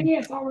was from something. me,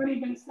 it's already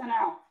been sent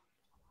out.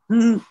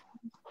 Mhm.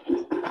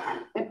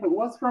 If it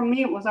was from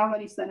me, it was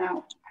already sent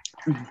out.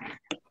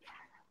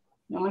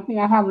 The only thing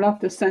I have left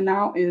to send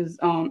out is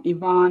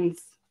Yvonne's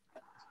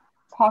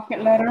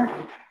pocket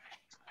letter.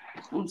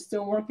 I'm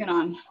still working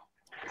on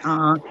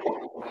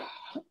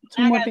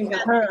two more things.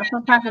 Her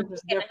package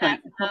is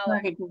different. Her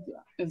package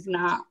is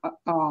not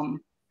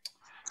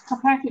her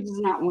package is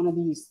not one of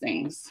these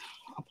things.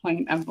 A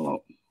plain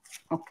envelope,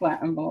 a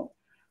flat envelope.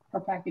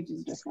 Her package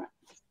is different.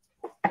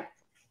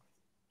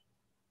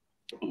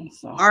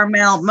 So Our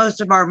mail, most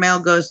of our mail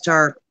goes to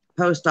our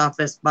post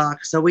office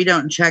box, so we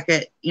don't check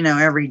it,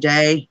 every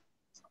day.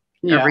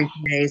 yeah. Every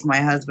few days,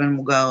 my husband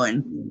will go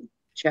and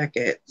check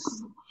it.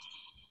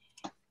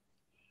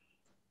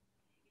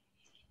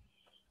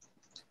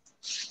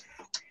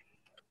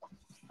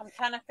 I'm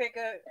trying to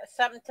figure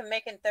something to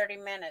make in 30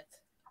 minutes.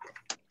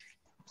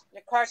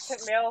 The car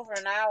took me over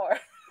an hour.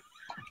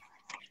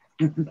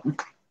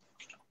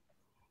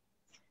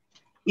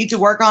 You could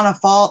work on a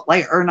fall,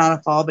 or not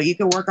a fall, but you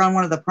could work on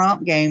one of the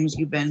prompt games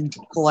you've been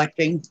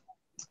collecting.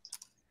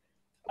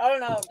 Oh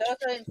no, those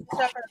are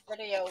separate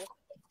videos.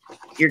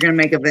 You're gonna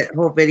make a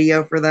whole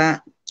video for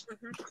that,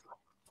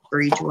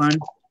 for each one.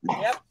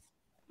 Yep.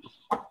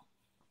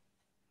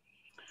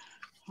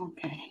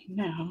 Okay,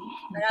 now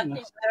And I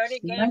think 30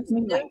 games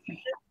to do.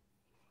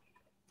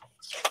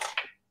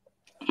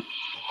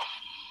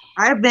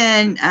 I've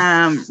been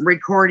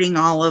recording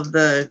all of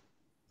the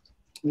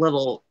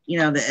little,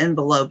 the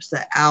envelopes,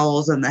 the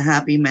owls and the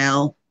Happy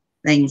Mail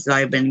things that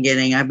I've been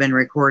getting. I've been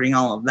recording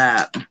all of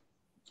that.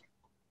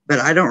 But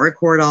I don't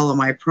record all of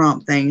my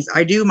prompt things.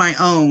 I do my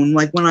own,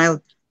 like when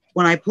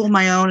I pull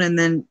my own and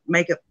then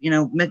make it,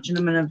 mention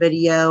them in a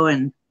video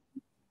and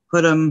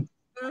put them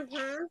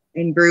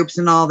in groups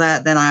and all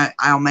that, then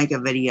I'll make a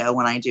video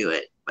when I do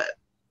it. But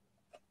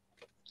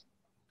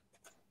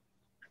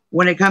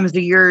when it comes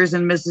to yours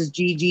and Mrs.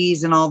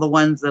 Gigi's and all the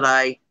ones that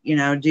I,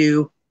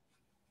 do,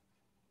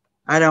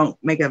 I don't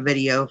make a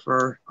video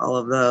for all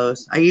of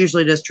those. I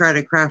usually just try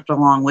to craft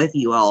along with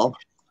you all.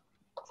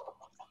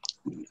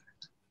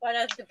 But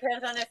it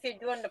depends on if you're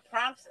doing the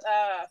prompts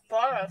for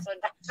us or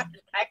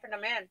typing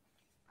them in.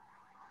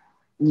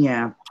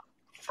 Yeah.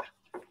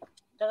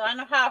 Because I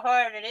know how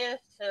hard it is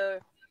to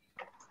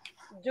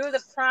do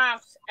the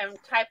prompts and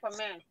type them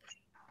in.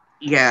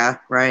 Yeah,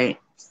 right.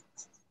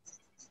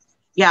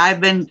 Yeah,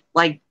 I've been,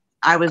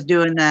 I was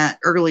doing that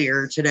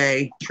earlier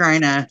today,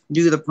 trying to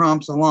do the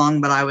prompts along,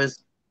 but I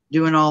was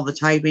doing all the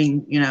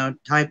typing,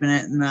 typing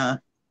it in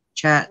the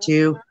chat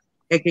too.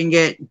 It can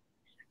get,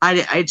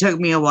 it took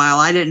me a while.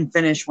 I didn't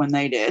finish when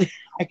they did.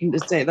 I can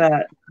just say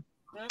that.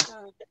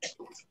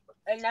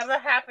 It never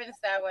happens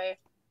that way.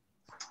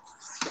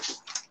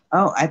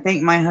 Oh, I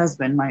think my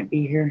husband might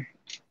be here.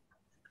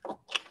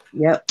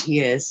 Yep, he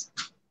is.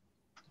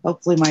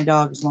 Hopefully my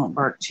dogs won't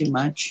bark too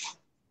much.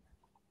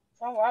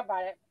 Don't worry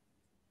about it.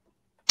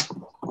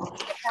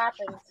 It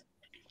happens.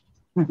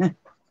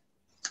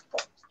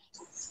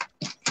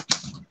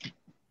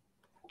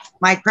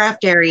 My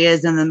craft area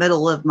is in the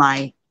middle of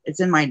it's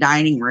in my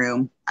dining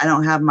room. I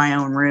don't have my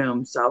own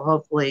room, so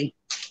hopefully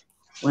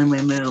when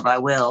we move, I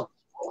will.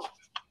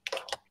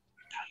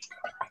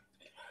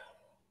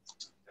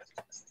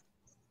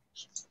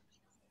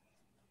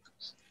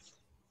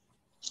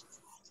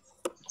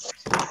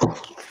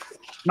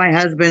 My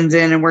husband's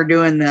in and we're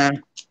doing the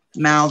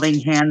mouthing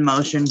hand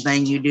motion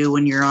thing you do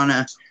when you're on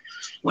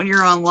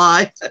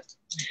live.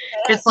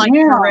 It's like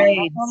Yeah,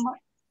 charades.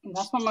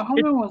 that's what my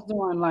husband was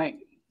doing, like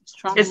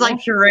trying It's to like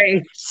motion.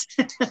 charades.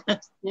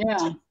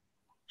 Yeah,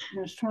 he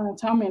was trying to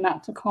tell me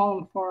not to call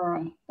him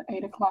for the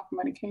 8 o'clock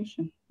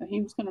medication that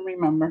he was going to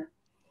remember.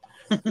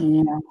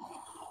 Yeah,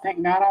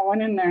 thank God I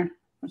went in there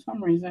for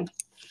some reason.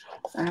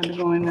 I had to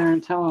go in there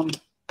and tell him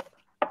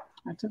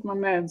I took my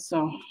meds,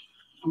 so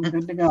I'm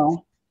good to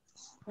go.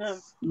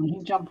 And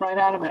he jumped right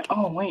out of it.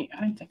 Oh, wait,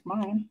 I didn't take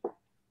mine.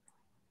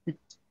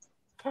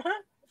 I'm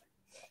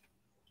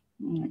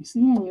like, see,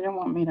 you didn't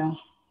want me to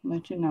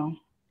let you know.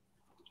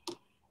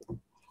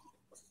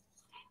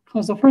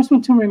 Because the first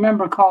one to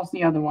remember calls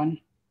the other one.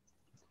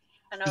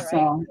 I know, right?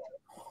 So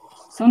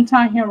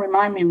sometime he'll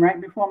remind me right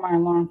before my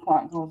alarm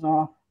clock goes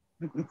off.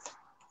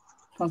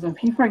 Because if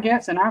he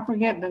forgets and I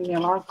forget, then the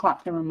alarm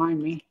clock can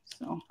remind me.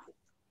 So.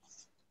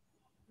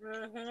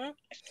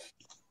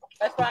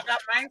 That's why I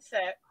got mine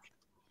set.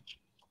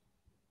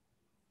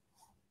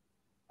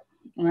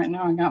 Right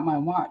now I got my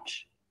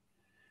watch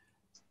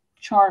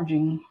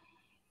charging,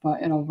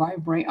 but it'll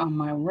vibrate on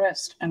my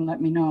wrist and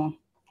let me know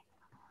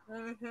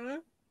if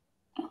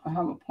I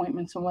have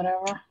appointments or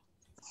whatever.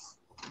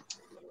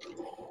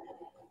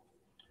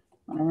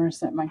 Whatever I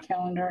set my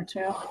calendar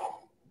to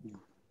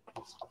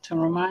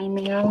remind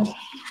me of.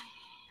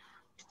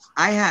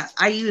 I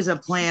use a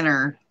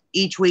planner.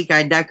 Each week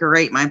I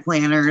decorate my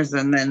planners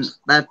and then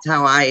that's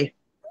how I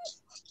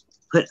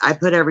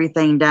put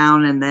everything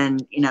down and then,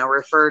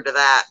 refer to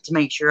that to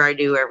make sure I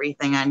do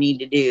everything I need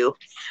to do.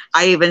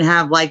 I even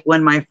have like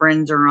when my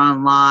friends are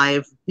on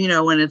live,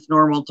 when it's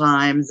normal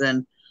times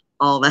and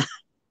all that.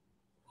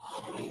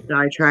 So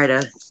I try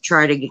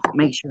to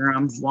make sure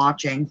I'm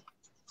watching.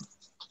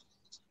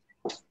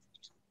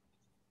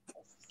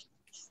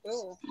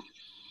 Ooh.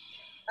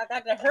 I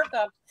got the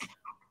hiccups.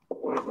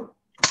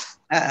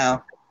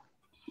 Uh-oh.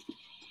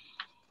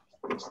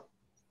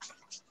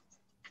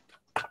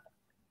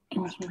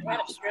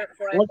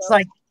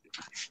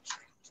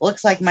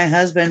 Looks like my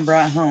husband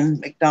brought home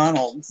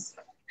McDonald's.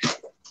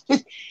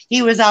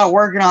 He was out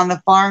working on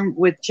the farm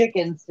with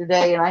chickens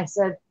today, and I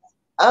said,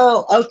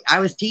 "Oh, okay." I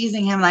was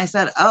teasing him, and I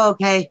said, "Oh,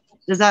 okay.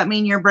 Does that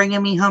mean you're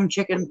bringing me home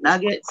chicken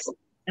nuggets?"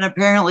 And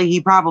apparently,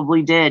 he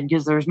probably did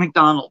because there's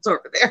McDonald's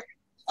over there.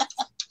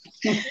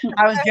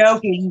 I was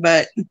joking,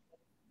 but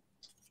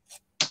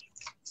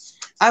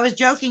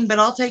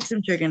I'll take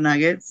some chicken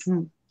nuggets.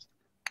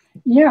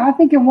 Yeah, I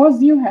think it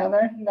was you,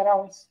 Heather, it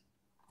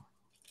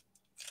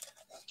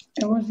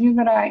was you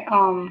that I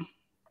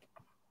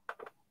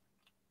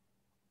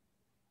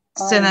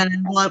sent an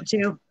envelope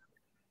to.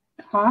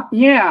 Huh?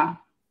 Yeah.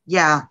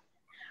 Yeah.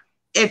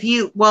 If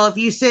you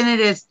send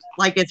it,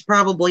 it's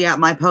probably at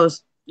my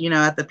post,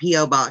 at the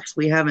P.O. box.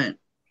 We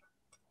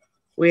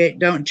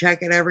don't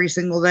check it every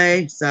single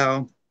day.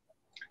 So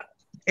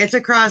it's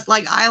across,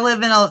 I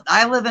live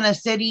in a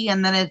city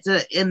and then it's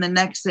in the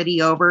next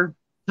city over.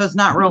 So it's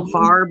not real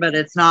far, but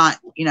it's not,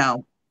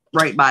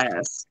 right by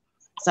us.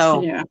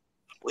 So yeah,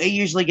 it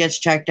usually gets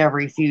checked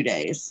every few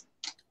days.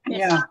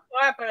 It's not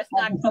far, but it's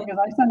not good. Because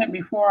I sent it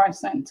before I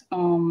sent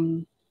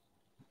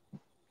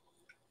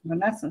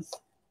Vanessa's.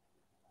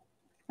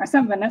 I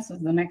sent Vanessa's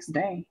the next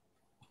day.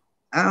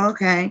 Oh,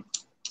 okay.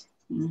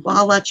 Well,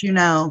 I'll let you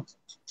know.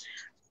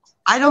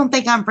 I don't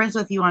think I'm friends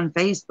with you on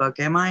Facebook,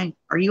 am I?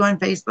 Are you on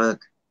Facebook?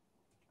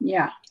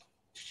 Yeah.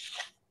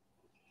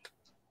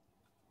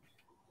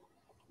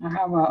 I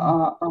have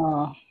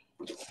a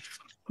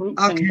group.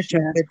 I'll catch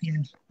up with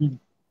you.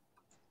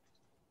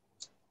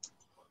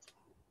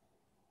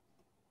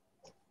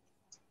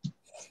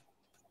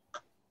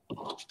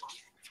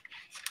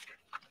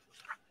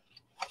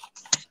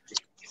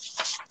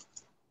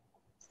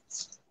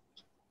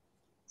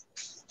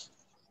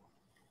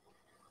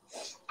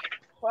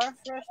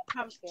 Cornfresh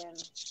pumpkin.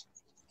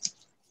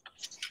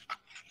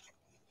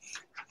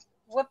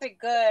 Whip it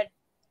good.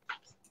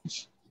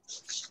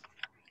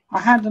 I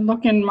had to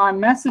look in my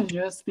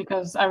messages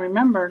because I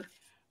remembered,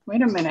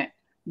 wait a minute,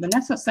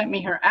 Vanessa sent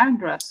me her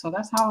address, so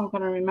that's how I'm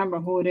going to remember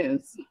who it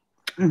is.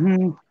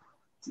 Mm-hmm.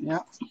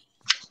 Yep.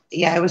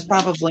 Yeah, it was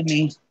probably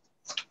me.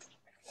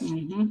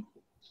 Mm-hmm.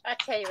 I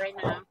tell you right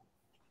now.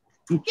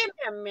 Give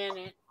me a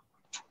minute.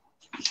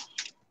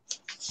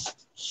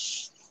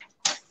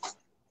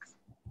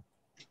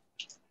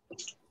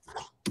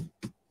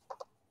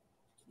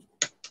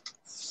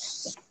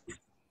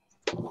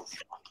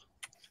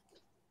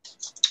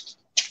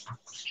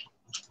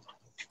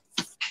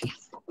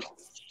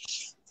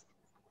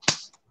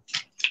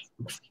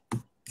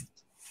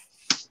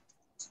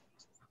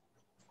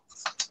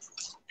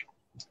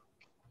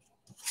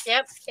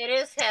 Yep, it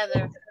is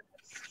Heather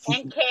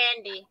and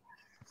Candy.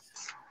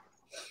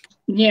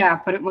 Yeah,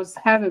 but it was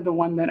Heather, the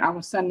one that I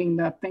was sending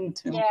the thing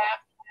to. Yeah.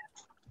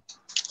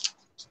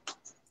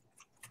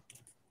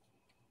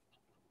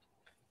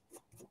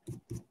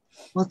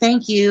 Well,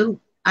 thank you.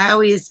 I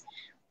always,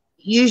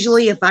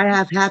 usually if I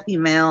have Happy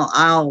Mail,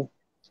 I'll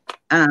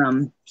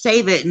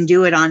save it and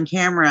do it on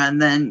camera,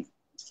 and then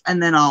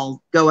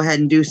I'll go ahead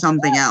and do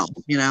something else,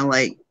 you know,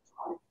 like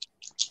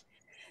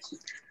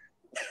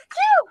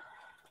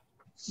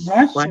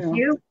Bless bless you.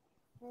 you.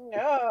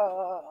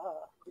 No.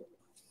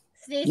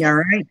 Sneeze You all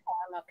is right?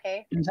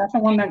 okay. Is that the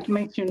one that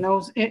makes your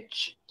nose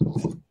itch?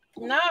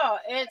 No,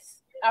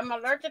 I'm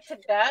allergic to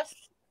dust,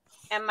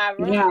 and my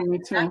room Yeah, is me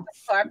not too. with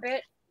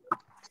carpet,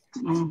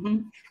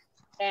 Mm-hmm.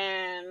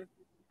 and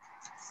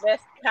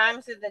there's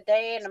times of the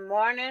day in the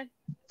morning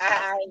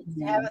I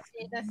have a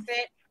sneezing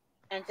fit,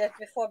 and just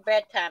before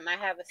bedtime I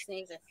have a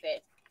sneezing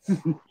fit,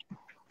 and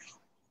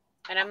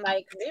I'm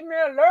like, leave me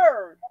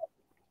alone.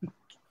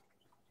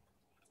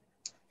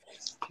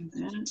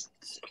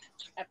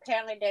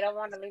 Apparently, they don't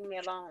want to leave me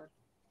alone.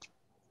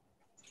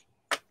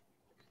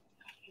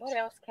 What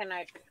else can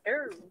I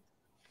do?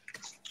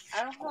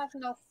 I don't have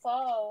no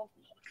fall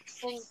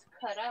things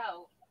cut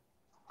out.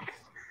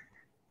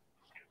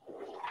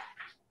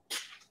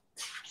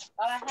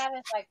 All I have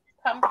is like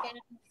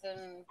pumpkins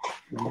and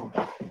like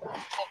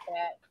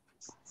that.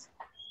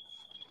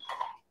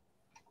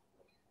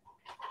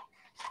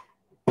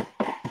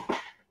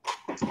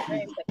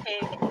 Right, but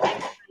can't.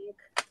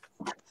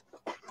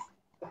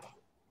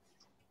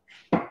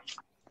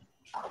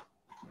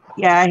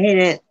 Yeah, I hate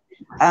it.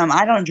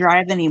 I don't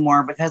drive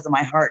anymore because of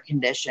my heart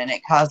condition.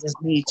 It causes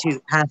me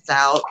to pass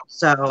out.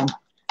 So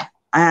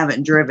I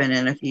haven't driven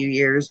in a few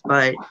years,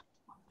 but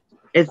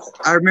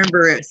I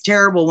remember it's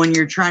terrible when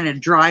you're trying to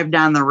drive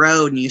down the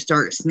road and you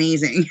start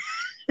sneezing.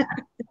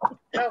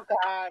 Oh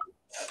God.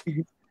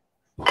 The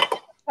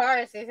car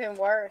is even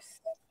worse.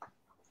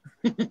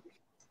 And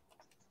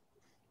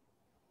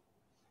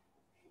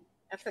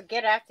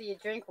forget after you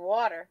drink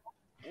water.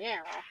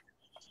 Yeah.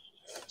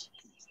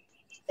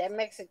 That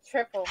makes it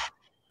triple.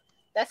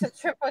 That's a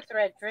triple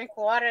threat. Drink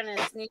water and then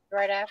sneeze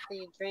right after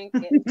you drink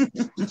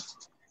it.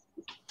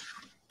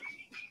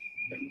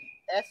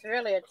 That's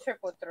really a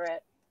triple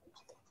threat.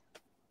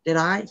 Did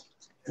I?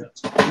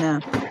 No.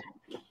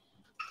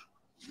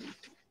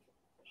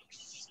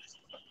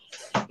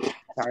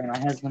 Sorry, my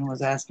husband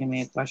was asking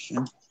me a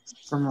question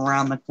from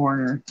around the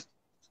corner.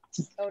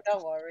 Oh,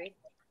 don't worry.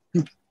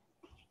 That's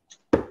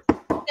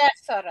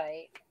all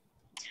right.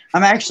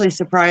 I'm actually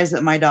surprised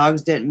that my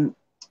dogs didn't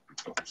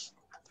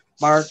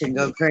bark and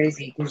go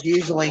crazy, because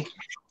usually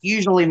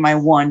my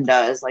one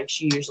does. Like,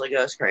 she usually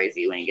goes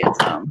crazy when he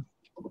gets home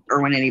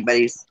or when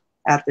anybody's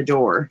at the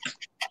door.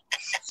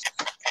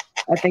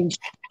 I think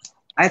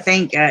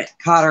it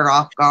caught her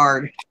off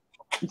guard.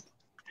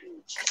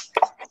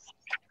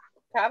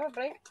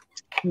 Probably.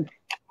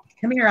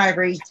 Come here,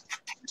 Ivory.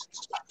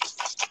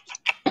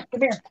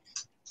 Come here.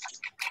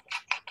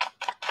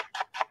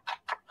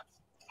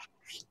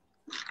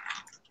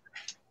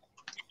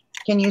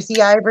 Can you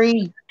see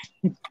Ivory?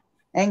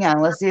 Hang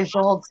on, let's see if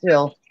she'll hold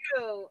still.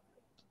 Cute.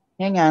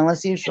 Hang on,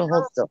 let's see if she'll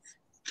hold still.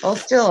 Hold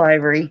still,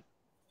 Ivory.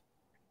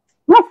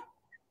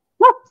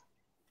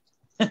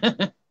 She's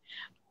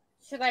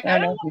like, I I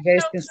don't don't know want if you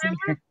guys no can see camera.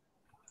 her.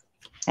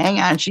 Hang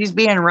on, she's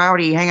being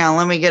rowdy. Hang on,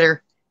 let me get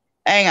her.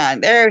 Hang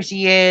on, there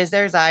she is.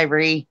 There's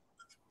Ivory.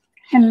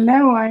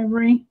 Hello,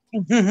 Ivory.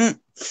 Hi,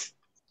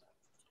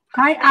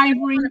 I Ivory.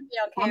 want to be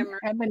on I'm camera.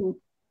 Ebony.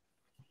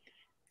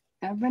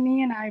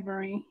 Ebony and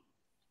Ivory.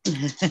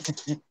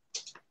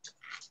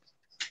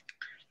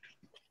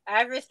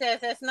 Ivory says,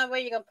 there's no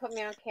way you're going to put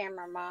me on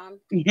camera, Mom.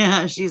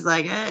 Yeah, she's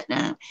like,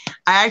 no.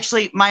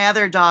 My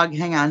other dog,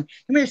 hang on.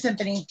 Come here,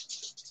 Symphony.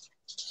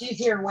 She's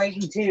here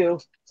waiting too.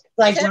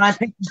 Like when I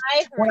pick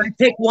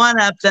one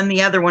up, then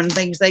the other one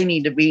thinks they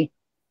need to be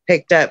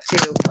picked up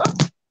too.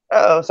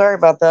 Oh, sorry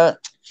about that.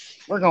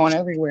 We're going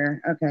everywhere.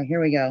 Okay,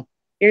 here we go.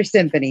 Here's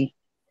Symphony.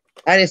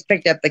 I just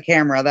picked up the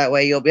camera. That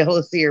way you'll be able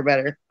to see her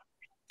better.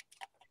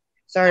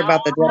 Sorry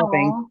about the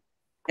dropping.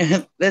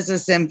 This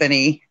is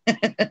Symphony.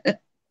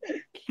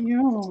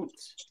 Cute.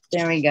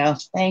 There we go.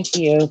 Thank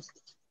you.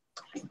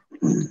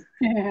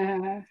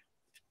 Yeah.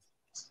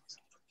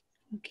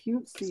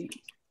 Cutesy.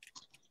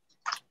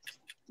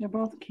 They're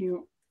both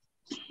cute.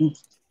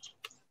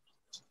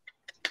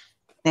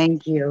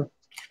 Thank you.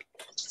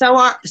 So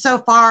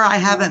far, I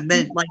haven't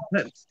been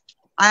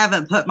I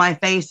haven't put my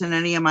face in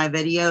any of my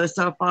videos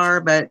so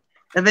far, but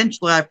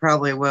eventually I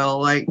probably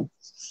will. Like,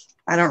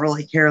 I don't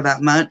really care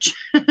that much.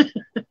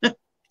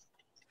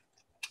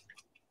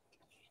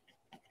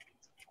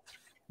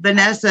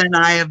 Vanessa and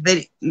I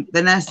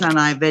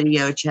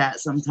video chat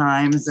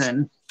sometimes,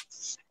 and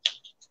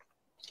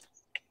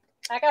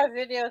I got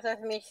videos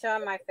of me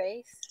showing my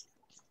face.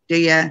 do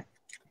ya?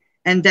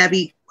 And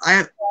Debbie,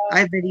 I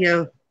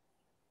video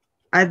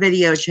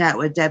chat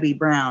with Debbie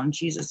Brown.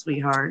 She's a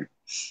sweetheart.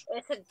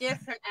 It's a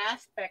different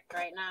aspect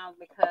right now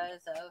because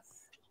of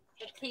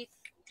the teeth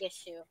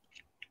issue.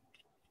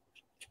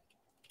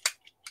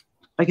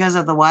 Because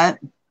of the what?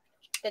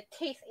 The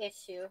teeth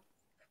issue.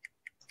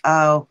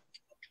 Oh.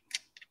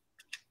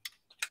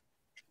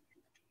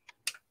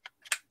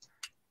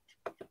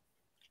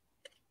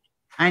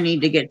 I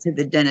need to get to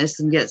the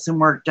dentist and get some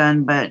work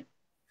done, but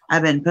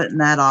I've been putting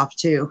that off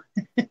too.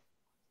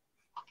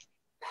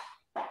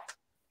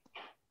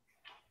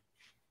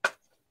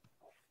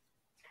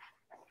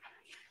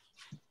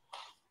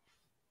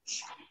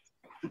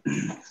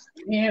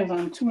 Yes,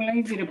 I'm too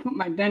lazy to put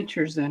my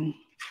dentures in.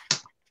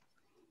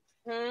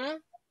 Hmm?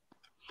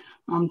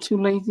 I'm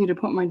too lazy to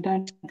put my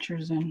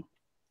dentures in.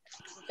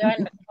 Join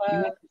the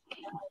club.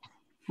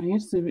 I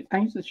used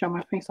to show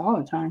my face all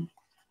the time,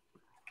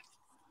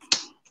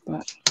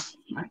 but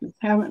I just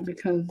haven't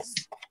because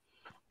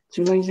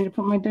too lazy to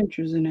put my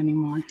dentures in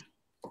anymore.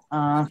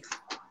 Uh,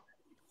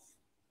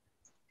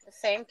 The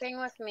same thing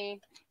with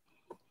me.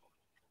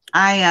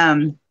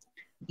 I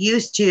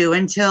used to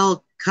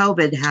until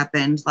COVID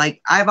happened.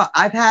 Like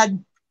I've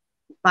had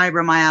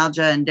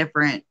fibromyalgia and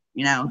different,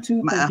 you know,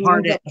 Tooth and he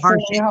hard ends up hard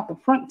pulling out the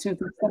front tooth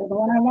instead of the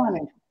one I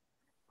wanted.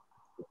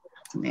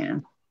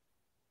 man.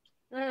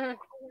 Mhm.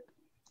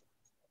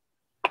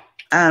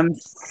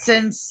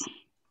 Since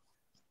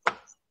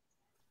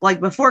like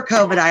before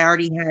COVID, I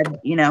already had,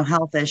 you know,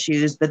 health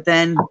issues, but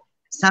then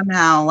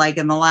somehow, like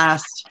in the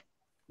last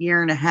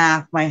year and a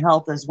half, my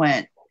health has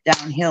went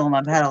downhill and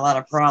I've had a lot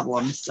of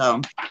problems.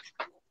 So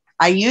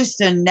I used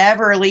to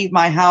never leave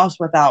my house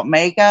without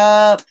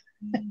makeup.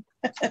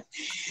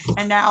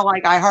 And now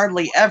like I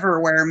hardly ever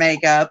wear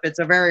makeup. It's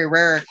a very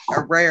rare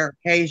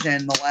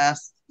occasion the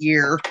last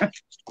year.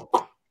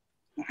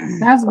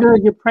 That's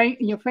good.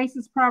 Your face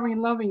is probably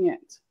loving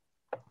it.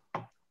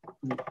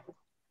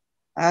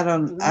 I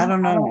don't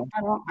know.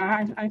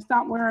 I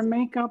stopped wearing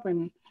makeup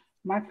and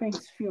my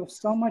face feels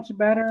so much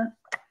better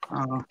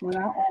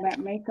without all that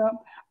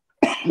makeup.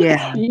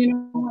 Yeah. You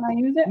know when I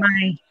use it?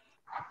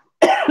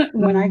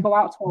 When I go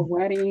out to a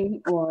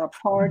wedding or a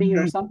party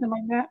or something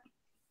like that.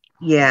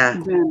 Yeah.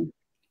 Then,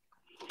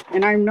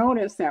 and I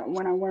noticed that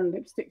when I wear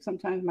lipstick,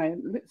 sometimes my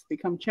lips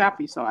become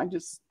chappy. So I don't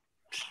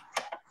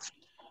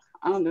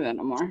do that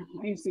no more.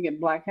 I used to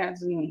get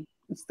blackheads and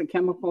it's the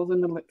chemicals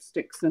in the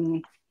lipsticks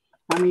and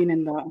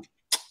in the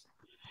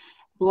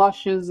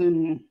blushes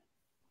and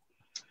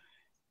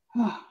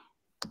that's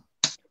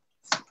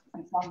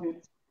all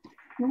good.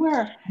 You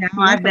wear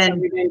makeup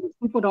every day, but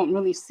people don't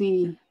really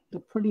see the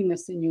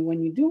prettiness in you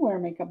when you do wear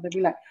makeup. They'll be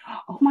like,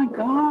 "Oh my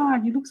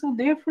God, you look so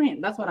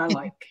different." That's what I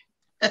like.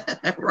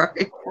 Right.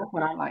 That's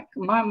what I like.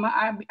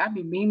 I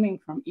be beaming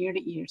from ear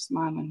to ear,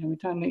 smiling every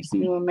time they see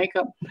you in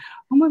makeup.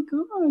 Oh my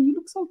God, you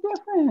look so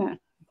different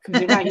because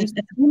you're not used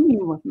to seeing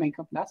you with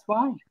makeup. That's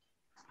why.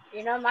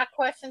 You know, my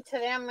question to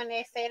them when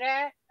they say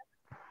that,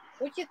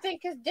 what you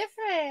think is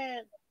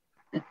different?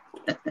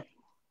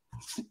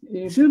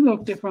 You do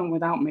look different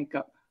without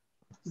makeup.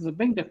 There's a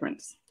big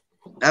difference.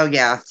 Oh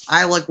yeah,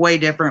 I look way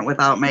different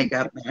without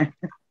makeup.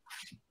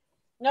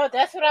 No,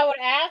 that's what I would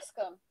ask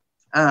them.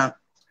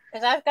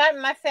 Because I've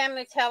gotten my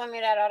family telling me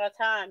that all the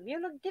time.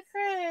 You look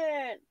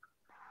different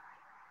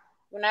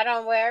when I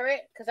don't wear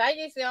it. Because I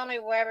usually only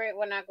wear it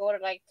when I go to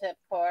to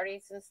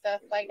parties and stuff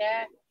like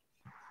that.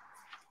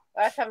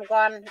 Or if I'm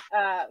gone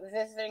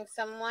visiting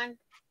someone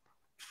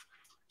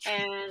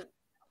and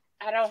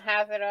I don't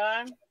have it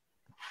on.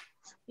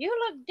 You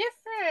look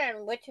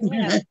different. What you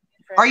mean? I look different?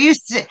 Are you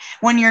sick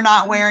when you're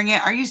not wearing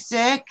it? Are you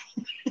sick?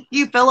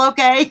 You feel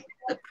okay?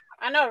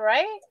 I know,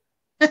 right?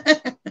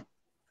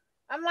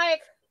 I'm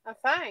like, I'm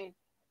fine.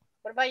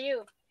 What about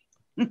you?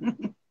 Well,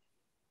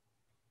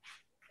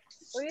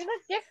 you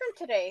look different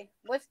today.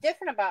 What's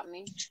different about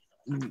me?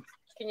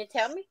 Can you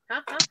tell me?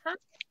 Huh?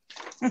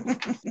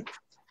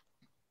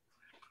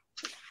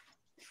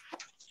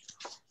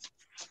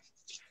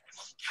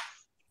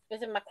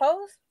 Is it my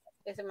clothes?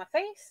 Is it my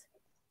face?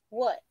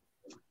 What?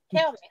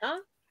 Tell me, huh?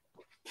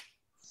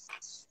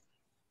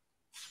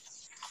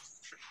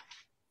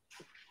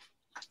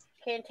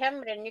 Can't tell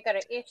me, then you got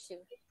an issue.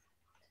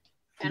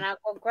 And I'll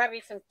go grab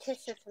you some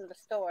tissues from the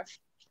store.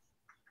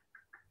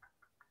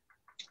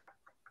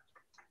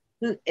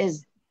 Who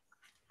is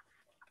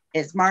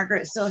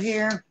Margaret still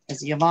here?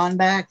 Is Yvonne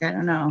back? I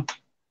don't know.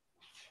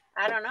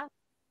 I don't know.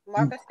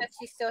 Margaret said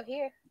she's still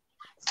here.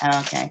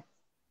 Okay.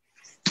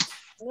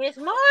 Miss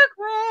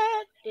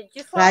Margaret, did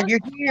you fall Glad you're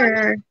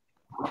here.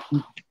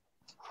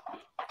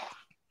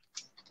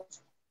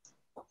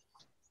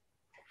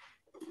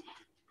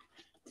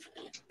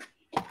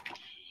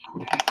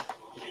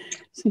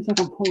 Seems like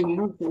I'm pulling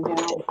everything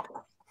down.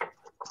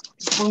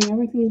 Pulling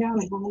everything down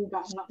and I haven't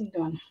got nothing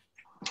done.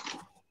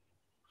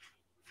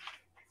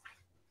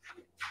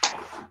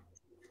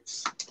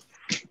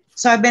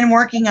 So I've been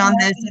working on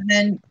this and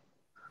then,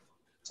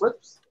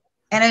 whoops.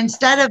 And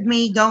instead of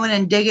me going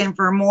and digging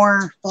for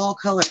more fall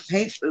colored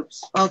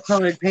papers, I'm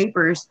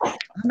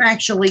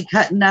actually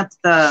cutting up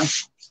the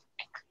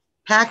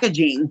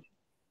packaging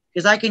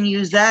because I can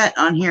use that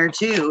on here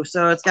too.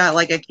 So it's got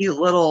like a cute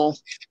little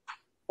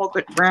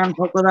brown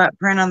polka dot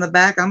print on the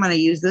back. I'm going to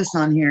use this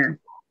on here.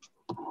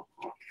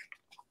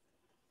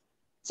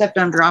 Except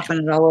I'm dropping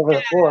it all over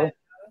the floor.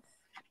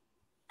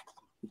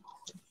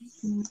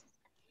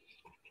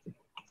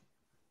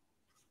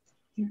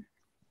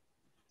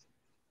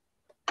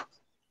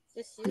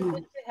 Just use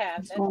what you have.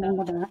 Let's That's go all.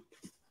 over that.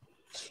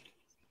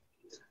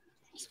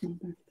 Let's go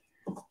back.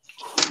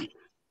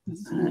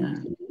 Let's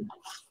see.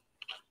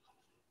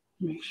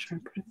 Make sure I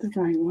put it the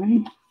right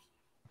way.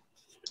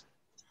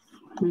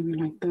 Maybe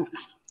like that.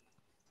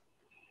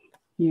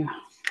 Yeah,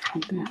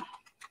 like that.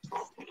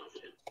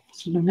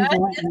 So let me Guys,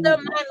 go just ahead don't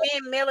and mind me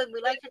and Millie. We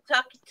like to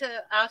talk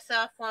to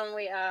ourselves when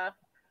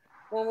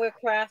we're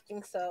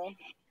crafting. So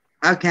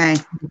Okay.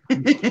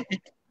 we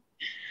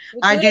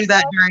I do do it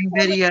that all during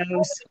before we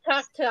videos.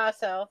 talk to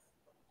ourselves.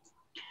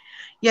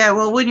 Yeah,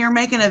 well, when you're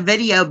making a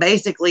video,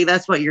 basically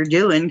that's what you're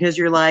doing because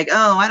you're like,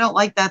 oh, I don't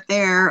like that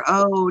there.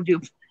 Oh,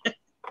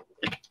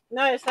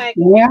 No, it's like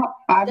yeah,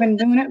 I've been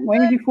doing it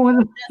way before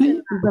the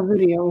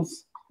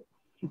videos.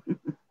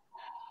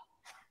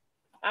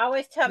 I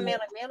always tell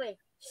Millie,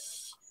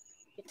 shh,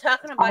 you're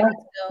talking about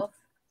yourself.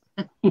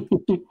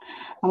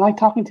 I like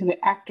talking to the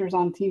actors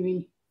on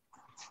TV.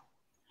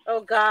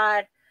 Oh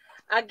God,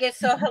 I get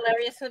so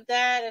hilarious with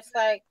that. It's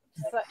like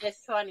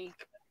it's funny.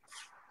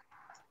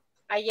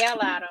 I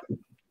yell at them.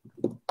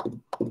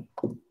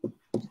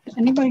 Does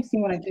anybody see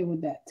what I did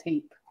with that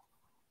tape?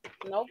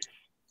 Nope.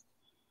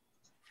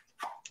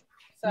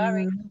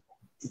 Sorry.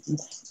 Did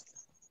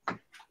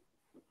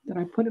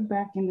I put it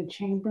back in the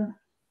chamber?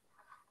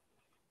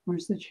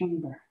 Where's the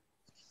chamber?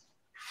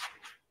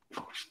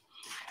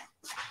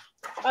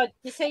 Oh,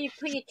 you say you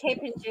put your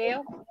tape in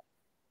jail?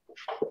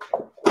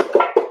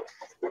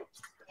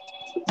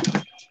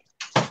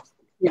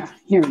 Yeah,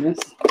 here it is.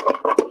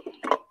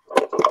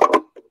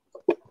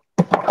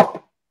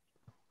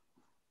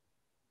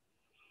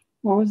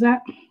 What was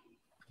that?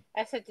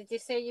 I said, did you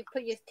say you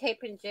put your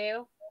tape in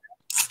jail?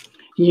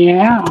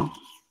 Yeah.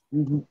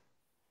 Mhm.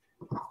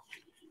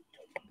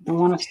 Don't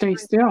want to stay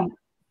still.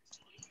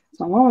 It's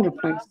all over the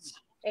place.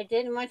 It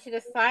didn't want you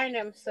to find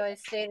him, so it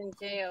stayed in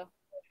jail.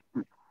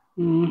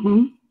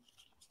 Mm-hmm.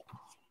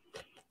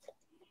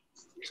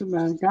 Too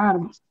bad I got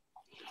him.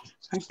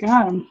 I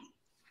got him.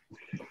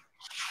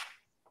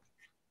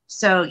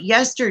 So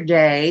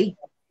yesterday,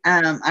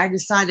 I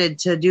decided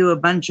to do a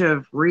bunch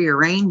of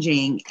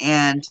rearranging,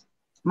 and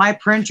my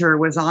printer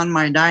was on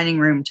my dining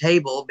room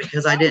table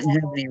because I didn't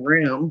have any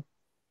room.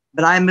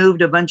 But I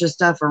moved a bunch of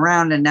stuff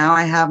around, and now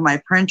I have my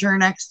printer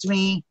next to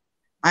me.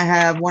 I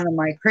have one of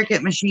my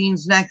Cricut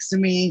machines next to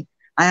me.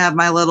 I have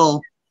my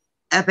little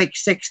Epic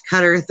 6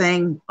 cutter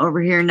thing over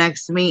here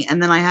next to me,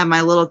 and then I have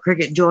my little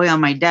Cricut Joy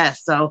on my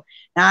desk. So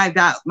now I've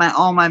got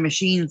all my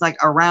machines like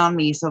around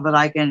me so that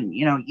I can,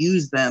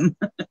 use them.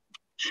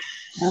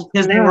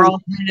 Because they were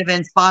all kind of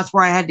in spots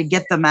where I had to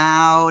get them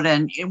out.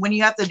 And when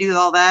you have to do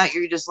all that,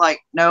 you're just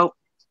like, nope.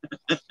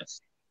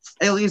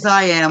 At least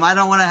I am. I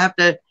don't want to have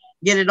to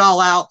get it all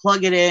out,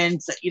 plug it in.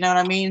 So, you know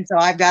what I mean? So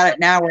I've got it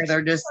now where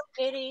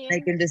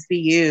they can just be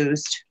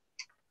used.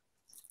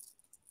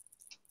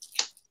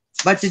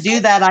 But to do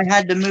that, I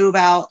had to move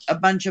out a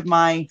bunch of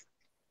my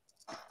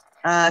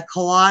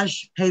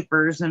collage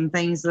papers and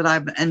things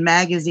and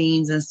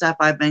magazines and stuff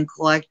I've been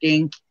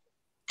collecting.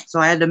 So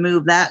I had to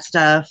move that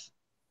stuff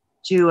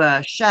to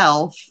a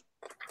shelf,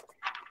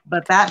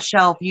 but that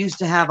shelf used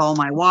to have all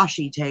my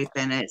washi tape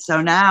in it.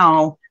 So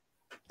now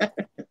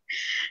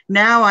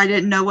I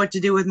didn't know what to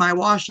do with my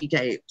washi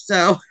tape.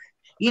 So,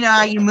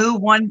 how you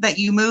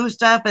move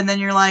stuff and then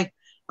you're like,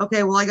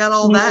 okay, well, I got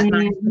all that.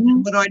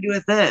 Mm-hmm. What do I do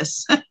with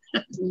this?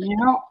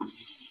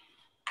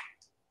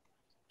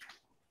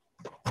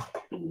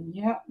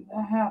 Yep,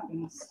 that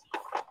happens.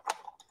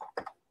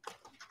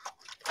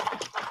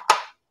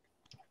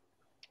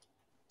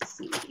 Let's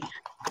see.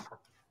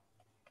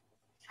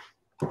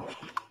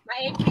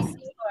 My ATC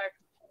card.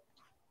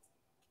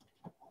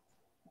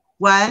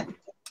 What?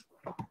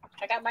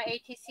 I got my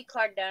ATC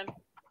card done.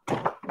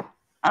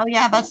 Oh,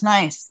 yeah, that's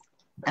nice.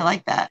 I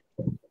like that.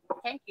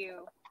 Thank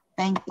you.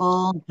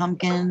 Thankful,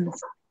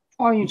 pumpkins.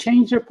 Oh, you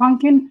changed your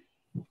pumpkin?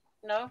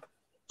 No.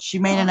 She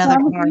made another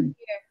card.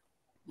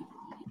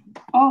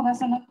 Oh,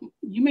 that's enough.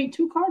 You made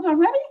 2 cards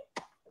already?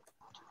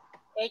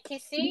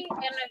 ATC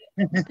and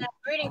a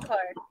greeting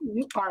card.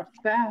 You are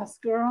fast,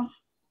 girl.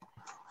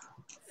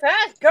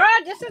 Fast, girl.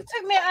 This took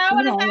me an hour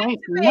and a half to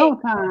make. No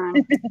time.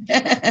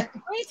 What are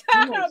you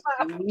talking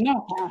about?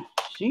 No time.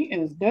 She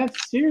is dead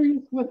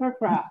serious with her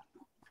craft.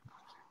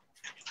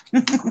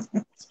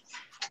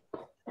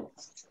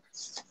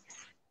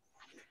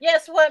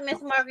 Yes, what,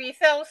 Miss Margaret? You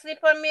fell asleep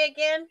on me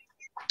again?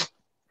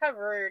 How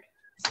rude.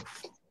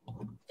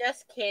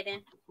 Just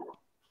kidding.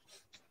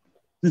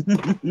 You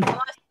want to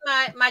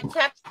see my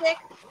chapstick?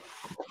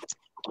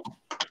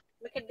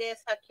 Look at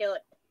this. How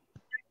cute.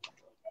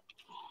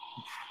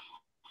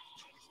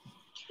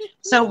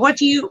 So what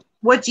do you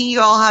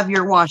all have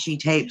your washi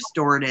tape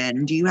stored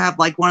in? Do you have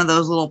like one of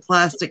those little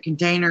plastic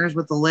containers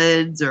with the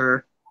lids,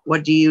 or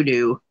what do you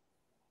do?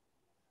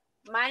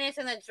 Mine is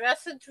in a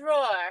dresser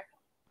drawer,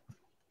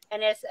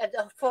 and it's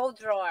a full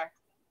drawer.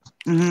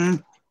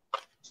 Mm-hmm.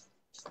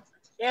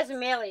 There's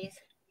Millie's.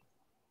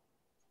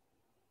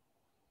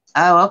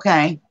 Oh,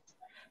 okay.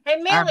 Hey,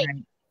 Millie,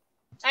 Right.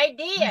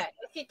 idea.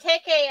 If if you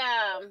take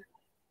a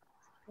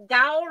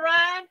dowel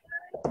rod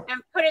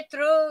and put it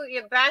through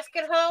your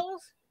basket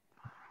holes,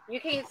 you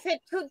can fit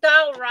 2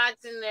 dowel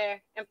rods in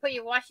there and put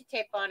your washi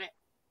tape on it.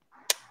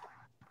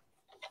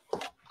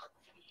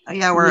 Oh,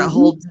 yeah, where it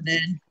holds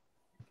it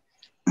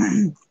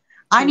in.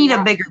 I need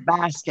a bigger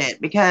basket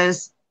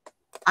because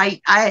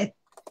I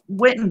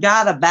went and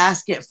got a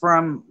basket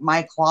from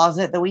my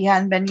closet that we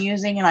hadn't been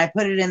using, and I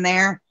put it in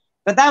there.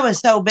 But that was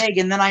so big,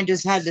 and then I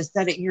just had to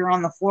set it here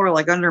on the floor,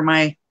 like under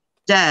my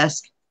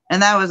desk,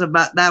 and that was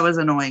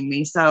annoying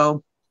me.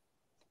 So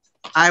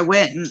I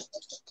went and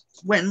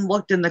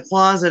looked in the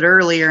closet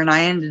earlier, and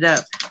I ended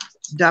up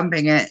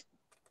dumping it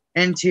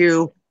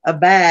into a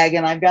bag,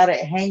 and I've got it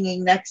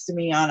hanging next to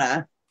me on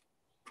a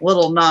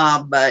little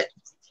knob. But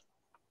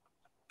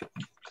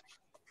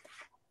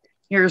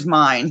here's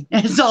mine.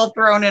 It's all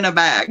thrown in a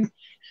bag.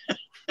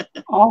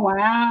 Oh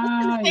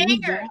wow!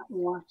 You got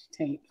washi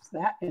tapes.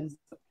 That is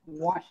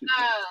washi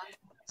tape.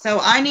 So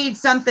I need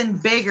something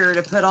bigger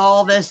to put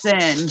all this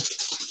in.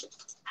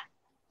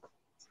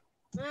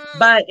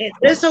 But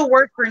this will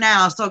work for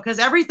now. So, because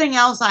everything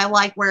else I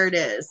like where it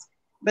is.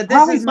 But this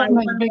Probably is my something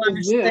one as big as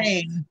last this.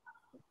 thing.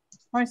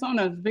 Probably something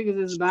as big as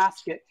this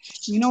basket.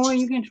 You know where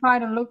you can try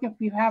to look if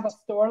you have a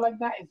store like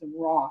that? Is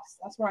Ross.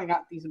 That's where I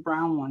got these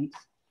brown ones.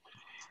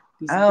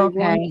 These big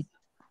ones.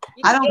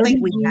 I don't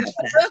think we have Go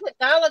that. to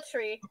Dollar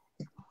Tree.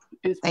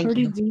 It's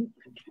pretty deep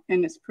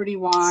and it's pretty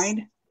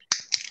wide.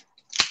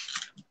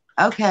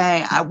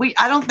 Okay, I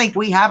don't think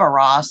we have a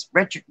Ross.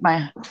 Richard,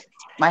 my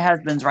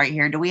husband's right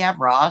here. Do we have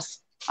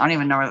Ross? I don't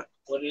even know.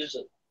 What is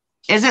it?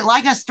 Is it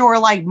like a store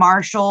like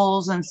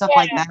Marshall's and stuff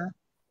like that?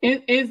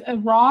 It is a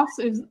Ross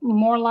is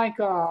more like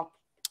a.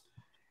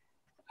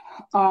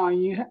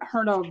 You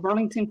heard of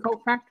Burlington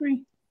Coat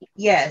Factory?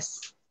 Yes.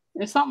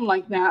 It's something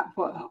like that,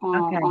 but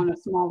on a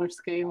smaller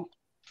scale.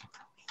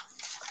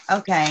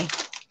 Okay,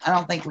 I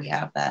don't think we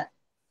have that.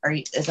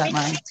 Is that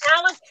mine?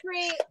 Dollar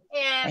Tree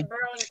and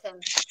Burlington.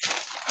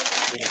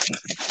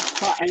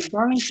 But in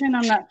Burlington,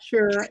 I'm not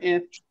sure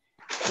if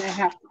they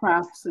have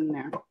crafts in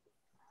there.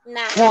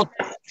 Nah. Well,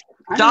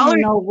 I didn't even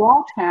know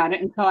Ross had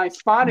it until I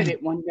spotted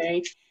it one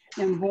day,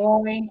 and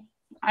boy,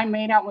 I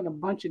made out with a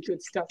bunch of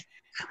good stuff.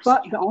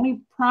 But the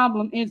only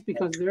problem is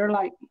because they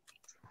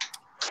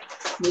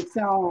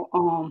sell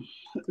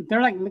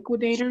they're like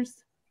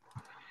liquidators.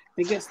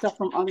 They get stuff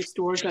from other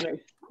stores that are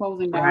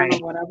closing down or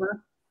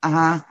whatever.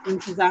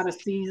 Things is out of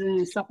season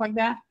and stuff like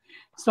that.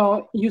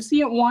 So you see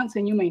it once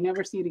and you may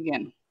never see it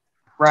again.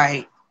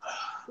 Right.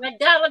 The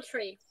Dollar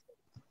Tree.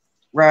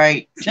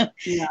 Right. Yeah.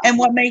 And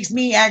what makes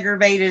me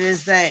aggravated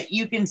is that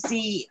you can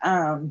see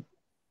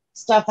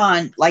stuff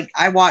on, like,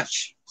 I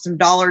watch some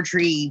Dollar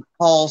Tree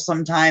hauls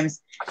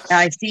sometimes, and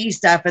I see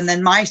stuff, and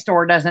then my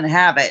store doesn't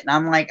have it, and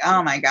I'm like,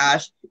 oh my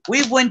gosh.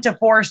 We went to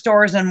 4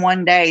 stores in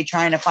one day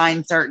trying to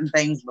find certain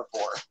things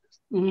before.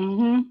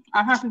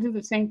 I have to do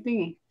the same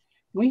thing.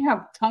 We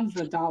have tons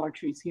of Dollar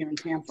Trees here in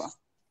Tampa.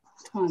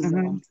 Tons of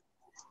them.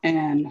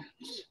 And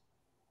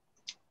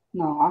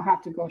no, I'll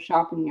have to go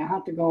shopping. I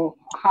have to go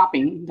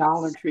hopping.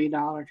 Dollar Tree,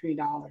 Dollar Tree,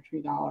 Dollar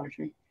Tree, Dollar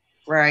Tree.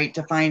 Right,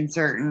 to find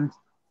certain.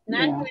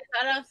 I don't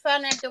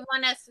find that the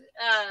one that's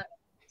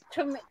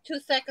 2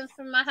 seconds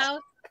from my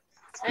house.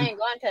 I ain't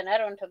going to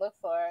another one to look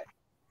for it.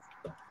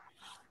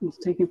 It's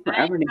taking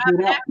forever to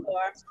heat up.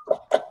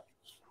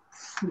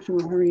 You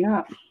should hurry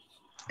up.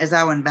 Is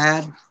that one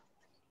bad?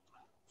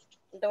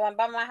 The one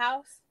by my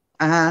house?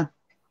 Nah,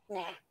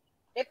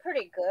 they're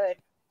pretty good.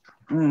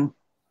 Mm.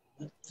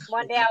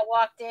 One day I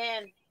walked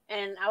in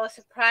and I was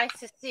surprised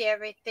to see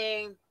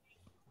everything.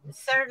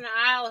 Certain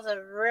aisles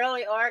are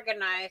really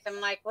organized. I'm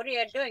like, what are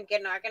you doing?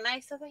 Getting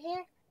organized over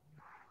here?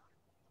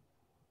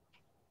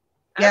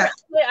 Yeah.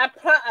 I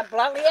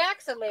bluntly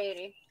asked the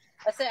lady.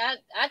 I said,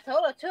 I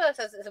told her too. I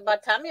said, it's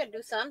about time you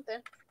do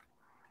something.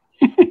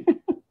 I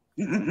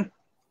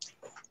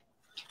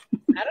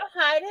don't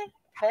hide it.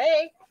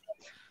 Hey,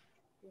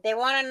 they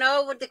want to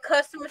know what the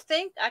customers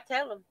think. I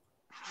tell them.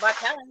 By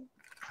telling.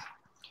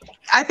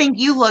 I think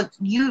I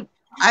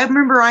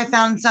remember I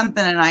found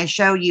something and I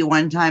showed you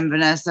one time,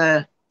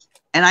 Vanessa,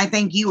 and I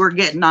think you were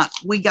getting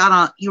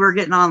you were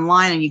getting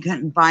online and you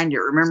couldn't find it,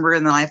 remember?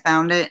 And then I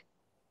found it.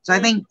 So I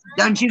think,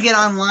 don't you get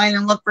online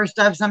and look for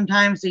stuff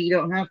sometimes so you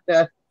don't have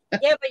to?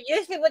 Yeah, but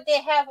usually what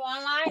they have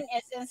online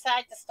is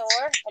inside the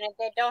store, and if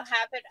they don't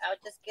have it, I'll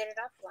just get it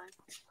offline.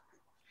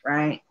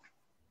 Right.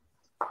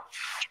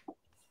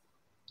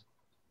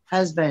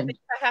 Husband. If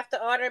I have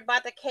to order by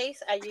the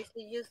case, I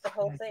usually use the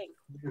whole thing.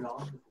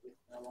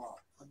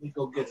 Let me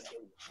go get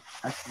it.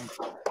 Okay.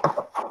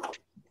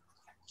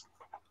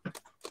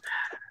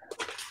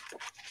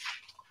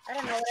 I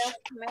don't know what else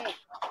to make.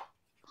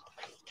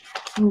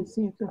 Let me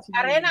see if this is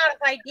I ran out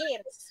of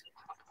ideas.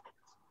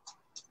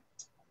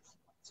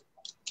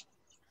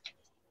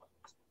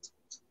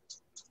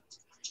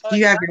 Do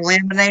you have your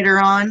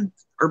laminator on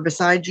or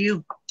beside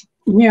you?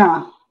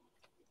 Yeah.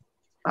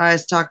 I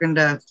was talking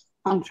to.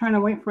 I'm trying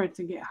to wait for it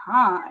to get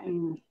hot,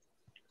 and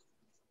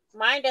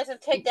mine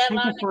doesn't take that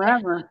long.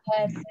 Forever.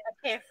 I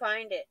can't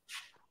find it.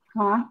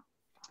 Huh?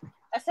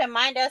 I said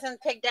mine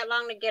doesn't take that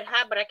long to get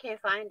hot, but I can't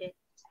find it.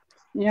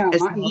 Yeah,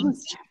 It's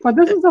but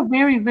this is a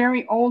very,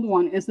 very old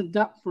one. It's a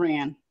Duck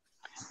brand,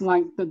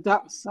 like the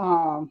Ducks,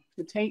 the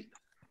tape.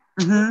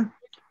 Mm-hmm.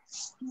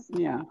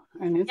 Yeah,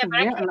 and it's Yeah, a but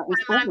I very, can't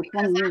it's find mine over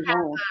because 20 I years have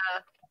old.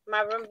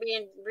 my room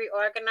being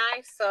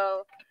reorganized,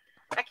 so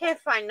I can't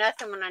find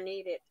nothing when I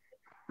need it.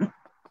 And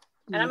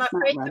I'm It's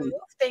not afraid to ready. move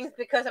things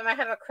because I might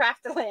have a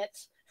craft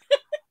lynch.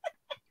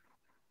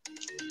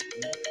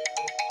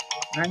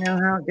 I know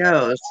how it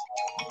goes.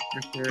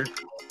 For sure.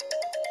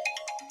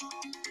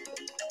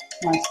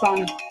 My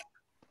son.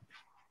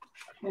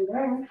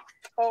 Hello.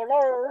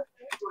 Hello.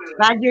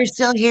 Glad you're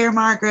still here,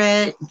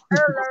 Margaret.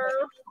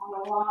 Hello.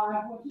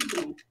 What you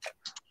doing?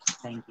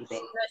 Thank you,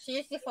 babe. No, she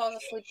usually falls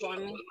asleep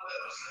on me.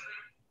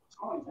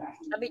 Oh,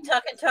 exactly. I'll be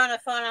talking to her on the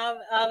phone,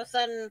 all of a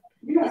sudden,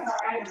 You guys it's are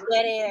right.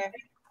 dead air.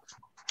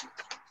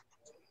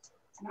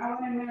 I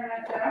went in there and I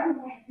said, I don't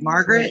want you to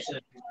Margaret?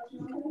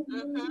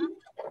 Mm-hmm.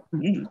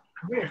 Mhm.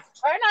 Her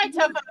and I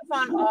talk on the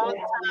phone all the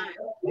time.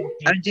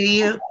 Oh, do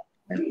you?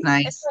 That's It's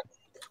nice. like,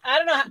 I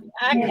don't know.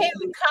 I can't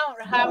even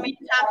count how many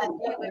times a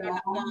day we're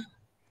on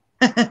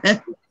the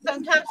phone.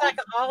 Sometimes like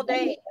all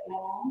day.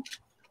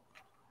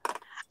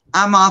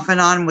 I'm off and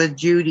on with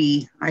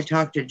Judy. I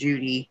talk to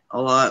Judy a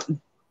lot.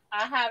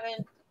 I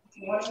haven't.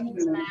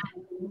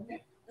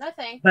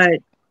 Nothing. But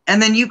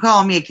and then you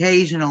call me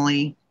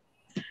occasionally.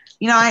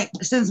 You know,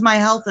 since my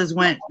health has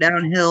went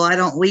downhill, I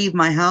don't leave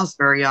my house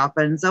very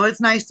often. So it's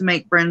nice to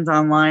make friends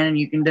online and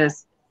you can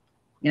just,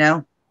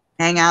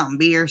 hang out and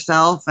be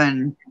yourself.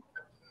 And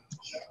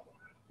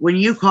when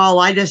you call,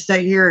 I just sit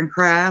here and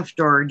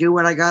craft or do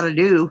what I got to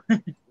do.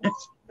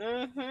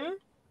 Mm-hmm.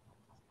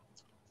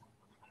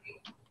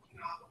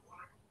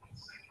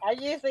 I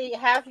usually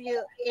have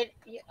you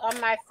on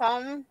my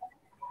phone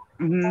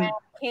Hmm.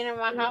 cleaning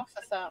my house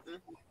or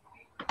something.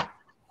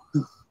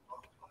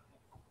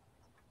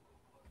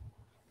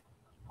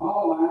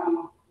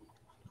 Oh,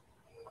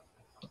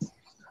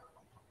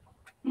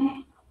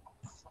 wow.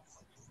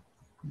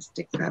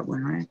 Stick that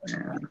one right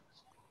there.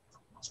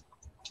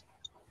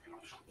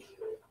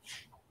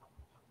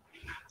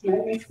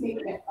 Let me see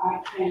if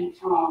I can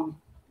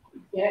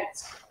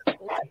get. Let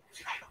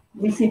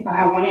me see if I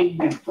have one in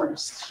here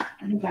first. I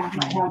think I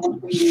might have one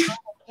for you. I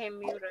can't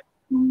mute it.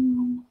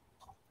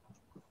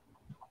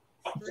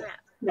 Snap.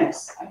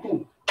 Yes, I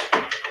do.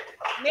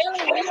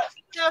 Millie, mute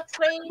yourself,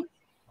 please.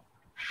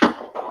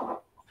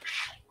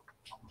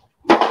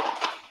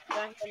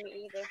 Don't hear me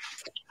either.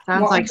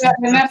 Sounds What like was that,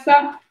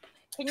 Vanessa?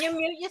 Can you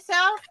mute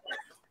yourself?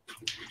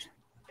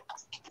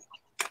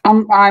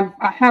 I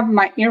have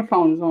my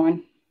earphones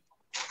on.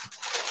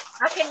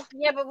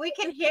 Yeah, but we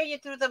can hear you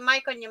through the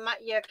mic on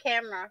your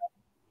camera.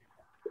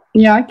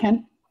 Yeah, I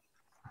can.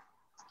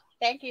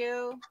 Thank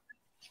you.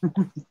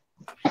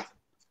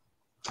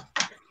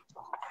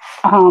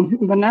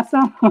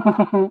 Vanessa?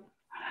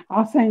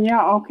 I'll say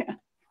yeah, okay.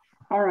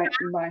 All right,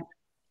 bye.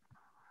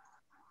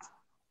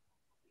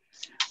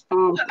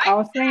 I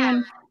was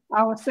saying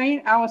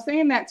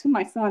that to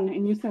my son,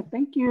 and you said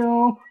thank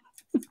you.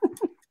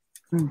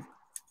 That's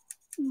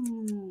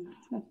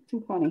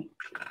too funny.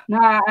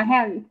 Nah,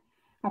 I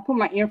put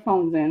my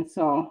earphones in,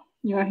 so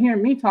you'll hear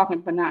me talking,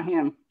 but not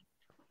him.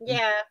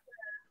 Yeah.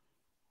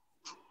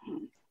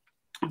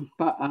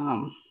 But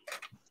no,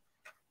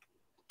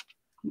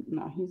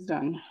 he's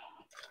done.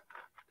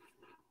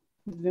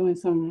 He's doing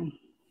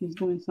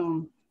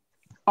some.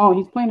 Oh,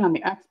 he's playing on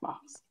the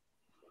Xbox.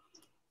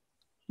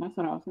 That's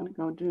what I was gonna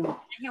go do.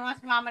 He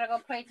wants Mama to go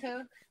play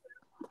too.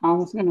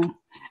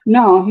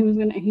 No, he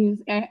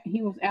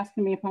was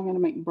asking me if I'm gonna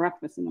make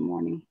breakfast in the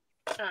morning.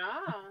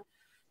 Oh.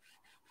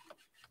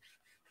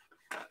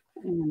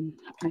 And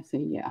I say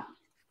yeah.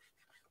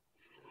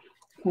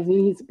 Because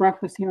he eats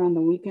breakfast here on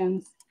the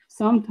weekends.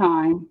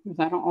 Sometimes, because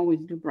I don't always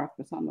do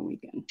breakfast on the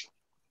weekend.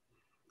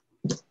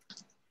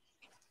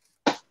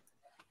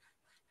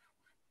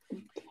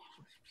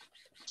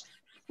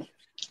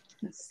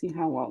 Let's see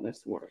how well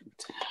this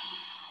worked.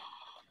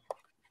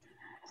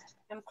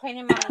 I'm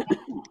cleaning my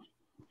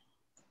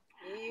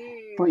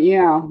But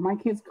yeah, my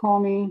kids call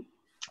me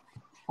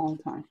all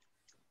the time.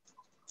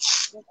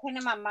 I'm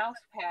cleaning my mouse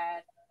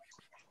pad.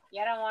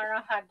 Y'all don't want to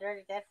know how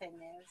dirty that thing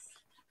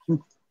is.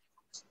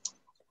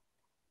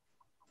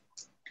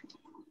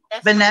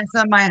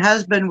 Vanessa, my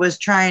husband was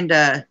trying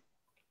to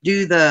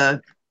do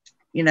the,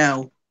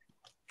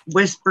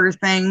 whisper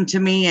thing to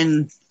me,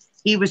 and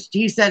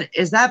he said,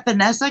 "Is that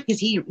Vanessa?" Because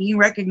he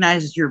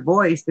recognizes your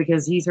voice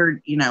because he's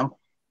heard,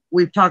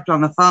 we've talked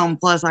on the phone.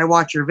 Plus, I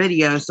watch your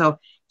videos, so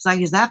it's like,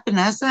 "Is that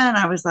Vanessa?" And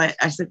I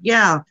said,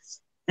 "Yeah,"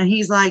 and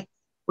he's like,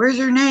 "Where's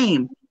your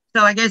name?"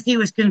 So I guess he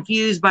was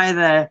confused by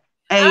the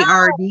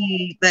ARD,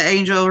 the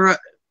Angel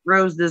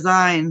Rose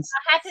Designs.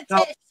 I had to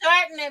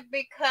shorten it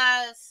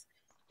because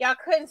y'all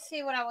couldn't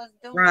see what I was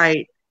doing.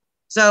 Right.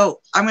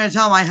 So I'm going to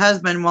tell my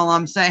husband while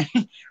I'm saying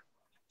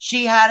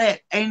she had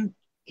it, and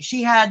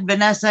she had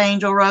Vanessa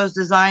Angel Rose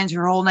Designs,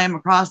 her whole name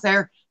across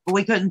there, but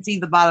we couldn't see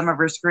the bottom of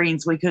her screen,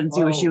 so we couldn't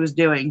see what she was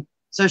doing.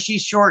 So she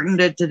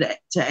shortened it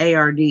to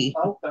ARD.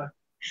 Okay.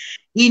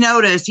 He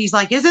noticed. He's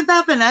like, "Isn't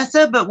that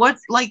Vanessa?" But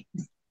what's like?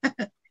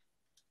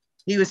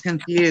 He was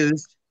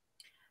confused.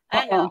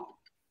 I know.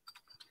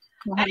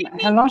 I didn't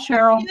mean Hello, to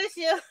Cheryl. confuse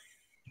you.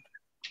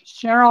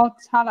 Cheryl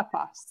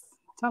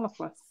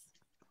Talafus.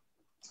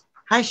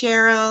 Hi,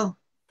 Cheryl.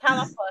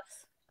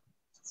 Talufus.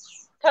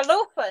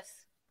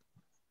 Talufus.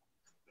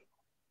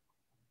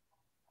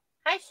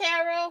 Hi,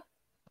 Cheryl.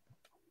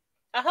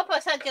 I hope I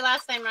said your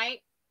last name right.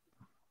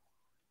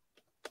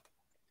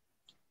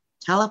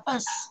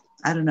 Talafus.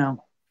 I don't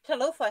know.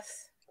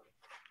 Talufus.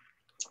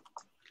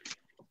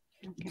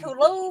 Okay.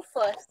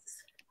 Talufus.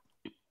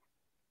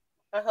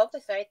 I hope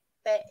it's right.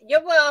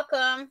 You're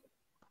welcome.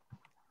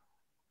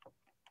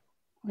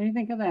 What do you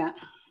think of that?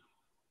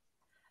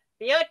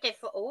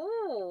 Beautiful.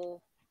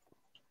 Ooh.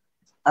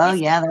 Oh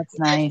This yeah, that's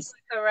nice.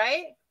 All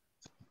right.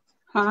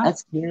 Huh?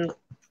 That's cute.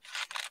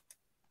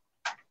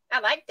 I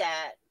like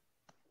that.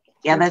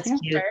 Yeah, Thank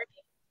that's you. cute.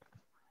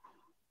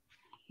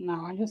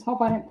 No, I just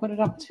hope I didn't put it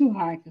up too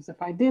high, because if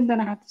I did,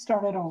 then I have to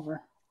start it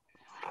over.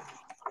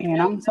 And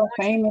No, I'm so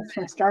famous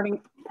for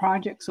starting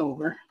projects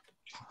over.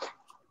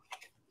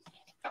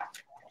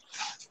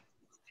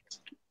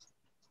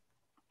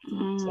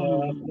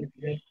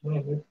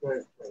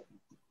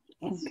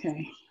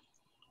 Okay.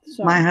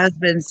 So, My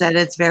husband said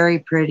it's very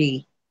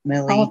pretty,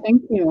 Millie. oh,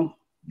 thank you.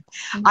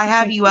 I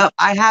have you up.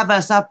 I have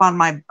us up on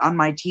my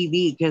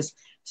TV because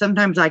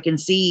sometimes I can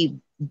see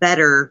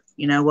better.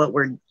 You know what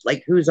we're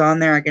like, who's on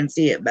there. I can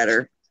see it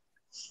better.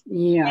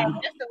 Yeah.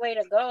 that's the way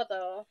to go,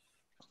 though.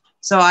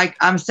 So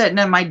I'm sitting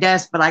at my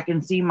desk, but I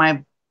can see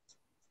my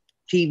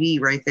TV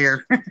right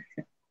there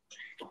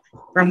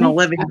from the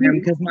living room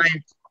because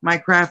my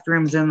craft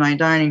room's in my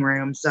dining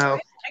room. So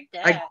Like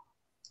that.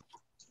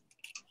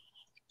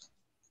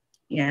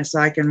 yeah, so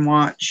I can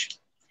watch.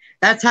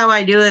 That's how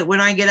I do it when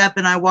I get up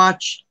and I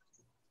watch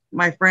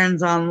my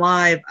friends on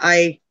live.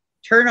 I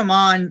turn them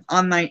on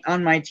my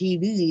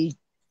TV,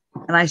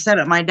 and I set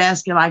up my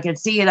desk, and I can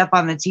see it up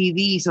on the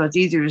TV, so it's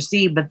easier to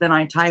see. But then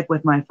I type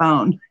with my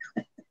phone.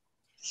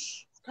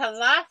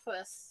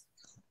 Talafus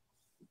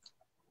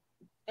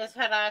is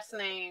her last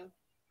name.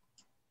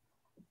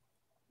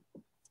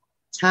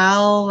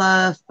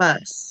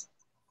 Talafus.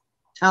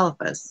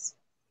 Talafus.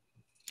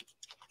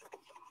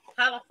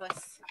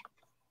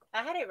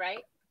 I had it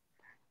right.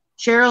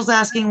 Cheryl's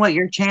asking what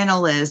your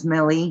channel is,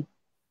 Millie.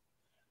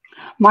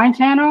 My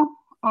channel,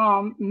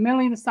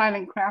 Millie the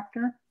Silent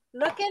Crafter.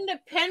 Look in the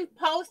pin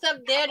post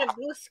up there, the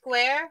blue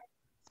square.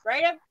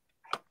 Right up.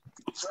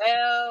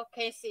 Well,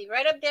 can you see?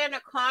 Right up there in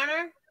the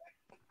corner.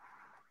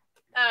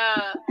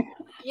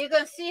 You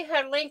can see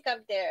her link up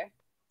there.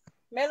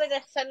 Millie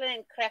the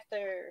Silent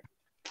Crafter.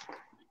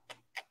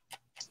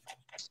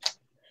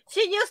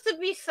 She used to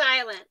be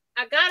silent.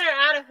 I got her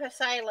out of her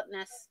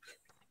silentness.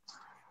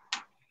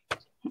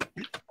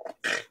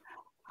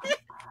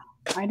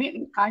 I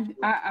didn't.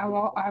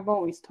 I've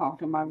always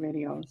talked in my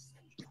videos.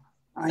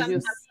 Sometimes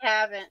you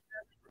haven't.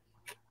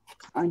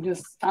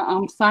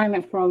 I'm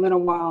silent for a little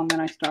while and then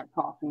I start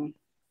talking.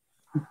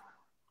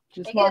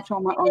 Just watch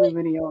all my other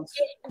videos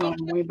from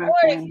way back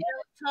If when. you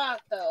don't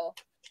talk, though,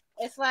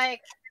 it's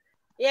like,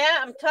 yeah,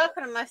 I'm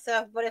talking to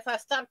myself, but if I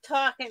stop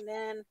talking,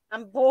 then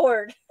I'm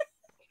bored.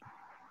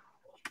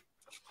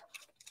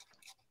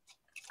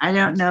 I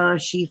don't know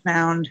if she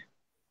found.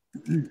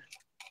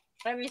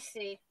 Let me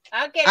see.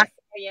 I'll get it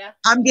for you.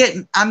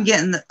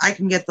 I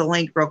can get the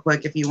link real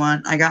quick if you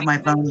want. I got my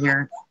phone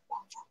here.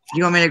 Do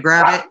you want me to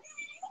grab it?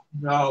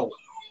 No.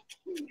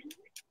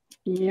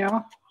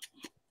 Yeah.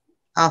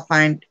 I'll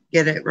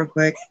get it real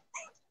quick.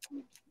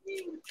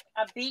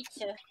 I beat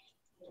you.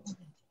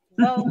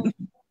 Boom.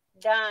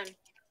 Done.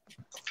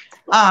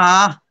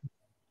 Ah.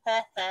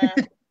 Well,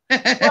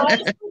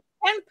 it's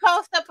and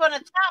post up on the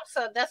top,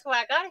 so that's where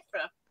I got it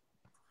from.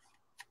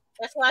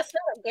 That's why I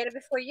said get it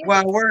before you.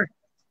 Well,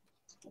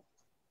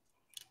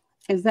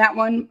 Is that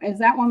one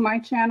my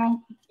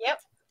channel?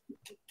 Yep.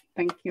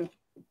 Thank you.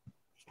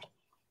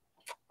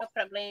 No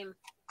problem.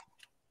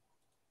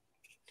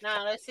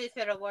 Now let's see if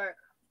it'll work.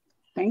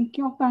 Thank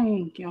you.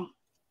 Thank you.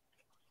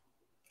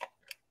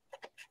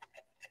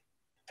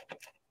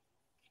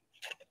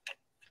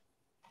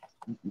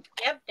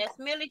 Yep, that's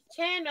Millie's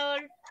channel.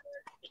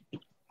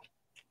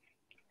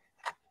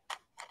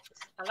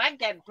 I like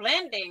that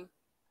blending,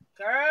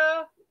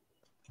 girl.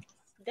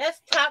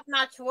 That's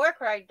top-notch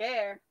work right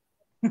there.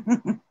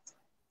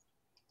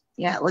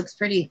 Yeah, it looks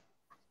pretty.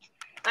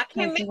 I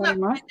can't make my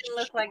blending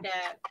look like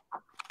that.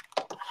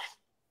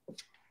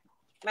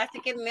 I have to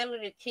get Millie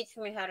to teach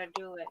me how to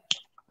do it.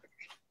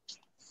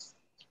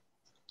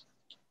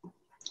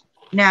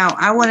 Now,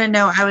 I want to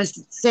know, I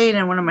was saying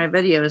in one of my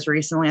videos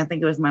recently, I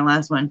think it was my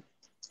last one,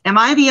 am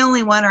I the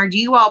only one, or do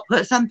you all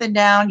put something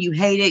down, you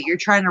hate it, you're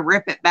trying to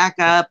rip it back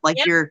up,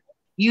 like you're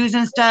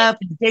using stuff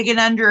and digging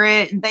under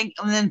it and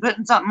then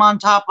putting something on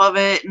top of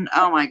it, and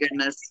oh my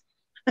goodness.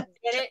 Get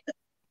it?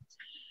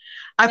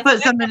 I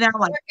put something down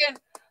like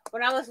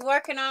when I was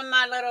working on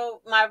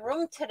my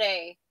room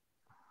today,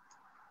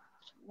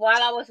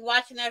 while I was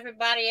watching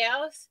everybody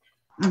else,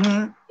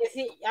 I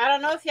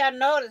don't know if y'all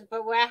noticed,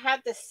 but where I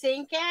have the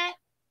sink at,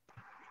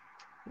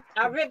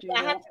 I Do had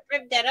that. to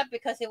rip that up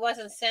because it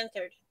wasn't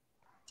centered.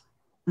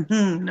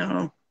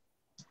 No.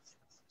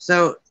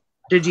 So,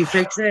 did you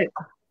fix it?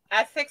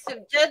 I fixed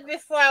it just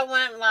before I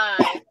went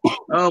live.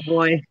 Oh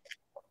boy.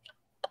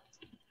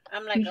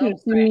 I'm You like, should oh have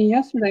seen crap. me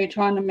yesterday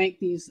trying to make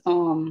these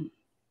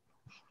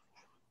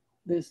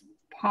this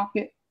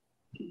pocket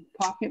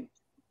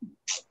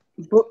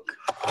book.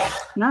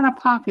 Not a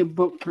pocket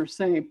book per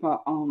se,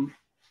 but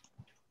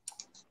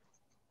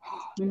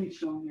let me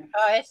show you.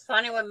 Oh, it's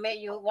funny when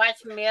you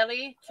watch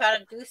Millie try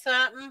to do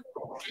something and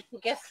she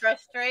gets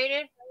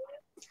frustrated.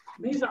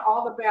 These are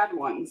all the bad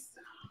ones.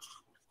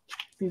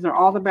 These are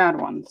all the bad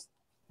ones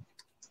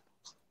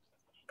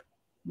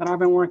that I've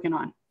been working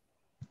on.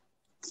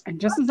 And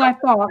just as I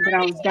thought that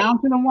I was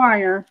down to the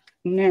wire,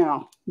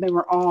 no, they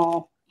were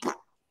all.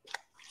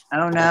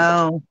 Oh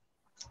no.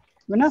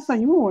 Vanessa,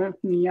 you were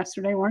with me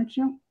yesterday, weren't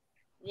you?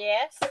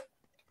 Yes.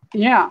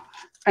 Yeah,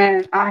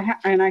 and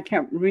I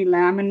kept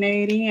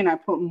relaminating, and I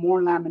put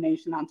more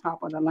lamination on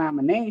top of the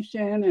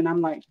lamination, and I'm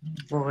like,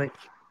 Boy.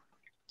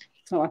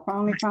 so I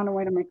finally found a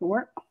way to make it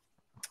work.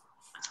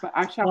 But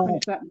I shall Well,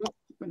 finish that book,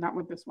 but not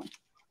with this one.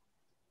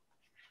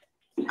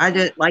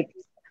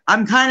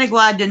 I'm kind of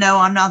glad to know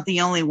I'm not the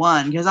only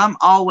one because I'm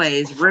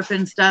always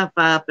ripping stuff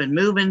up and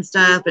moving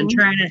stuff and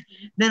trying to.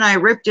 Then I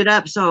ripped it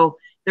up so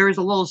there was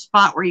a little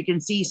spot where you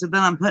can see. So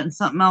then I'm putting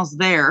something else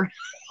there.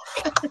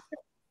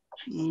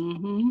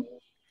 Mm-hmm.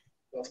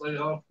 Somebody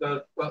else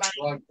does stuff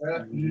like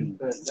that, and you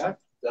said,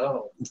 that's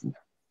dumb.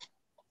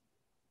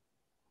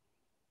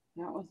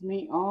 That was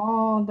me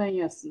all day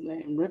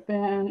yesterday,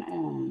 ripping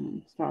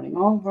and starting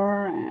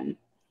over, and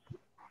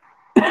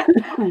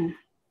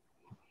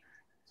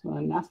so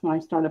then that's when I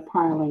started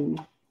piling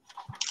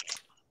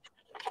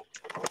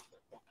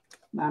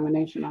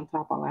lamination on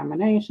top of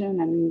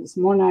lamination. And this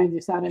morning I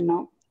decided,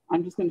 no,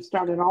 I'm just going to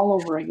start it all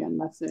over again.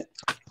 That's it.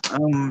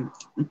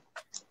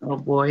 Oh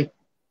boy.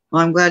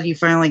 Well, I'm glad you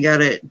finally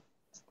got it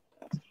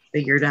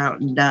figured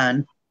out and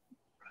done.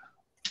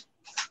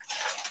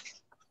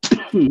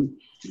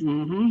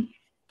 Mm-hmm.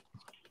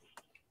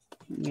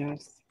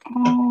 Yes.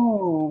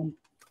 Oh.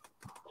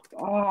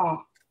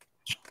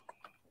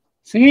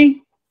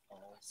 See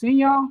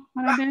y'all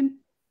what I did?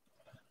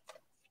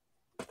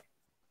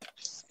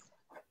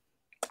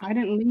 I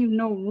didn't leave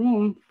no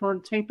room for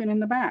taping in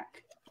the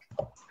back.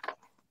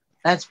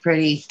 That's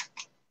pretty.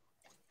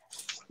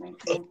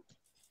 Thank you.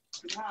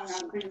 Now I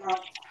gotta figure out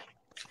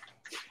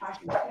I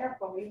can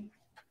carefully.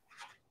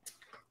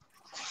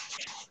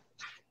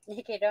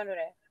 Okay, don't do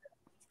that.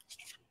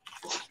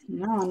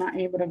 No, I'm not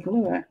able to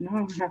glue it.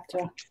 Now I have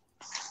to.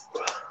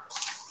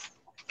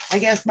 I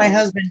guess my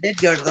husband did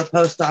go to the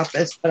post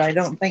office, but I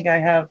don't think I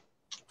have.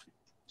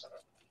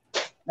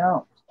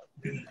 No.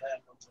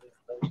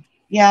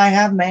 Yeah, I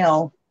have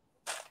mail,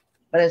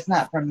 but it's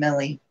not from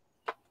Millie.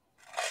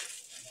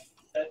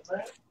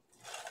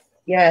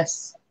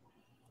 Yes.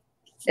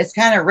 It's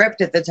kind of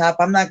ripped at the top.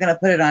 I'm not going to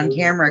put it on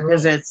camera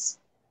because it's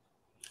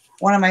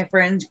one of my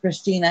friends,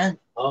 Christina,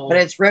 but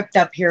it's ripped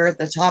up here at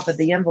the top of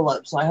the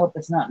envelope, so I hope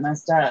it's not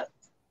messed up.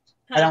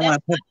 I don't want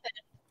to put.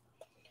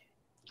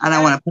 I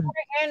don't want to put.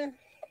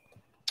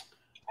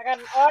 I got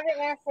an order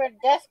in for a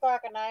desk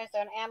organizer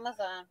on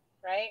Amazon,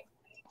 right?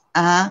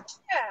 Uh huh.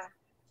 Yeah.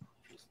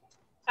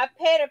 I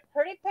paid a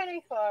pretty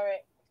penny for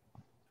it,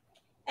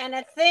 and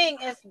the thing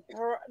is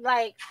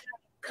like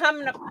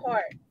coming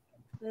apart.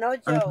 No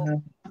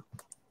joke.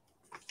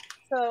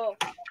 So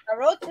I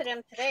wrote to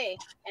them today,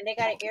 and they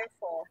got an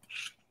earful.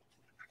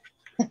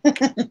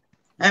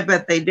 I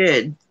bet they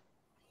did.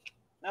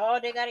 Oh,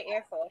 they got an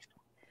earful.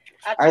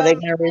 Are they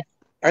gonna?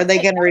 Are they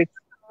gonna?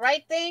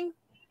 Right thing?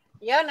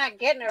 You're not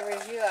getting a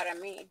review out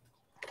of me.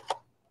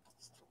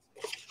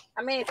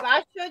 I mean, if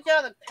I showed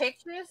y'all the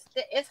pictures,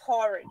 it's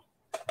horrid.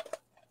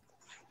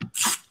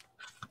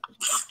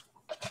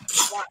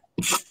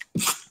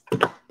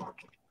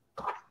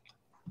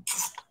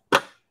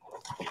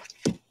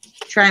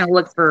 Trying to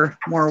look for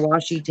more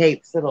washi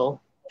tapes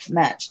that'll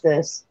match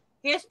this.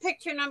 Here's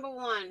picture number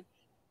 1.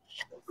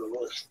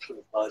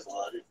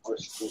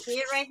 See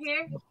it right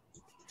here?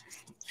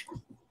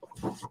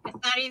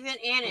 It's not even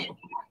in it.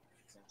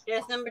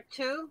 There's number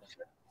 2.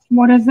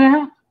 What is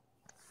that?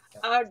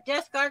 Our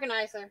desk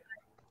organizer.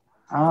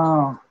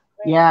 Oh,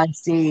 yeah, I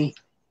see.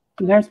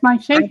 There's my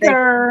shaker.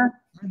 Are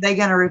they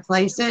going to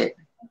replace it?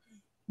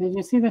 Did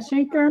you see the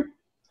shaker?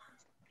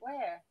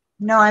 Where?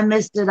 No, I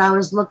missed it. I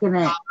was looking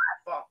at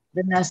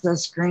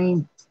Vanessa's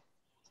screen.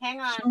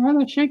 Hang on. Show her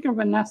the shaker,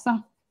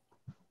 Vanessa.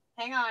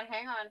 Hang on.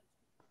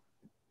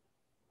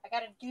 I got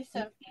to do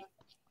something.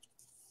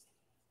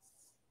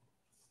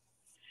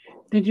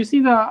 Did you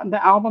see the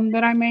album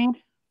that I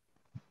made?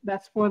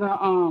 That's for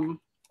the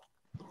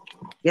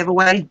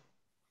Giveaway?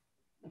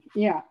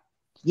 Yeah.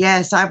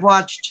 Yes, I've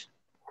watched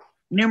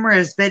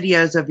numerous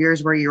videos of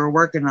yours where you were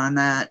working on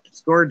that.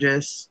 It's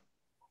gorgeous.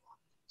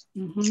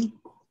 Mm-hmm.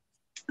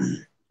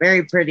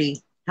 Very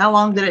pretty. How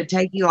long did it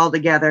take you all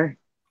together?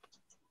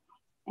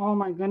 Oh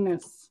my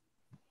goodness.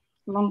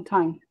 Long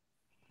time.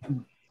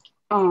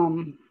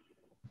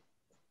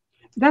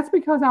 That's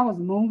because I was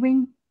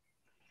moving.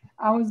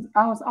 I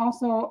was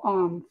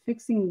also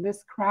fixing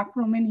this craft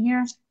room in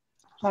here.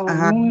 So I was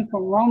Uh-huh. moving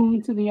from one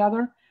room to the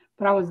other,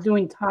 but I was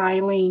doing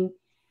tiling,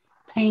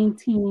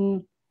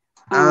 painting,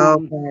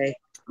 Okay.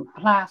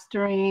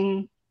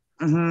 plastering,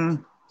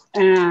 Mm-hmm.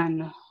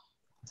 and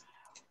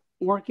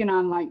working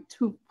on like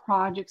 2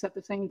 projects at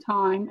the same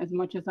time as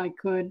much as I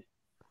could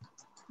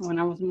when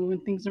I was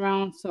moving things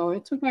around. So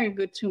it took like a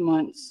good 2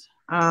 months.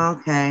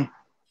 Okay.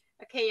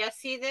 Okay, y'all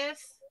see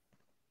this?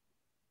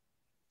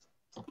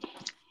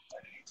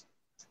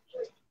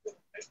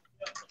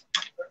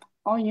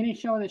 Oh, you didn't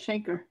show the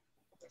shaker.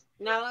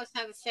 No, it's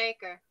not a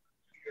shaker.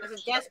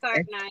 It's a desk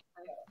organizer.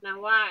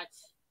 Now watch.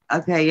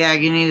 Okay, yeah,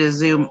 you need to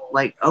zoom,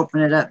 like open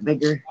it up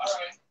bigger.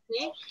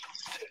 See?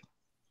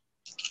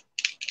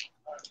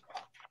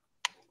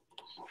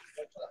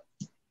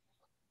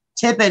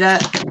 Tip it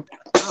up.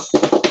 Oh,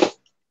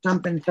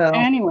 something fell.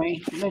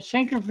 Anyway, the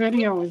shaker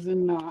video is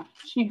in,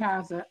 she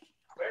has it.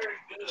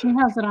 She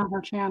has it on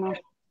her channel.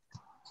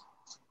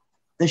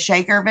 The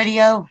shaker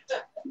video?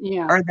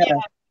 Yeah. Or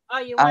the, Oh,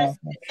 you want to see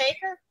the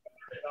shaker?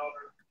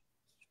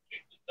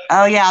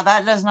 oh yeah,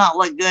 that does not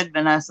look good,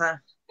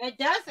 Vanessa. It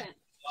doesn't.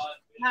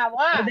 Now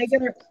Are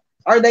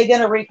watch. they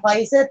gonna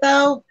replace it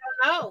though?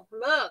 Oh,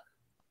 look.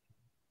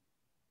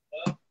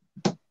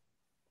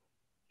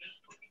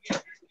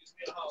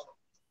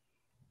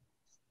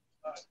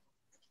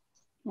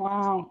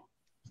 Wow.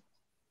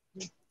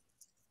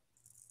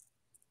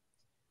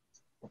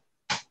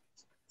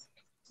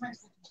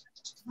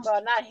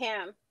 Well, not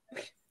him.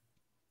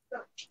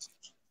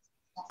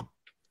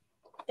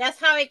 That's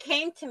how it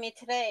came to me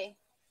today.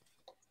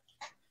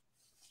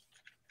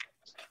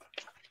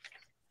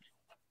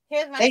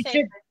 Here's my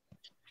shaker.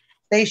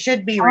 They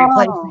should be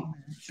replacing. Oh,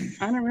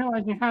 I didn't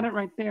realize you had it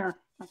right there.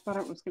 I thought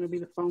it was going to be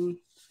the phone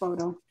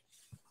photo.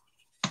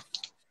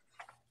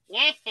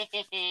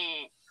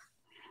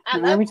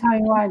 And every time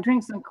you want to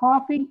drink some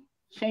coffee,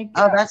 shake it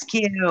up. That's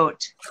cute.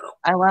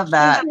 I love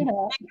that. Shake it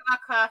up. My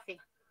coffee.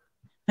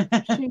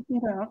 Shake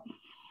it up.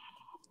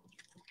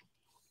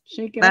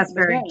 Shake it That's up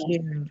very together.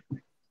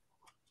 cute.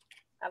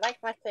 I like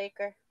my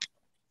shaker.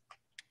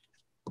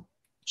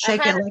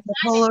 Shake it like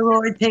a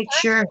Polaroid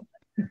picture.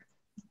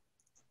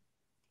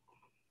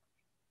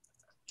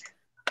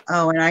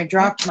 Oh, and I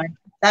dropped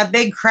that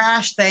big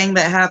crash thing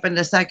that happened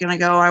a second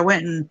ago. I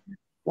went and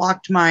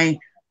put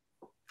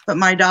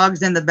my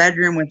dogs in the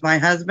bedroom with my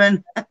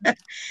husband,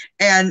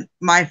 and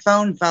my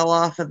phone fell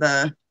off of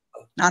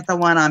not the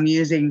one I'm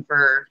using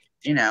for,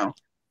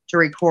 to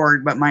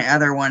record, but my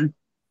other one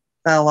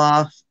fell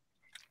off.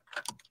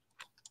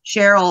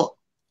 Cheryl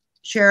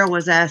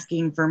was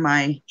asking for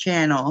my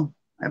channel,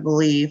 I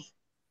believe.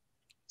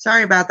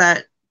 Sorry about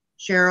that,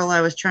 Cheryl.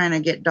 I was trying to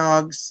get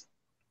dogs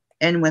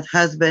in with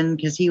husband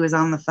because he was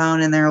on the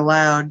phone and they're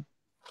loud.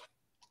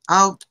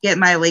 I'll get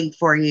my link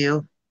for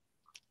you.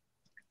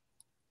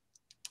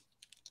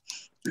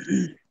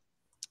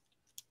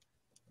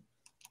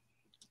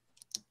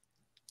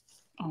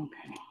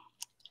 Okay.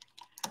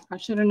 I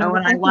should have never.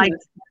 Oh, and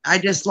I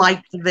just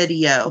liked the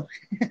video.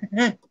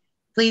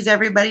 Please,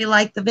 everybody,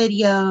 like the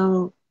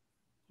video.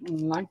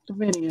 Like the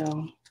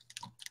video.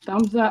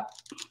 Thumbs up.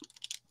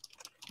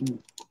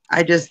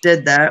 I just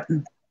did that.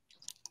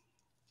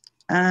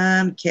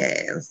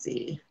 Okay, let's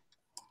see.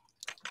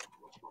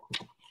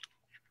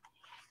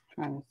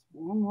 Try this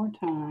one more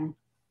time.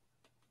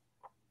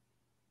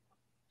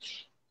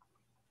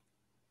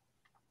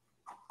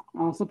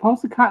 I was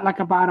supposed to cut like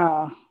about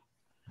a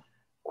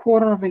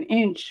 1/4 of an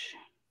inch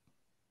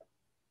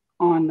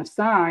on the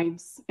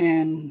sides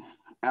and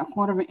a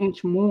 1/4 of an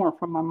inch more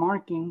from my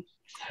marking.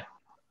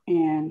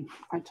 And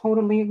I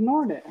totally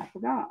ignored it. I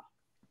forgot.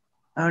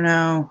 Oh,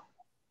 no.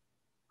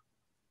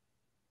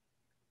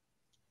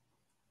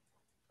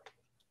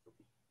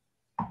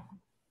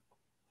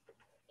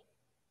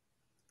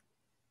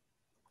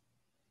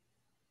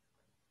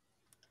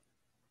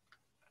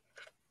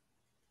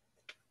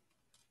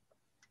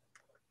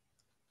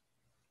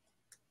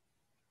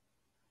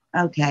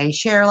 Okay,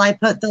 Cheryl, I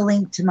put the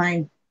link to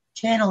my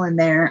channel in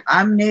there.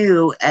 I'm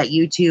new at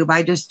YouTube.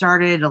 I just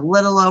started a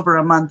little over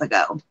a month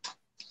ago.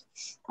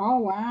 Oh,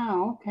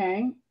 wow.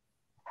 Okay.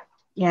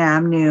 Yeah,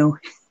 I'm new.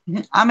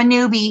 I'm a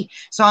newbie,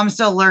 so I'm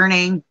still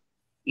learning,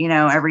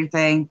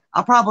 everything.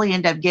 I'll probably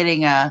end up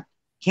getting a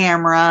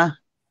camera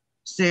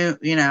soon,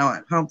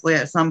 hopefully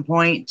at some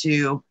point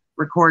to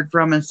record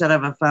from instead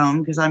of a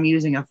phone because I'm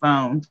using a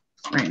phone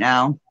right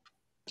now.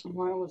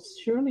 Well, it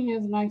surely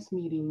is nice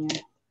meeting you.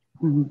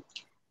 Mm-hmm.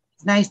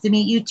 It's nice to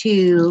meet you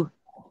too.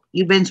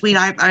 You've been sweet.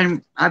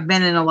 I've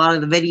been in a lot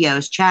of the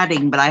videos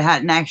chatting, but I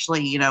hadn't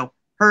actually,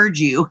 heard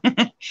you.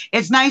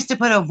 It's nice to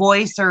put a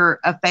voice or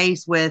a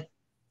face with,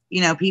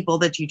 people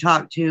that you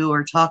talk to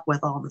or talk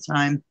with all the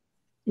time.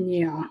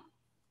 Yeah,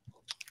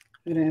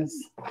 it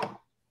is.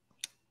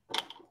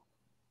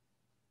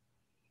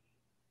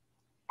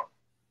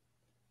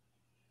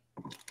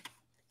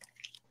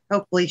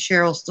 Hopefully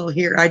Cheryl's still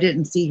here. I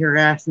didn't see her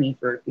ask me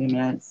for a few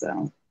minutes,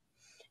 so.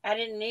 I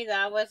didn't either.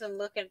 I wasn't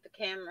looking at the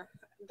camera,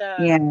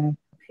 Yeah.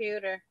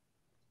 computer.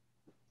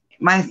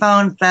 my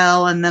phone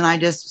fell, and then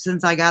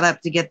since I got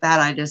up to get that,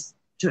 I just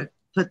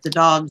put the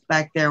dogs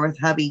back there with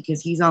hubby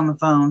because he's on the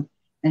phone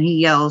and he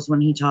yells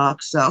when he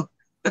talks. So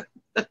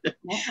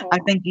I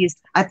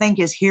think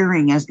his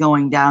hearing is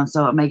going down,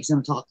 so it makes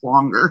him talk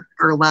longer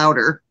or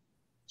louder.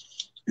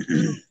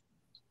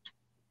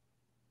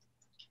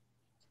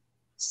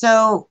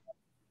 So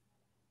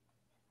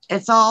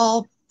it's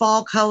all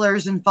fall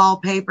colors and fall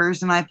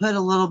papers, and I put a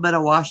little bit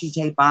of washi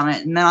tape on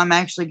it, and then I'm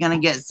actually going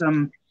to get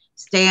some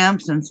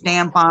stamps and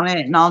stamp on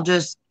it, and I'll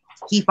just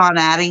keep on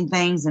adding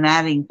things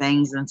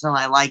until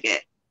I like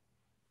it.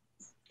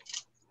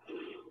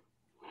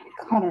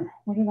 Cutter.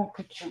 Where did I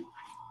put you?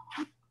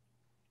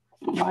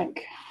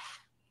 Like,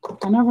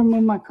 I never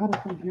moved my cutter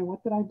from here.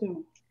 What did I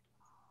do?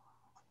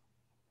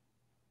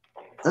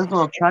 Those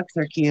little trucks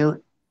are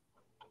cute.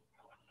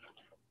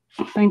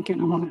 Thank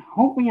you.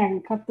 Hopefully I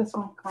can cut this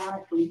one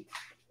correctly.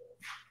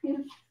 Yeah,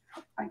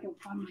 I can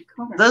find my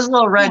cutter. Those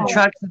little red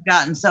trucks have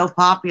gotten so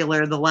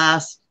popular the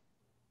last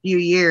few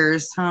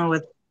years, huh?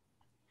 With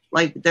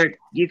like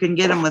you can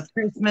get them with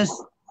Christmas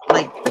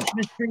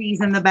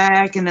trees in the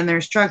back, and then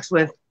there's trucks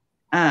with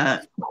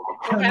pumpkins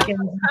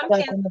and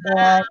stuff in the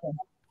back.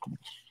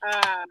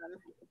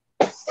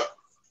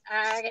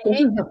 This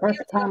is the first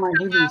time I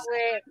do these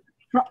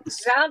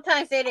trucks.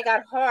 Valentine's Day, they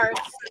got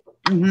hearts.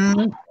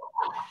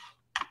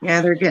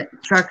 Yeah, they're getting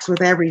trucks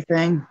with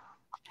everything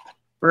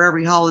for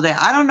every holiday.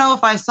 I don't know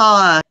if I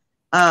saw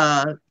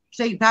a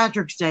St.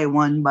 Patrick's Day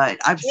one, but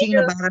I've seen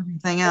about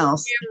everything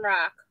else.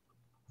 Shamrock.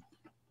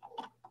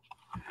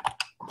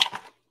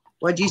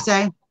 What'd you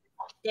say?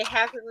 They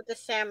have it with the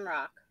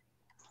shamrock.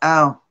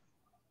 Oh.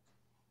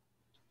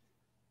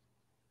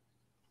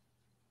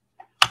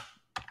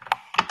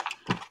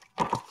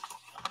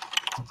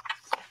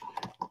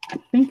 I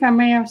think I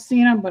may have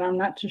seen them, but I'm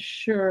not too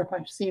sure if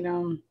I've seen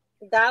them.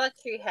 Dollar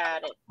Tree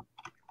had it.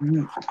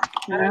 Mm.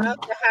 I don't know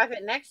if they have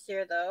it next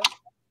year, though.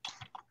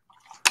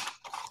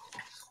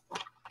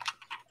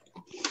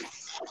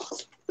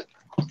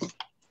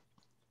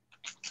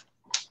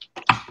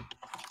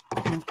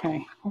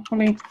 Okay,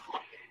 hopefully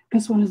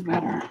this one is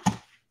better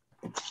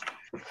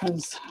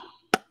because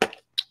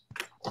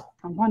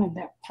I wanted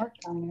that part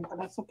down there, but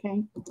that's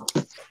okay.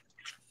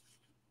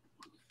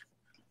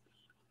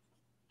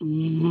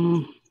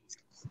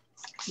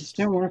 It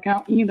didn't work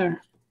out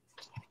either.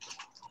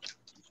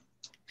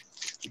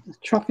 The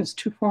truck is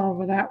too far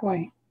over that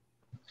way.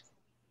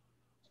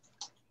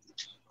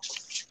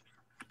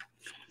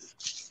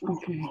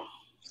 Okay,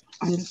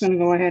 I'm just going to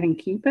go ahead and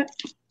keep it.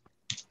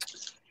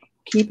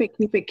 Keep it,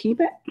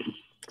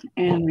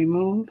 and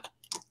remove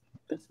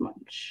this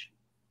much.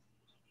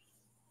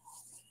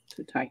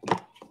 Too tight.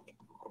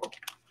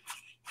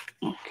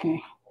 Okay.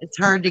 It's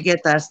hard to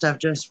get that stuff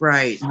just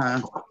right,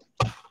 huh?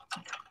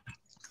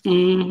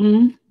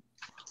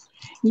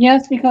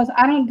 Yes, because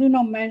I don't do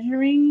no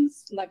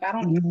measurings. Like I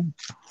don't.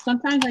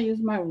 Sometimes I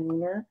use my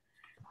ruler,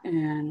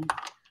 and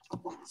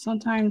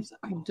sometimes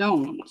I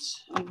don't.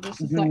 And this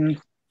is like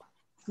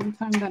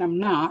sometimes that I'm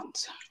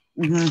not.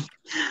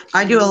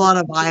 I do a lot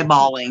of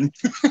eyeballing.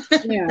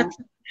 Yeah.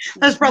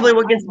 That's probably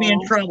what gets me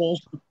in trouble.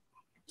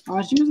 I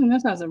was using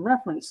this as a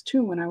reference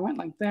too when I went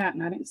like that,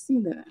 and I didn't see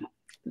that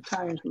the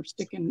tires were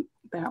sticking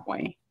that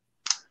way.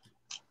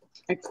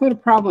 I could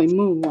have probably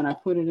moved when I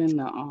put it in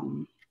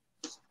the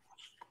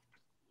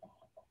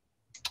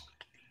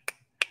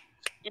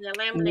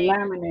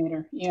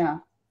laminator. Yeah,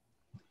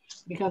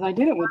 because I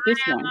did it with this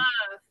one,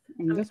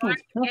 and this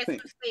one's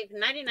perfect.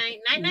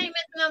 99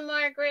 now,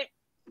 Margaret.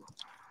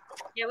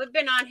 Yeah, we've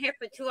been on here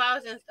for 2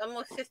 hours and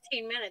almost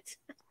 15 minutes.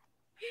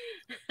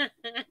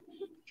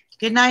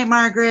 Good night,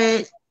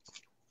 Margaret.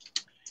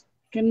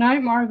 Good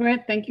night,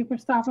 Margaret. Thank you for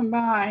stopping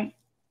by.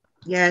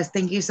 Yes,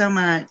 thank you so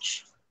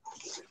much.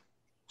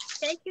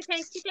 Thank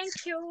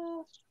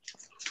you.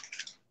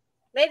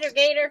 Later,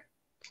 Gator.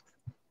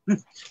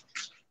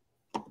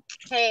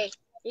 Hey,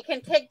 you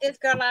can take this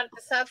girl out of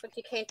the South, but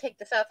you can't take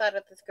the South out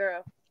of this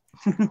girl.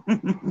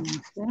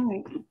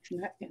 Right.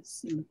 That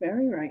is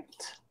very right.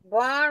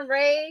 Born,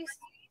 raised,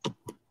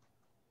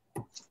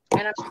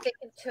 and I'm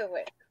sticking to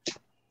it.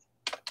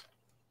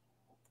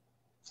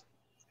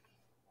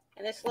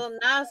 And this little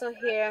nozzle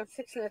here, I'm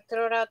fixing to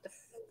throw it out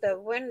the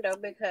window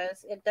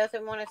because it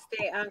doesn't want to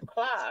stay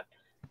unclogged.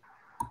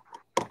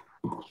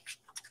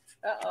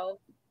 Uh-oh.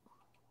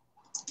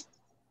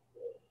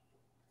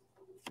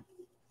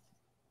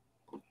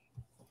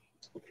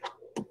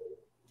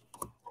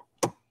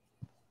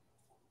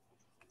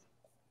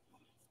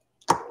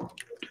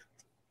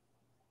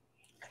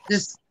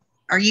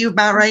 Are you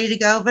about ready to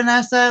go,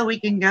 Vanessa? We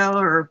can go,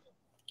 or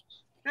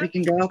we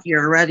can go if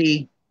you're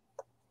ready.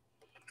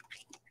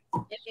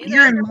 If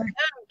you're in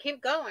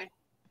keep going.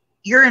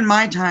 You're in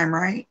my time,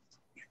 right?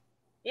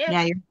 Yeah.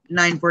 Yeah, you're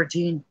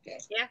 9:14.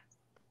 Yeah.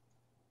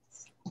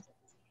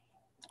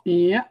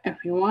 Yeah, if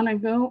you want to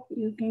go,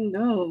 you can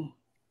go.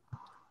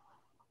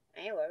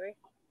 I ain't worried.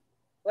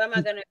 Where am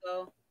I going to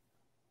go?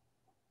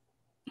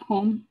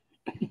 Home.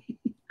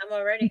 I'm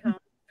already home.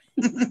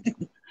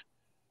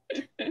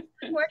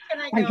 Where can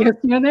I go? I guess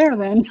you're there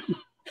then.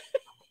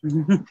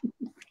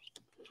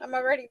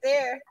 I'm already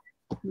there.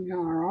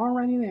 You are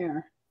already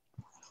there.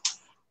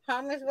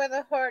 Home is where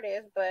the heart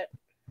is, but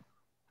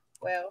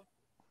well,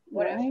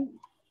 whatever.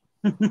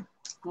 Right?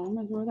 Home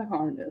is where the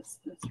heart is.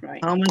 That's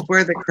right. Home is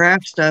where the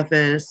craft stuff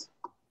is.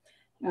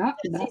 Yeah,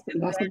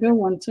 that's a good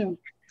one too.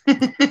 I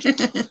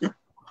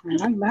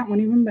like that one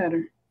even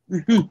better.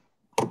 I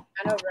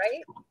know,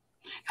 right?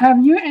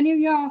 Have you any of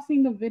y'all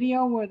seen the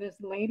video where this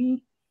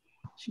lady,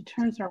 she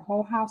turns her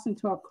whole house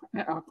into a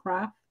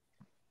craft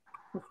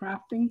for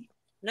crafting?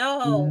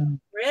 No, Her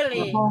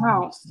really. whole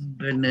house.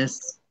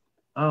 Goodness.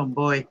 Oh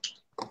boy.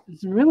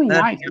 It's really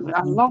That'd nice. be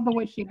I awesome. love the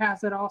way she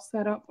has it all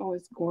set up. Oh,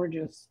 it's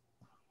gorgeous.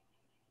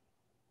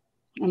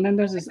 And then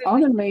there's this Maybe we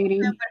other should lady.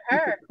 move in with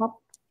her.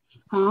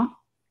 Huh?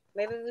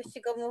 Maybe we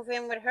should go move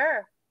in with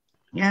her.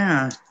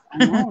 Yeah.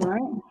 I know,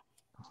 right?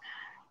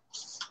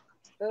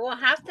 We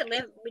won't have to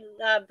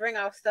bring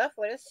our stuff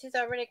with us. She's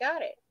already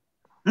got it.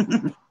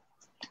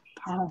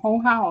 Her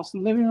whole house,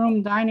 living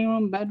room, dining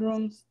room,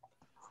 bedrooms.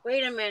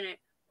 Wait a minute.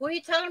 Who are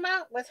you talking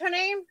about? What's her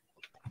name?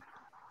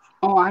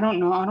 Oh, I don't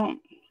know.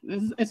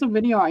 It's a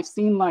video I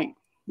seen like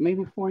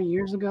maybe 4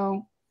 years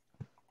ago.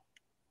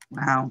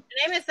 Wow.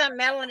 Her name is not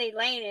Melanie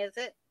Lane, is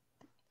it?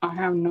 I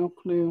have no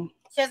clue.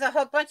 She has a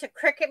whole bunch of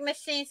cricket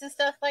machines and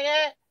stuff like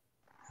that.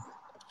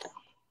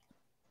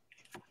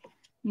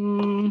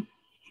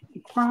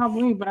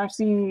 Probably, but I've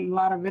seen a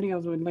lot of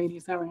videos with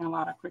ladies having a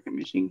lot of cricket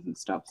machines and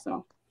stuff.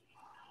 So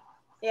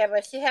Yeah,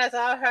 but she has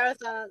all hers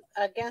on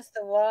against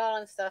the wall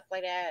and stuff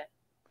like that.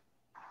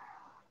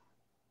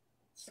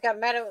 She's got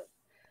metal.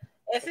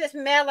 If it's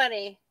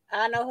Melanie,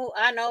 I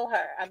know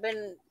her. I've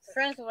been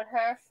friends with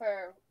her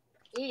for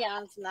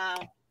eons now.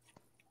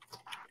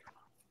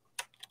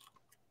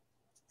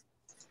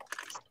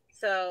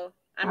 So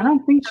I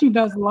don't think she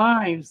does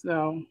lives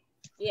though.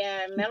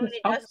 Yeah, Melanie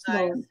does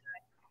lives.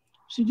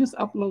 She just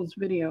uploads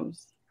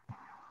videos.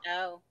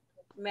 No,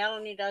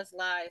 Melanie does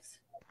lives.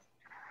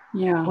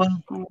 Yeah.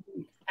 Well,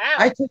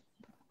 Ow.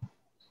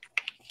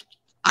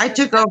 I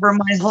took over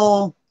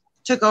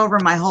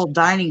my whole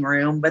dining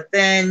room, but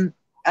then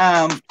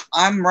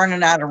I'm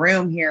running out of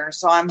room here,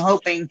 so I'm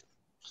hoping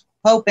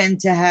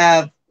to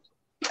have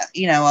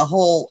a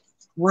whole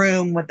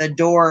room with a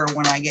door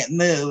when I get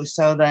moved,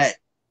 so that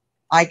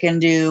I can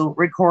do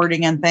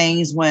recording and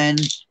things when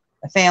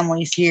the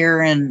family's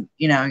here, and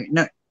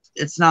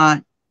it's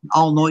not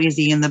all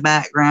noisy in the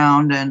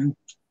background and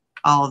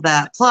all of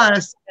that.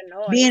 Plus,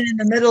 being in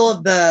the middle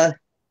of the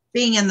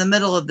in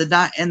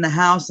the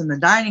house in the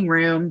dining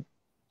room,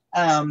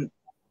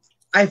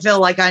 I feel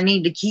like I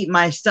need to keep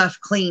my stuff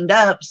cleaned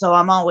up, so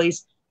I'm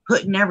always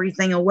putting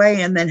everything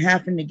away and then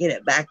having to get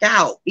it back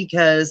out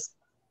because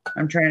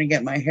I'm trying to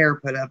get my hair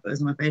put up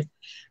as my face.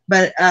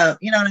 But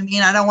you know what I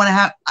mean? I don't want to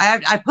have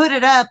I put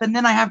it up and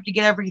then I have to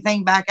get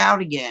everything back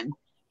out again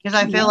because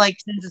I feel like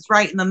since it's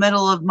right in the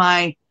middle of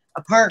my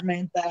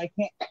apartment that I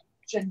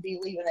shouldn't be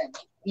leaving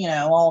it,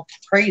 all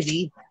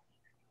crazy.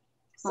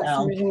 That's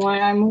the reason why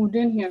I moved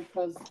in here,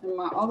 because in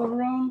my other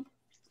room,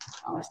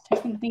 I was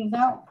taking things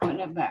out, putting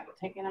it back,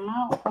 taking them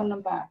out, putting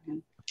them back.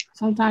 And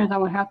sometimes I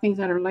would have things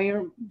that are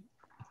layered,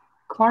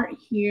 cart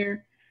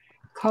here,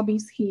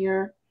 cubbies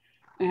here,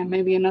 and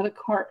maybe another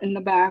cart in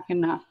the back.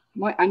 And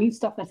I need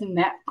stuff that's in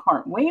that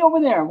cart, way over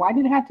there. Why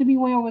did it have to be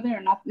way over there,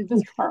 not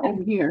this cart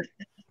over here?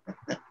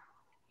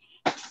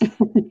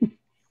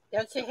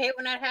 Don't you hate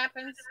when that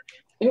happens?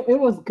 It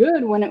was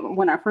good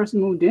when I first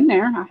moved in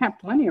there. I had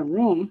plenty of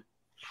room.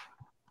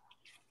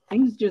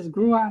 Things just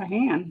grew out of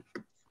hand.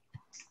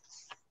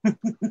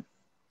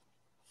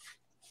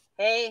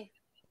 Hey,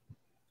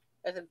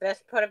 that's the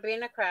best part of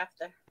being a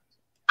crafter.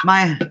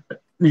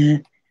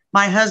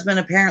 My husband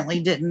apparently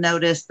didn't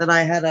notice that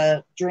I had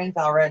a drink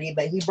already,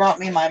 but he brought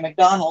me my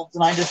McDonald's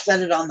and I just set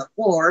it on the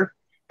floor.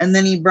 And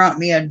then he brought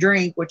me a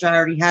drink, which I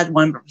already had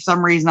one, but for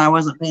some reason I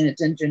wasn't paying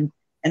attention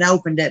and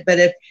opened it. But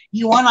if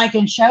you want, I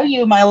can show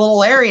you my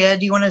little area.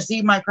 Do you want to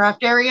see my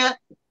craft area?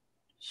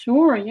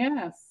 Sure,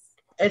 yes.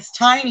 It's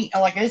tiny,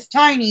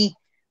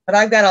 but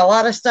I've got a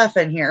lot of stuff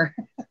in here.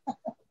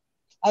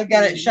 I've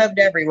got it shoved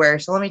everywhere.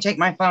 So let me take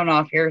my phone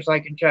off here so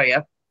I can show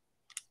you.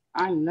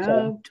 I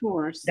love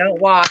tours.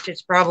 Don't watch.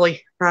 It's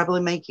probably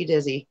make you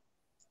dizzy.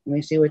 Let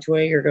me see which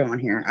way you're going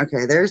here.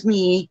 Okay, there's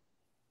me.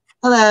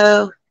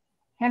 Hello.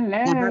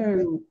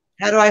 Hello.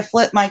 How do I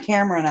flip my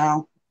camera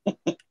now?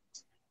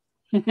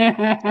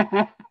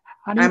 I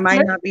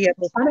might not be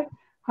able to.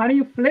 How do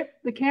you flip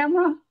the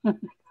camera?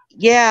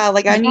 Yeah,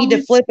 like I need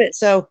to flip it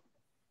so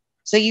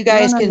you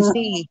guys can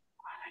see.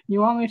 You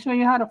want me to show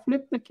you how to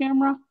flip the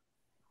camera?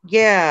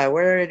 Yeah,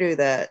 where do I do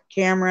that?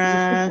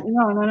 Camera.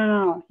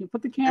 No. You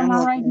put the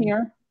camera right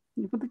here.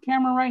 You put the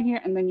camera right here,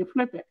 and then you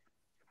flip it.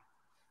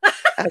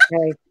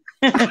 Okay.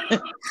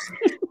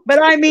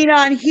 But I mean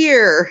on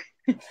here.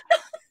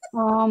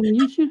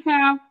 You should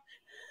have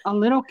a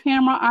little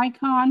camera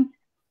icon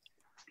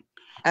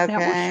that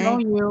will show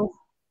you,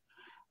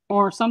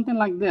 or something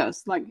like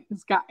this. Like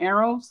it's got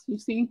arrows, you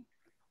see?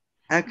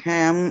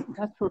 Okay.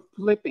 That's for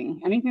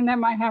flipping. Anything that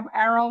might have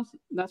arrows,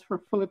 that's for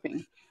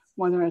flipping.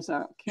 Whether it's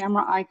a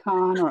camera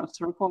icon or a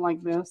circle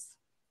like this.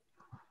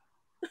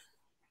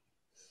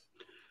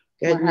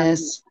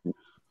 Goodness.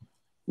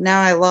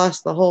 Now I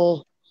lost the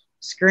whole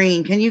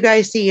screen. Can you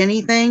guys see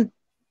anything?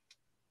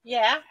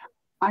 Yeah.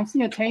 I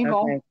see a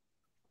table. Okay.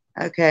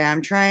 Okay,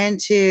 I'm trying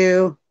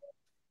to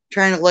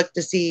look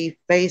to see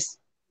face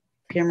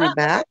camera Oh,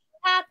 back.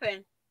 what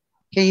happened?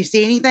 Can you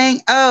see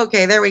anything? Oh,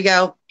 okay, there we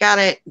go. Got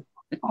it.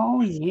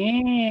 Oh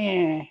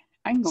yeah.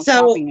 I can go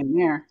So- shopping in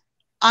there.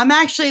 I'm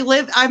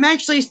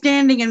actually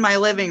standing in my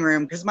living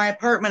room because my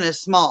apartment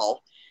is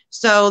small.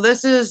 So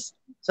this is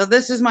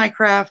my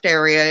craft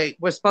area. It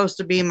was supposed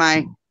to be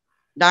my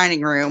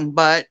dining room,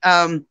 but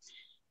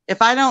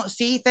if I don't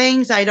see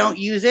things, I don't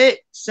use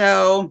it.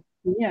 So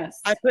Yes.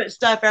 I put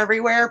stuff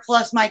everywhere.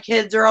 Plus my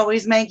kids are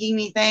always making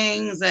me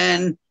things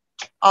and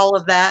all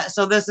of that.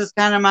 So this is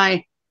kind of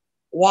my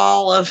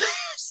wall of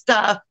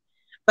stuff.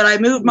 But I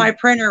moved my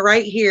printer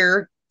right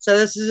here. So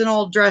this is an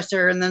old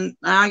dresser. And then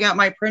I got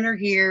my printer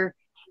here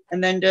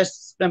and then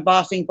just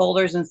embossing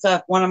folders and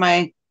stuff. One of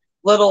my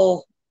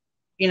little,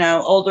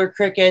 older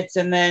Cricuts.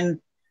 And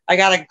then I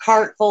got a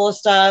cart full of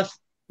stuff.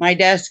 My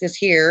desk is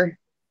here.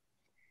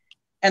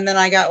 And then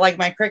I got like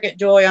my Cricut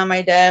Joy on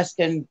my desk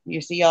and you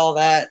see all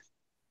that.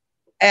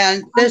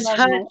 And this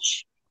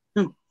hutch,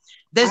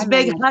 this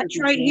big hutch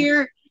right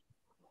here,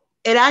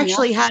 it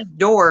actually has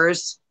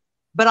doors,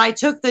 but I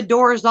took the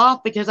doors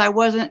off because I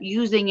wasn't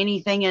using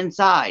anything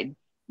inside.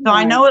 So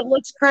I know it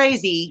looks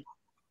crazy,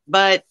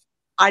 but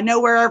I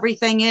know where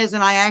everything is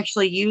and I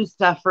actually use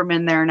stuff from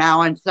in there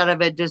now instead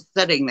of it just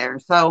sitting there.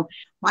 So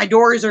my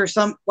doors are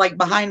like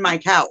behind my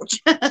couch.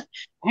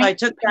 I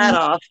took that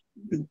off.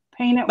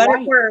 Paint it but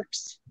white. It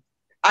works.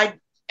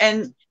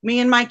 And me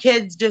and my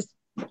kids just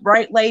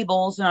write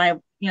labels and I,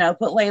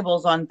 put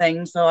labels on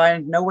things so I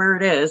know where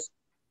it is.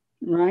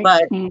 Right.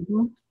 But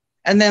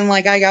and then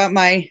like I got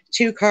my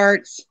 2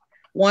 carts.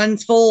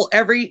 One's full.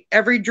 Every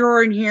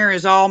drawer in here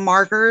is all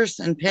markers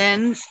and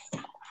pens,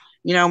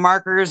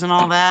 markers and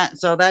all that.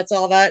 So that's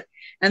all that.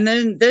 And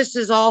then this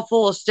is all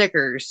full of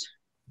stickers.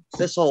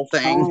 This whole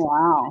thing. Oh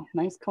wow,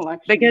 nice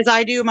collection. Because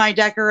I do my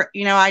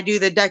I do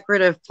the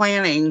decorative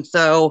planning.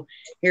 So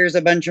here's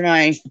a bunch of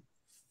my.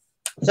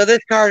 So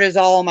this card is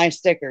all my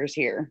stickers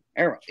here,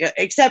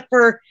 except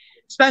for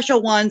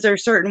special ones.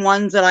 There's certain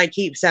ones that I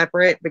keep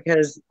separate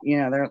because,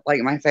 they're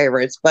like my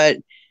favorites. But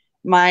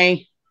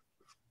my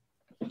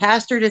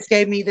pastor just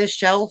gave me this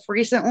shelf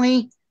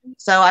recently.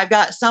 So I've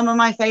got some of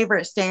my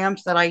favorite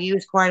stamps that I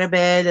use quite a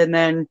bit. And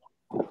then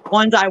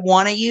ones I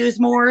want to use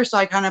more. So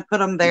I kind of put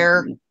them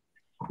there.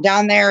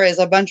 Down there is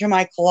a bunch of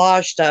my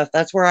collage stuff.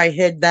 That's where I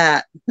hid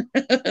that.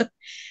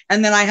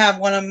 And then I have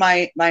one of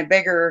my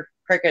bigger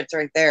Cricuts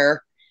right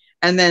there.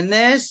 And then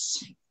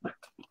this,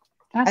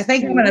 I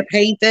think I'm going to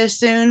paint this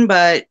soon,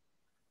 but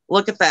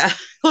look at that.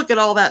 Look at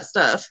all that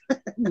stuff.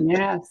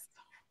 Yes.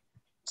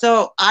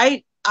 So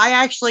I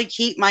actually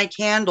keep my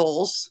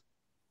candles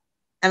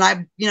and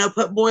I,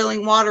 put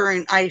boiling water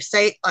and I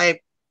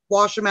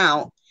wash them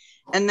out.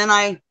 And then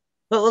I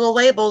put little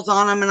labels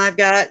on them and I've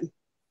got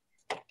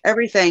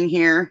everything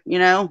here,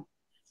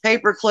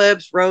 paper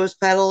clips, rose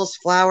petals,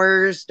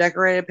 flowers,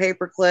 decorated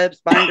paper clips,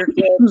 binder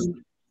clips.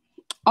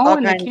 Oh,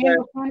 and the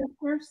candle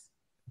canisters?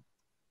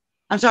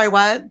 I'm sorry,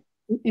 what?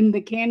 In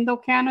the candle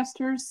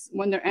canisters,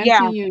 when they're empty,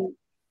 Yeah.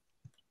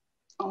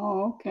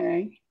 Oh,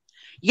 okay.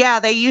 Yeah,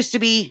 they used to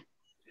be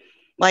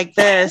like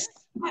this.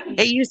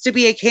 It used to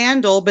be a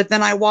candle, but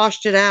then I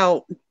washed it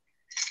out.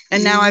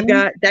 And now I've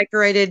got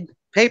decorated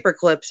paper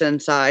clips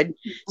inside.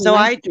 So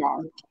I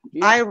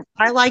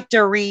like to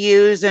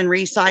reuse and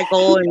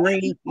recycle and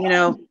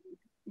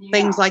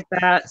things like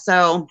that.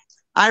 So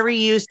I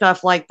reuse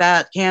stuff like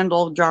that,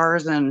 candle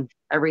jars and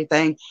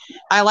everything.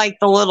 I like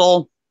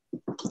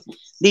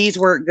these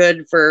work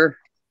good for,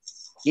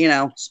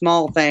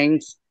 small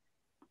things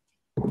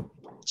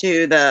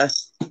to the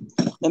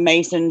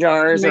mason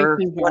jars or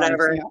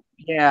whatever.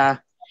 Yeah.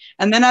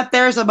 And then up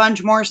there's a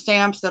bunch more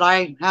stamps that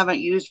I haven't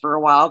used for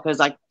a while because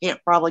I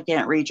probably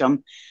can't reach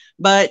them.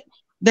 But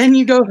then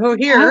you go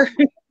here.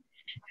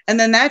 And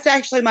then that's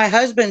actually my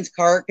husband's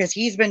cart because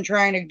he's been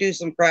trying to do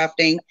some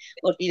crafting.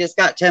 Look, he just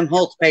got Tim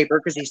Holtz paper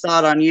because he saw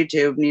it on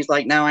YouTube and he's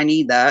like, no, I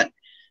need that.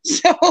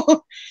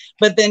 So,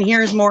 but then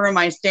here's more of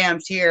my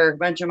stamps here, a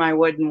bunch of my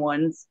wooden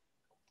ones.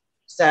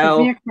 So,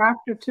 is he a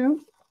crafter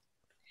too?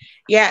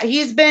 Yeah,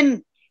 he's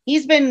been,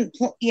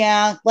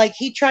 like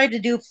he tried to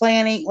do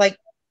planning, like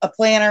a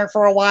planner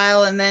for a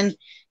while, and then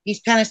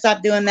he's kind of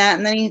stopped doing that.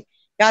 And then he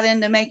got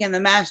into making the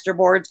master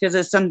boards because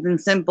it's something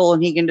simple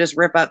and he can just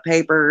rip up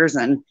papers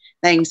and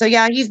things. So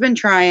yeah, he's been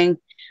trying,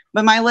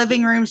 but my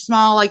living room's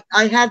small. Like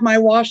I had my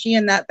washi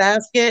in that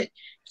basket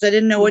because I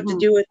didn't know what to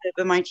do with it,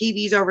 but my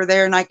TV's over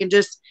there and I can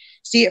just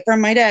see it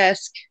from my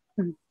desk.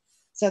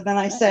 So then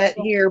I sat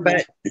here,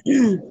 but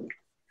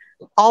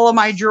all of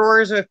my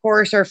drawers, of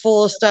course, are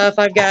full of stuff.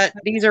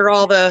 These are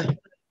all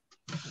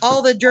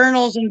the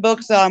journals and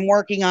books that I'm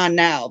working on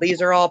now.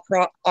 These are all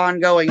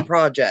ongoing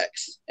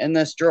projects in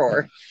this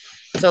drawer.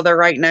 So they're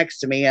right next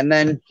to me. And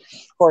then,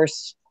 of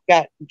course,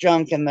 got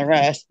junk and the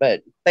rest,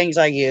 but things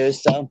I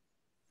use. So,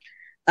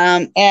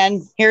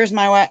 and here's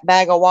my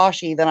bag of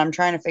washi that I'm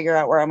trying to figure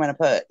out where I'm going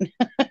to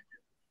put.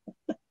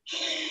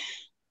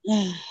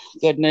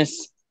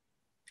 Goodness.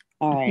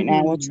 All right,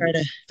 now we'll try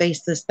to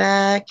face this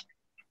back.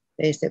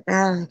 Face it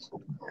back.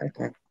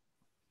 Okay.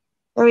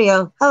 There we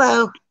go.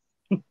 Hello.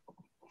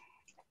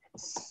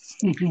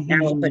 Now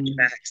we'll put you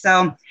back.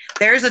 So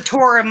there's a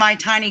tour of my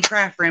tiny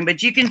craft room,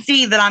 but you can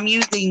see that I'm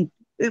using,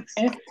 oops.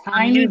 It's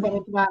tiny, but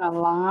it's got a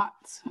lot.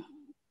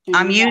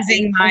 I'm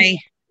using my,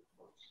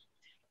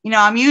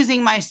 I'm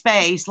using my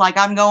space. Like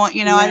I'm going,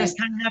 I just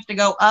kind of have to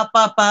go up,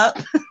 up, up.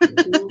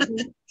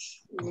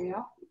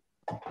 Yeah.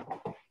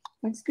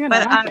 That's good.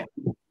 But I like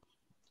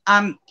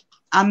it.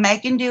 I'm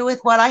making do with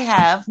what I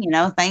have,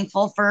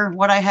 thankful for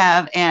what I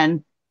have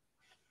and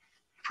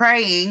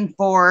praying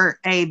for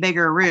a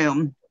bigger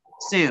room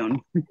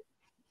soon.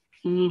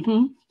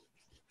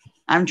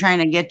 I'm trying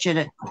to get you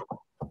to,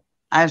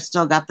 I've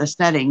still got the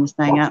settings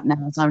thing up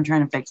now, so I'm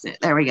trying to fix it.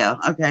 There we go.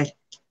 Okay.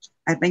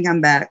 I think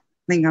I'm back.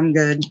 I think I'm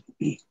good.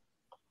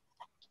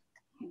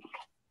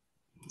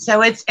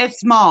 So it's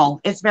small.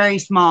 It's very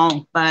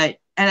small, but,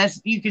 and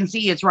as you can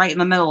see, it's right in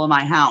the middle of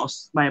my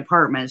house, my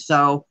apartment.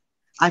 So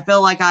I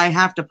feel like I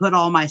have to put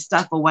all my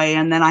stuff away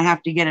and then I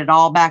have to get it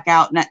all back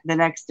out the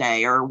next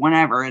day or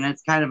whenever. And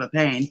it's kind of a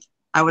pain.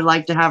 I would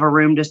like to have a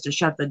room just to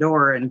shut the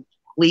door and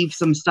leave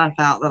some stuff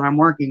out that I'm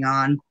working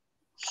on.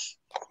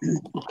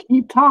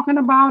 Keep talking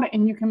about it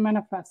and you can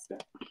manifest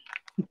it.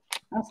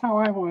 That's how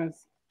I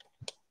was.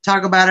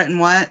 Talk about it and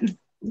what?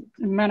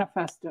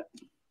 Manifest it.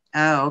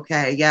 Oh,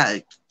 okay. Yeah.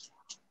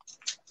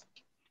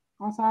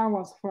 That's how I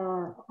was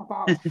for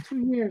about 2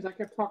 years. I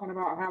kept talking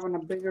about having a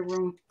bigger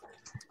room.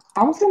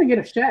 I was going to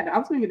get a shed. I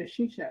was going to get a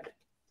she shed.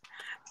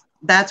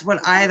 That's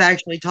what I've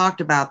actually talked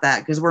about that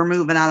because we're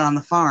moving out on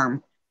the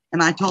farm.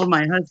 And I told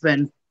my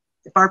husband,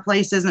 if our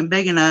place isn't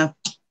big enough,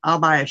 I'll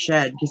buy a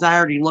shed because I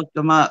already looked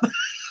them up.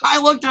 I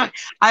looked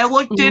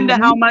into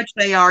how much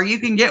they are. You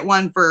can get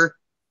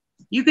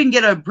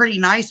a pretty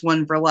nice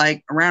one for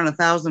like around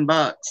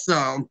 $1,000.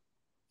 So,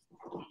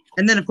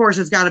 and then of course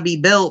it's got to be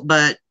built,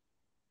 but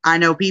I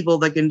know people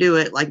that can do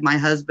it, like my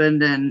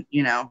husband, and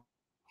so,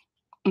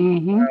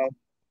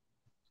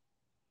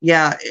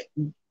 yeah,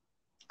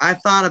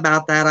 I've thought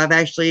about that. I've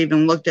actually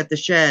even looked at the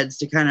sheds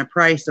to kind of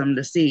price them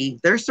to see.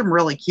 There's some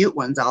really cute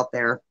ones out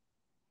there.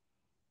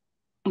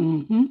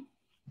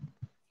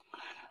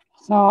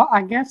 So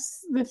I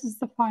guess this is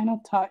the final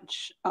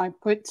touch. I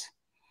put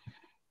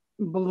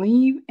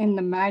believe in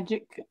the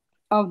magic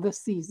of the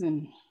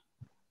season.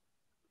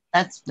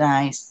 That's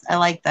nice. I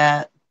like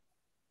that.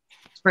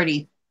 It's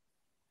pretty.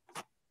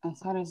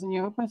 That's how it is in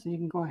your open, so you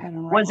can go ahead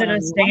and write. Was it a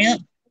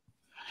stamp?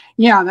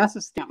 Yeah, that's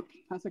a stamp.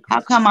 That's a.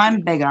 How come I'm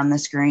big on the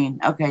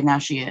screen? Okay, now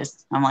she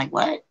is. I'm like,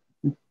 what?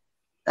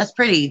 That's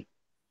pretty.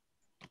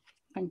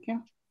 Thank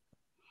you.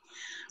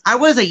 I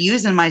wasn't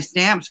using my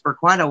stamps for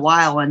quite a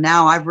while, and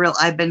now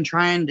I've been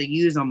trying to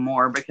use them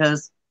more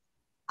because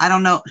I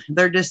don't know,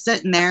 they're just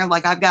sitting there.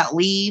 Like I've got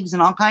leaves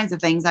and all kinds of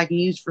things I can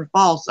use for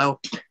fall, so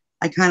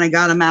I kind of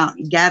got them out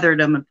and gathered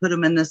them and put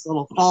them in this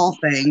little fall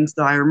thing,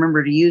 so I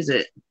remember to use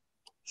it.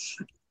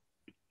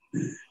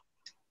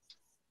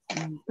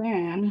 And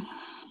then,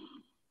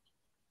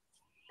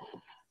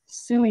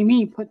 silly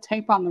me, put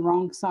tape on the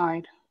wrong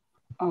side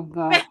of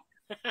the.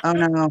 Oh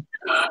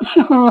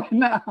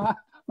no!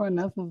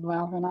 Vanessa's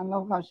laughing. I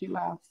love how she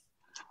laughs.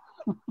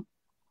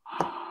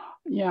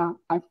 Yeah,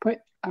 I put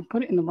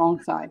it in the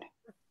wrong side.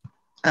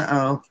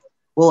 Uh-oh.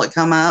 Will it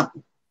come up?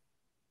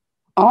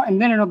 Oh,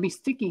 and then it'll be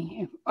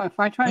sticky. If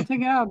I try to take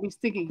it out, it'll be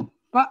sticky.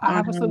 But I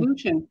have a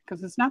solution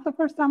because it's not the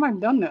first time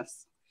I've done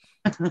this.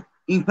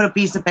 You can put a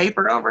piece of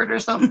paper over it or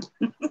something.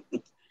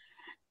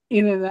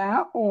 Either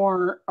that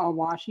or a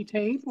washi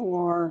tape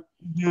or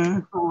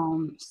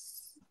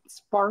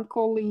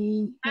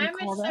sparkly. Hi,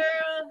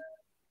 Michelle.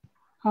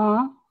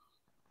 Huh?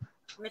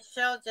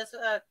 Michelle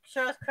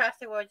Cheryl's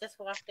Crafty World just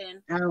walked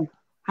in. Oh,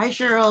 hi,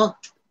 Cheryl.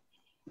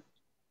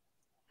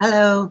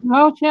 Hello.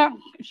 Hello, Chef.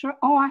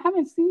 Oh, I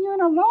haven't seen you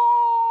in a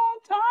long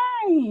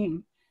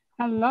time.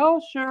 Hello,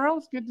 Cheryl.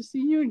 It's good to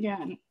see you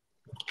again.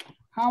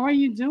 How are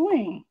you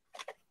doing?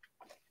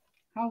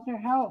 How's your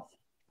health?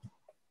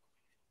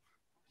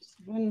 It's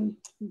been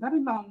a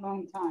very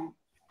long time.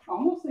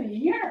 Almost a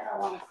year, I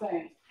want to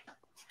say.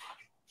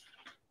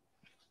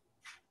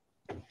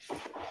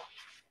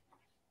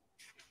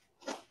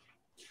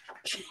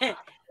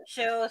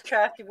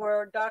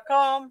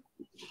 ShowsCraftyWorld.com.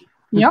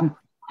 Yep.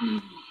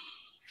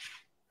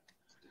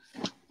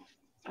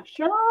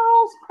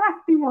 Cheryl's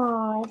Crafty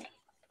World.com.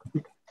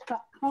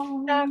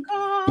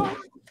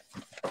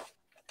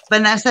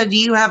 Vanessa, do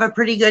you have a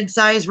pretty good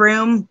size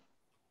room?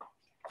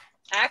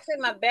 Actually,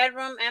 my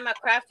bedroom and my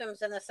craft room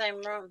is in the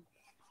same room.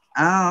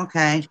 Oh,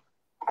 okay.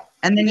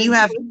 And then you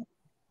have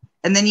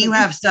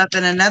stuff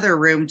in another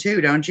room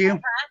too, don't you?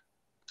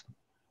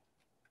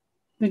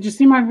 Did you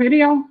see my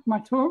video?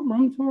 My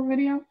room tour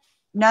video?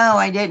 No,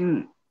 I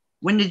didn't.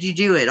 When did you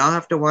do it? I'll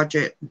have to watch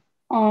it.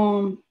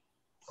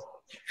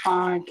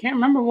 I can't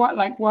remember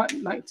like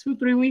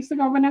 2-3 weeks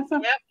ago, Vanessa?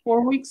 Yep.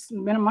 4 weeks,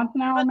 been a month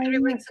now, About maybe. 3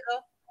 weeks ago.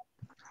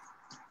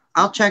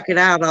 I'll check it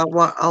out.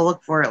 I'll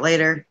look for it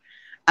later.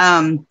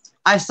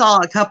 I saw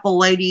a couple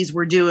ladies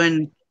were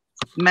doing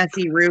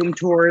messy room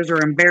tours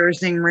or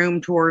embarrassing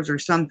room tours or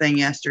something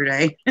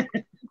yesterday.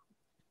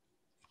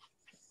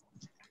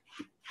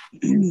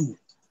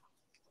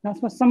 That's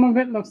what some of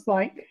it looks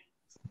like.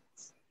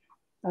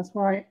 That's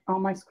where all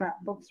my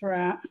scrapbooks are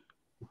at.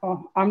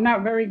 Oh, I'm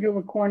not very good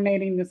with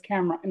coordinating this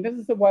camera. And this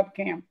is the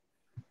webcam.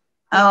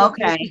 Oh, This is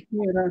the okay.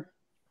 computer.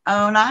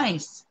 Oh,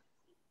 nice.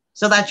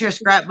 So that's your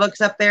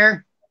scrapbooks up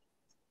there?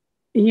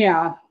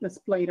 Yeah,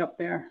 displayed up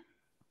there.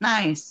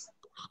 Nice.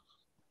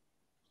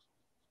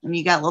 And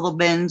you got little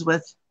bins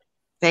with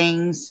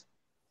things.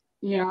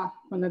 Yeah,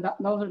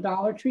 those are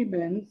Dollar Tree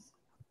bins.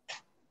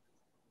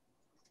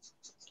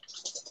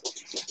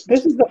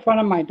 This is the front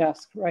of my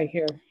desk right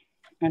here.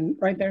 And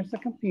right there's the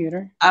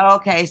computer. Oh,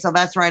 okay. So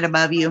that's right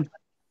above you.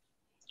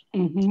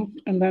 And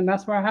then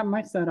that's where I have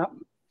my setup.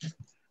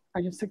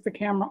 I just took the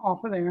camera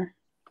off of there.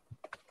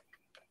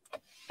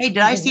 Hey, did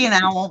I see an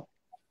owl?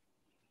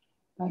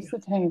 That's the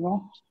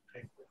table.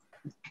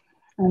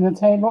 And the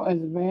table is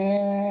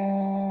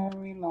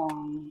very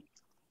long.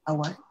 Oh,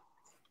 what?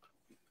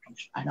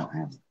 I don't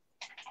have.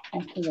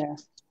 Up to there.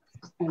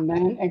 And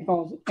then it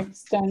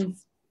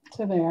extends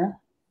to there.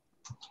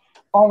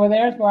 Over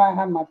there is where I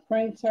have my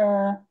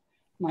printer,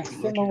 my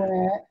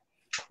Silhouette,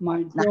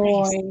 my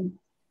Joy,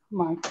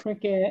 my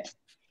Cricut,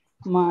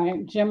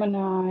 my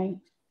Gemini,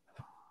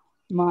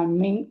 my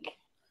Mink,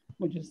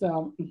 which is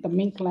the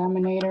Mink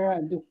laminator.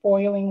 I do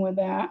foiling with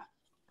that.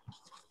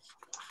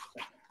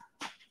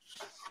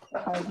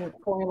 I do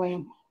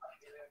foiling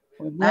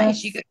with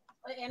Nice. this.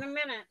 In a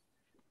minute.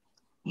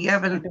 You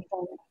haven't.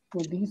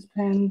 With these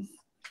pens.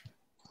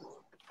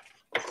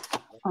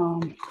 I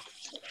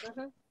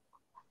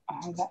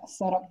have that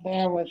set up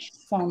there with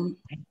some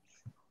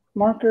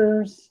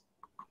markers.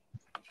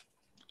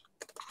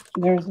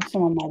 There's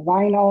some of my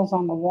vinyls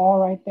on the wall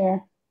right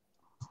there.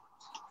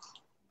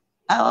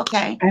 Oh,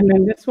 okay. And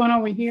then this one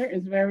over here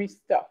is very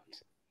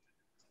stuffed.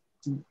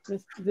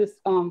 This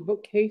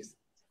bookcase.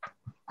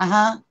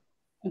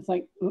 It's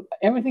like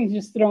everything's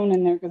just thrown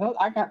in there because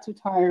I got too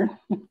tired.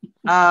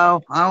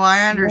 Oh,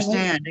 I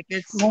understand. It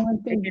gets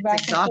things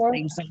back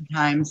exhausting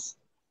sometimes.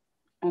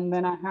 And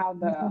then I have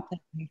the,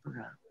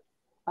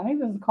 I think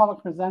this is called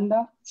a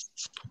crescenda.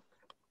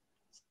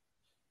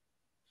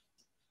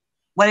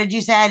 What did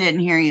you say? I didn't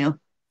hear you.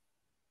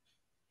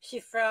 She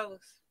froze.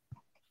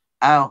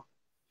 Oh.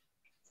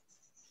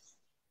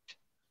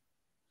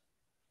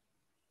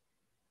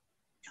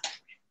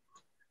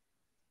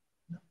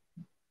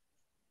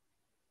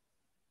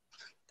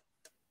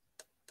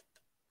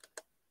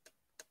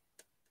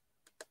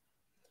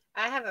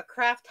 I have a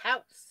craft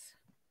house.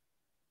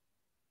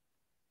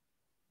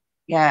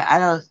 Yeah, I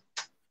don't.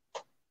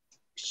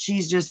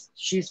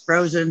 She's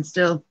frozen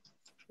still.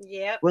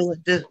 Yep.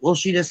 Will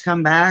she just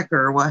come back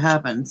or what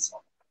happens?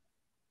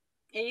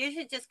 It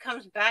usually just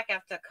comes back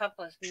after a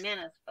couple of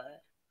minutes,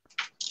 but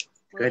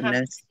we'll Goodness.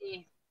 have to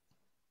see.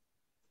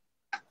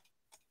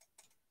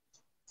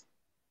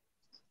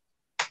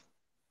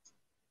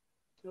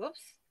 Whoops.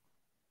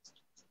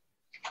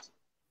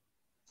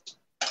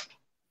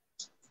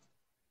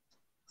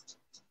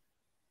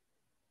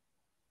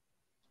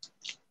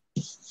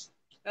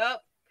 Oh,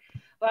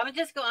 well, I'm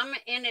gonna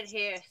end it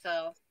here.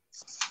 So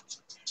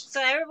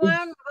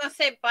everyone, we're gonna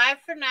say bye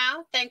for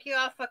now. Thank you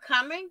all for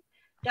coming.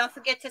 Don't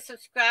forget to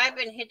subscribe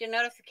and hit the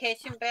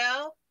notification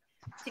bell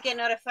to get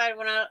notified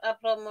when I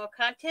upload more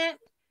content.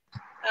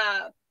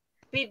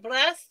 Be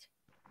blessed.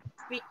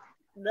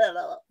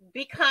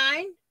 Be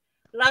kind.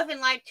 Love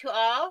and light to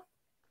all.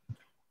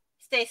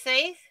 Stay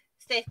safe.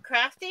 Stay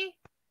crafty.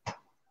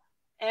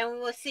 And we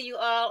will see you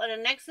all in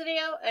the next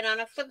video. And on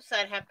the flip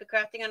side, happy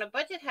crafting on a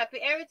budget. Happy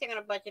everything on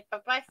a budget.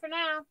 Bye-bye for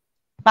now.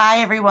 Bye,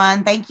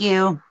 everyone. Thank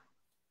you.